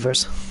any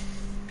favours.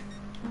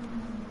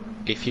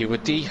 If you were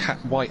D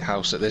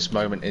Whitehouse at this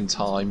moment in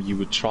time, you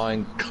would try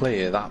and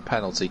clear that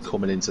penalty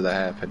coming into the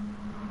hairpin.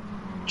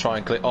 Try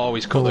and clear. Oh,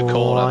 he's cut the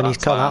corner. And he's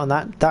cut out on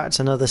that. That's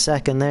another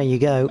second. There you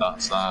go.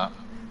 That's that.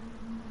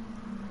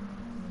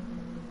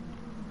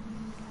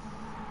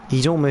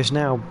 He's almost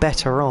now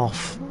better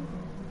off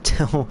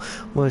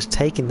was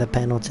taking the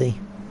penalty.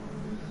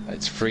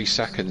 It's 3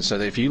 seconds, so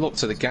if you look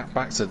to the gap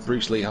back to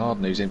Bruce Lee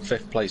Harden, who's in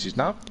 5th place, who's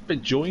now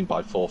been joined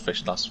by 4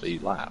 fish last few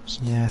laps.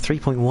 Yeah,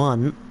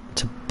 3.1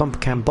 to Bumper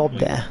Cam Bob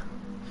there.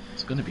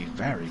 It's going to be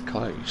very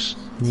close.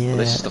 Yeah. Well,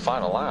 this is the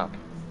final lap.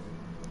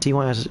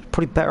 D1 is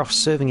probably better off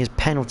serving his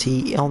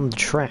penalty on the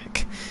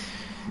track.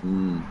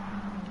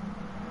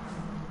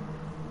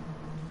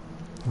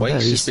 Well,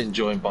 he's been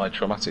joined by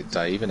Traumatic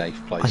Dave in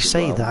 8th place. I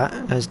say that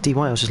as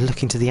D1 was just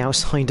looking to the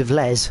outside of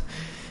Les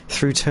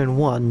through turn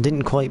 1.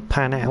 Didn't quite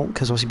pan out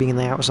because obviously being in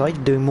the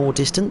outside, doing more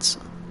distance.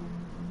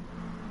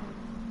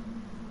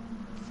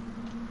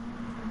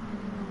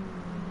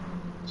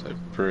 So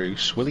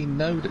Bruce, will he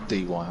know that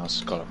DY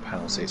has got a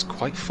penalty? It's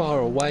quite far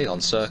away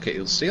on circuit.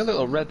 He'll see a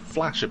little red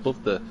flash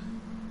above the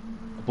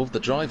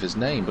driver's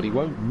name, but he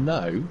won't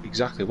know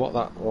exactly what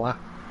that lap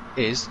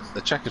is.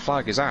 The checkered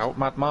flag is out.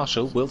 Mad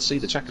Marshall will see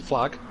the checkered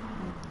flag.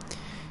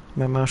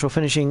 Mad Marshall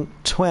finishing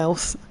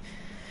 12th.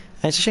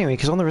 And it's a shame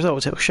because on the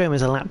results it'll show him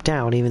as a lap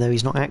down, even though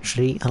he's not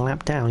actually a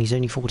lap down. He's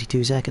only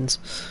 42 seconds.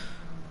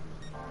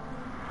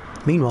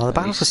 Meanwhile, the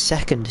battle for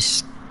second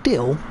is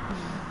still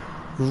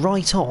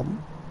right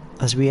on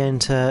as we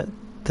enter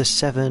the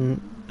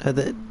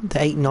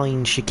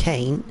 8-9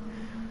 chicane.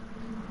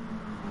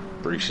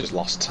 Bruce has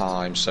lost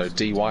time, so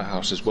D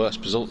Whitehouse's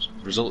worst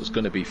result is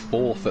going to be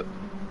 4th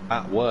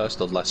at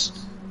worst,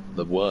 unless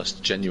the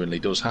worst genuinely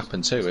does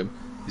happen to him.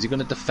 Is he going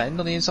to defend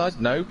on the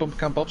inside? No. Bumper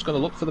Cam Bob's going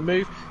to look for the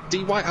move.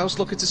 D Whitehouse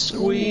looking to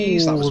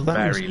squeeze. That was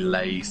very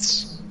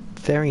late.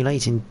 Very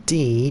late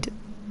indeed.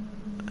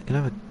 I can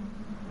have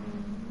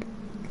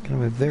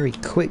a very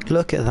quick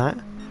look at that.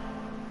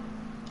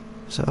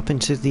 So up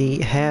into the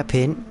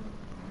hairpin.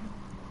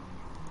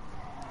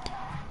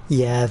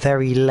 Yeah,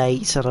 very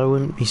late, and I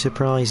wouldn't be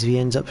surprised if he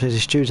ends up as a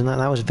student.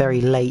 That was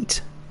very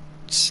late.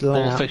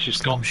 Bullfish has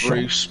got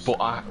Bruce,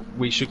 but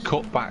we should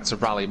cut back to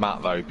Rally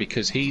Matt though,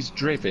 because he's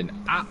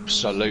driven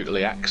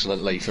absolutely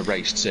excellently for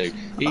race 2.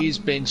 He's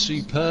been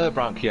superb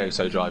around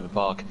Kyoto Driving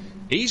Park.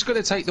 He's going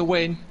to take the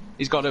win.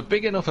 He's got a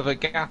big enough of a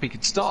gap. He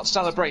can start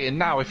celebrating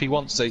now if he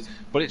wants to,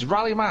 but it's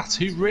Rally Matt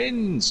who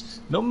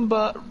wins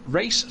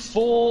race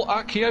 4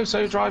 at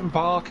Kyoto Driving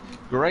Park.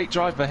 Great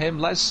drive for him.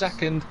 Les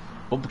second.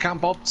 Bumper Cam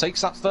Bob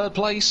takes that 3rd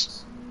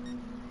place.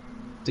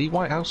 D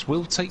Whitehouse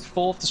will take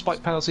 4th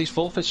despite penalties.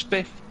 4th is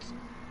 5th.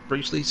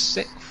 Bruce Lee's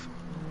 6th.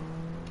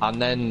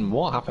 And then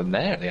what happened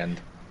there at the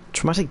end?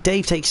 Traumatic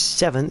Dave takes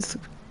 7th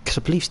because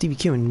I believe Stevie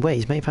Q and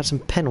Ways may have had some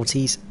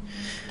penalties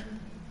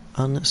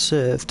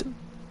unserved.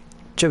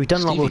 Joey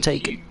Dunlop will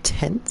take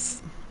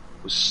 10th.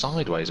 Was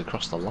sideways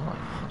across the line.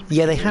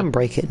 Yeah, they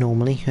handbrake it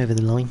normally over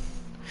the line,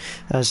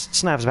 as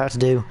Snav's about to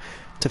do,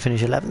 to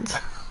finish 11th.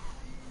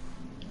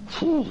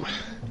 Whew.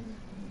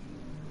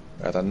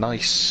 Had a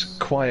nice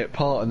quiet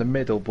part in the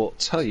middle, but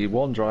tell you,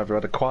 one driver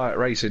had a quiet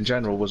race in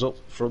general, was up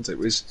front. It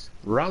was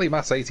Rally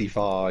Matt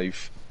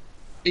 85.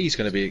 He's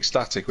going to be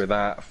ecstatic with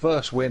that.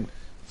 First win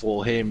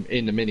for him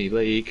in the mini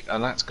league,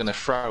 and that's going to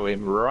throw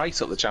him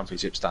right up the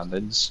championship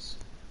standings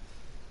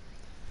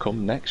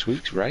come next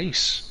week's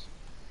race.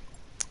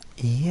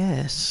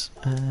 Yes.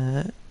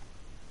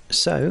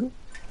 So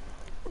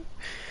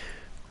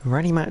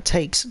Rally Matt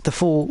takes the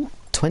full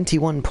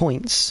 21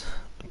 points.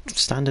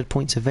 Standard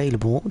points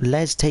available.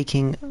 Les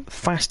taking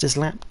fastest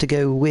lap to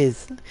go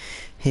with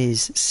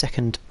his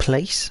 2nd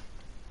place,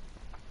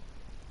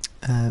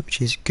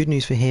 which is good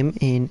news for him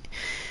in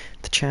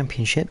the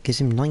championship.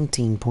 Gives him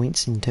 19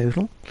 points in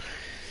total.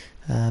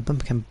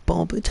 Bumper Cam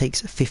Bob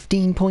takes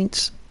 15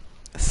 points.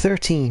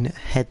 13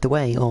 head the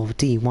way of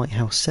D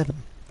Whitehouse 7,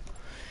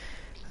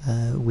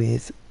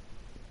 with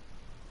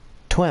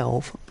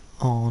 12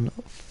 on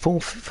for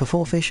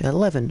 4Fish,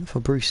 11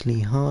 for Bruce Lee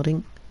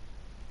Harding.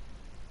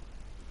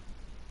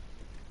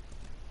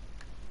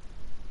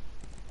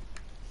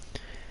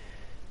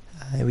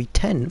 We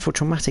 10 for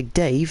Traumatic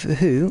Dave,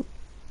 who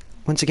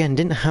once again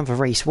didn't have a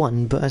race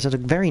 1 but has had a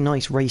very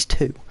nice race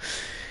 2.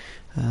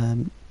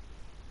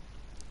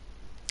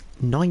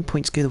 9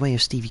 points go the way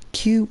of Stevie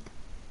Q,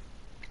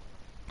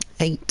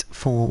 8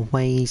 for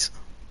Ways,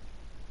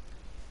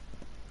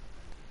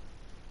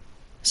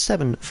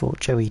 7 for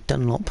Joey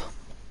Dunlop,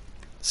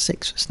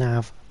 6 for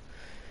Snav,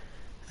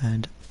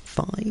 And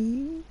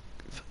 5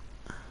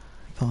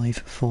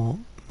 for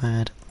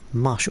Mad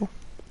Marshall.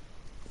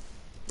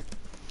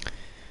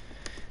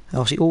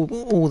 Obviously,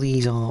 all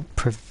these are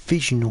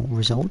provisional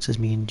results, as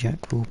me and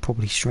Jack will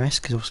probably stress,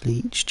 because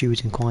obviously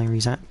steward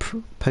inquiries at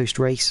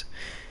post-race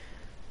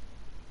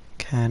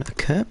can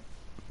occur.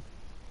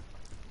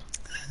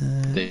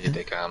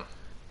 They can.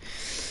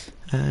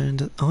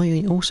 And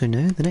I also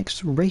know the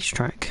next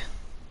racetrack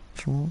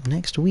for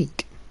next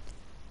week.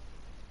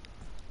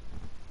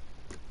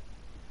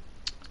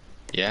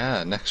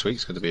 Yeah, next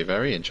week's going to be a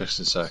very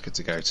interesting circuit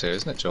to go to,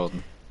 isn't it,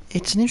 Jordan?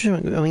 It's an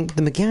interesting... I mean,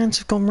 the McGanns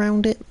have gone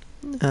round it.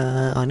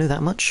 I know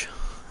that much.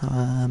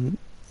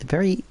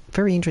 Very,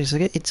 very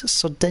interesting. It's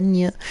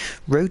Sardinia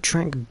Road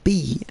Track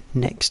B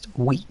next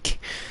week.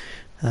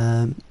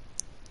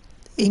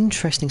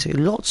 Interesting. So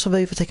lots of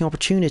overtaking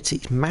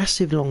opportunities.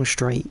 Massive long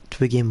straight to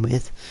begin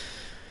with.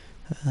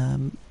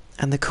 And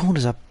the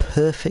corners are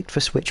perfect for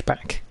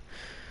switchback.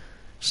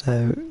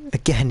 So,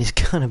 again, it's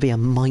going to be a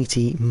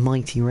mighty,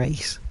 mighty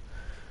race.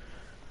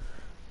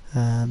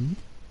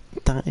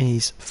 That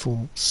is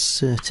for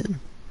certain.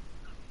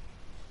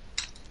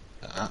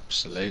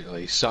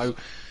 Absolutely. So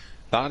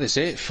that is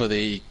it for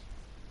the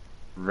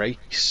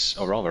race,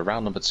 or rather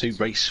round number 2,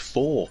 race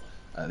 4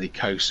 at the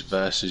Coast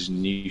versus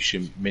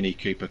Newsham Mini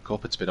Cooper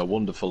Cup. It's been a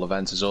wonderful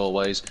event as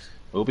always.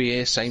 We'll be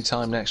here same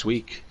time next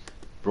week,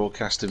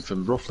 broadcasting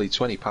from roughly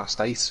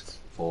 8:20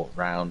 for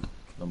round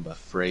number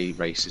 3,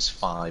 races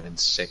 5 and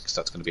 6.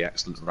 That's going to be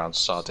excellent around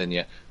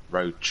Sardinia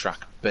Road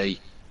Track B.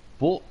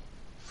 But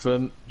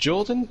from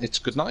Jordan, it's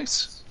good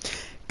night.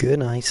 Good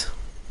night.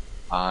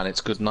 And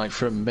it's good night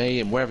from me,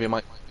 and wherever you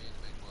might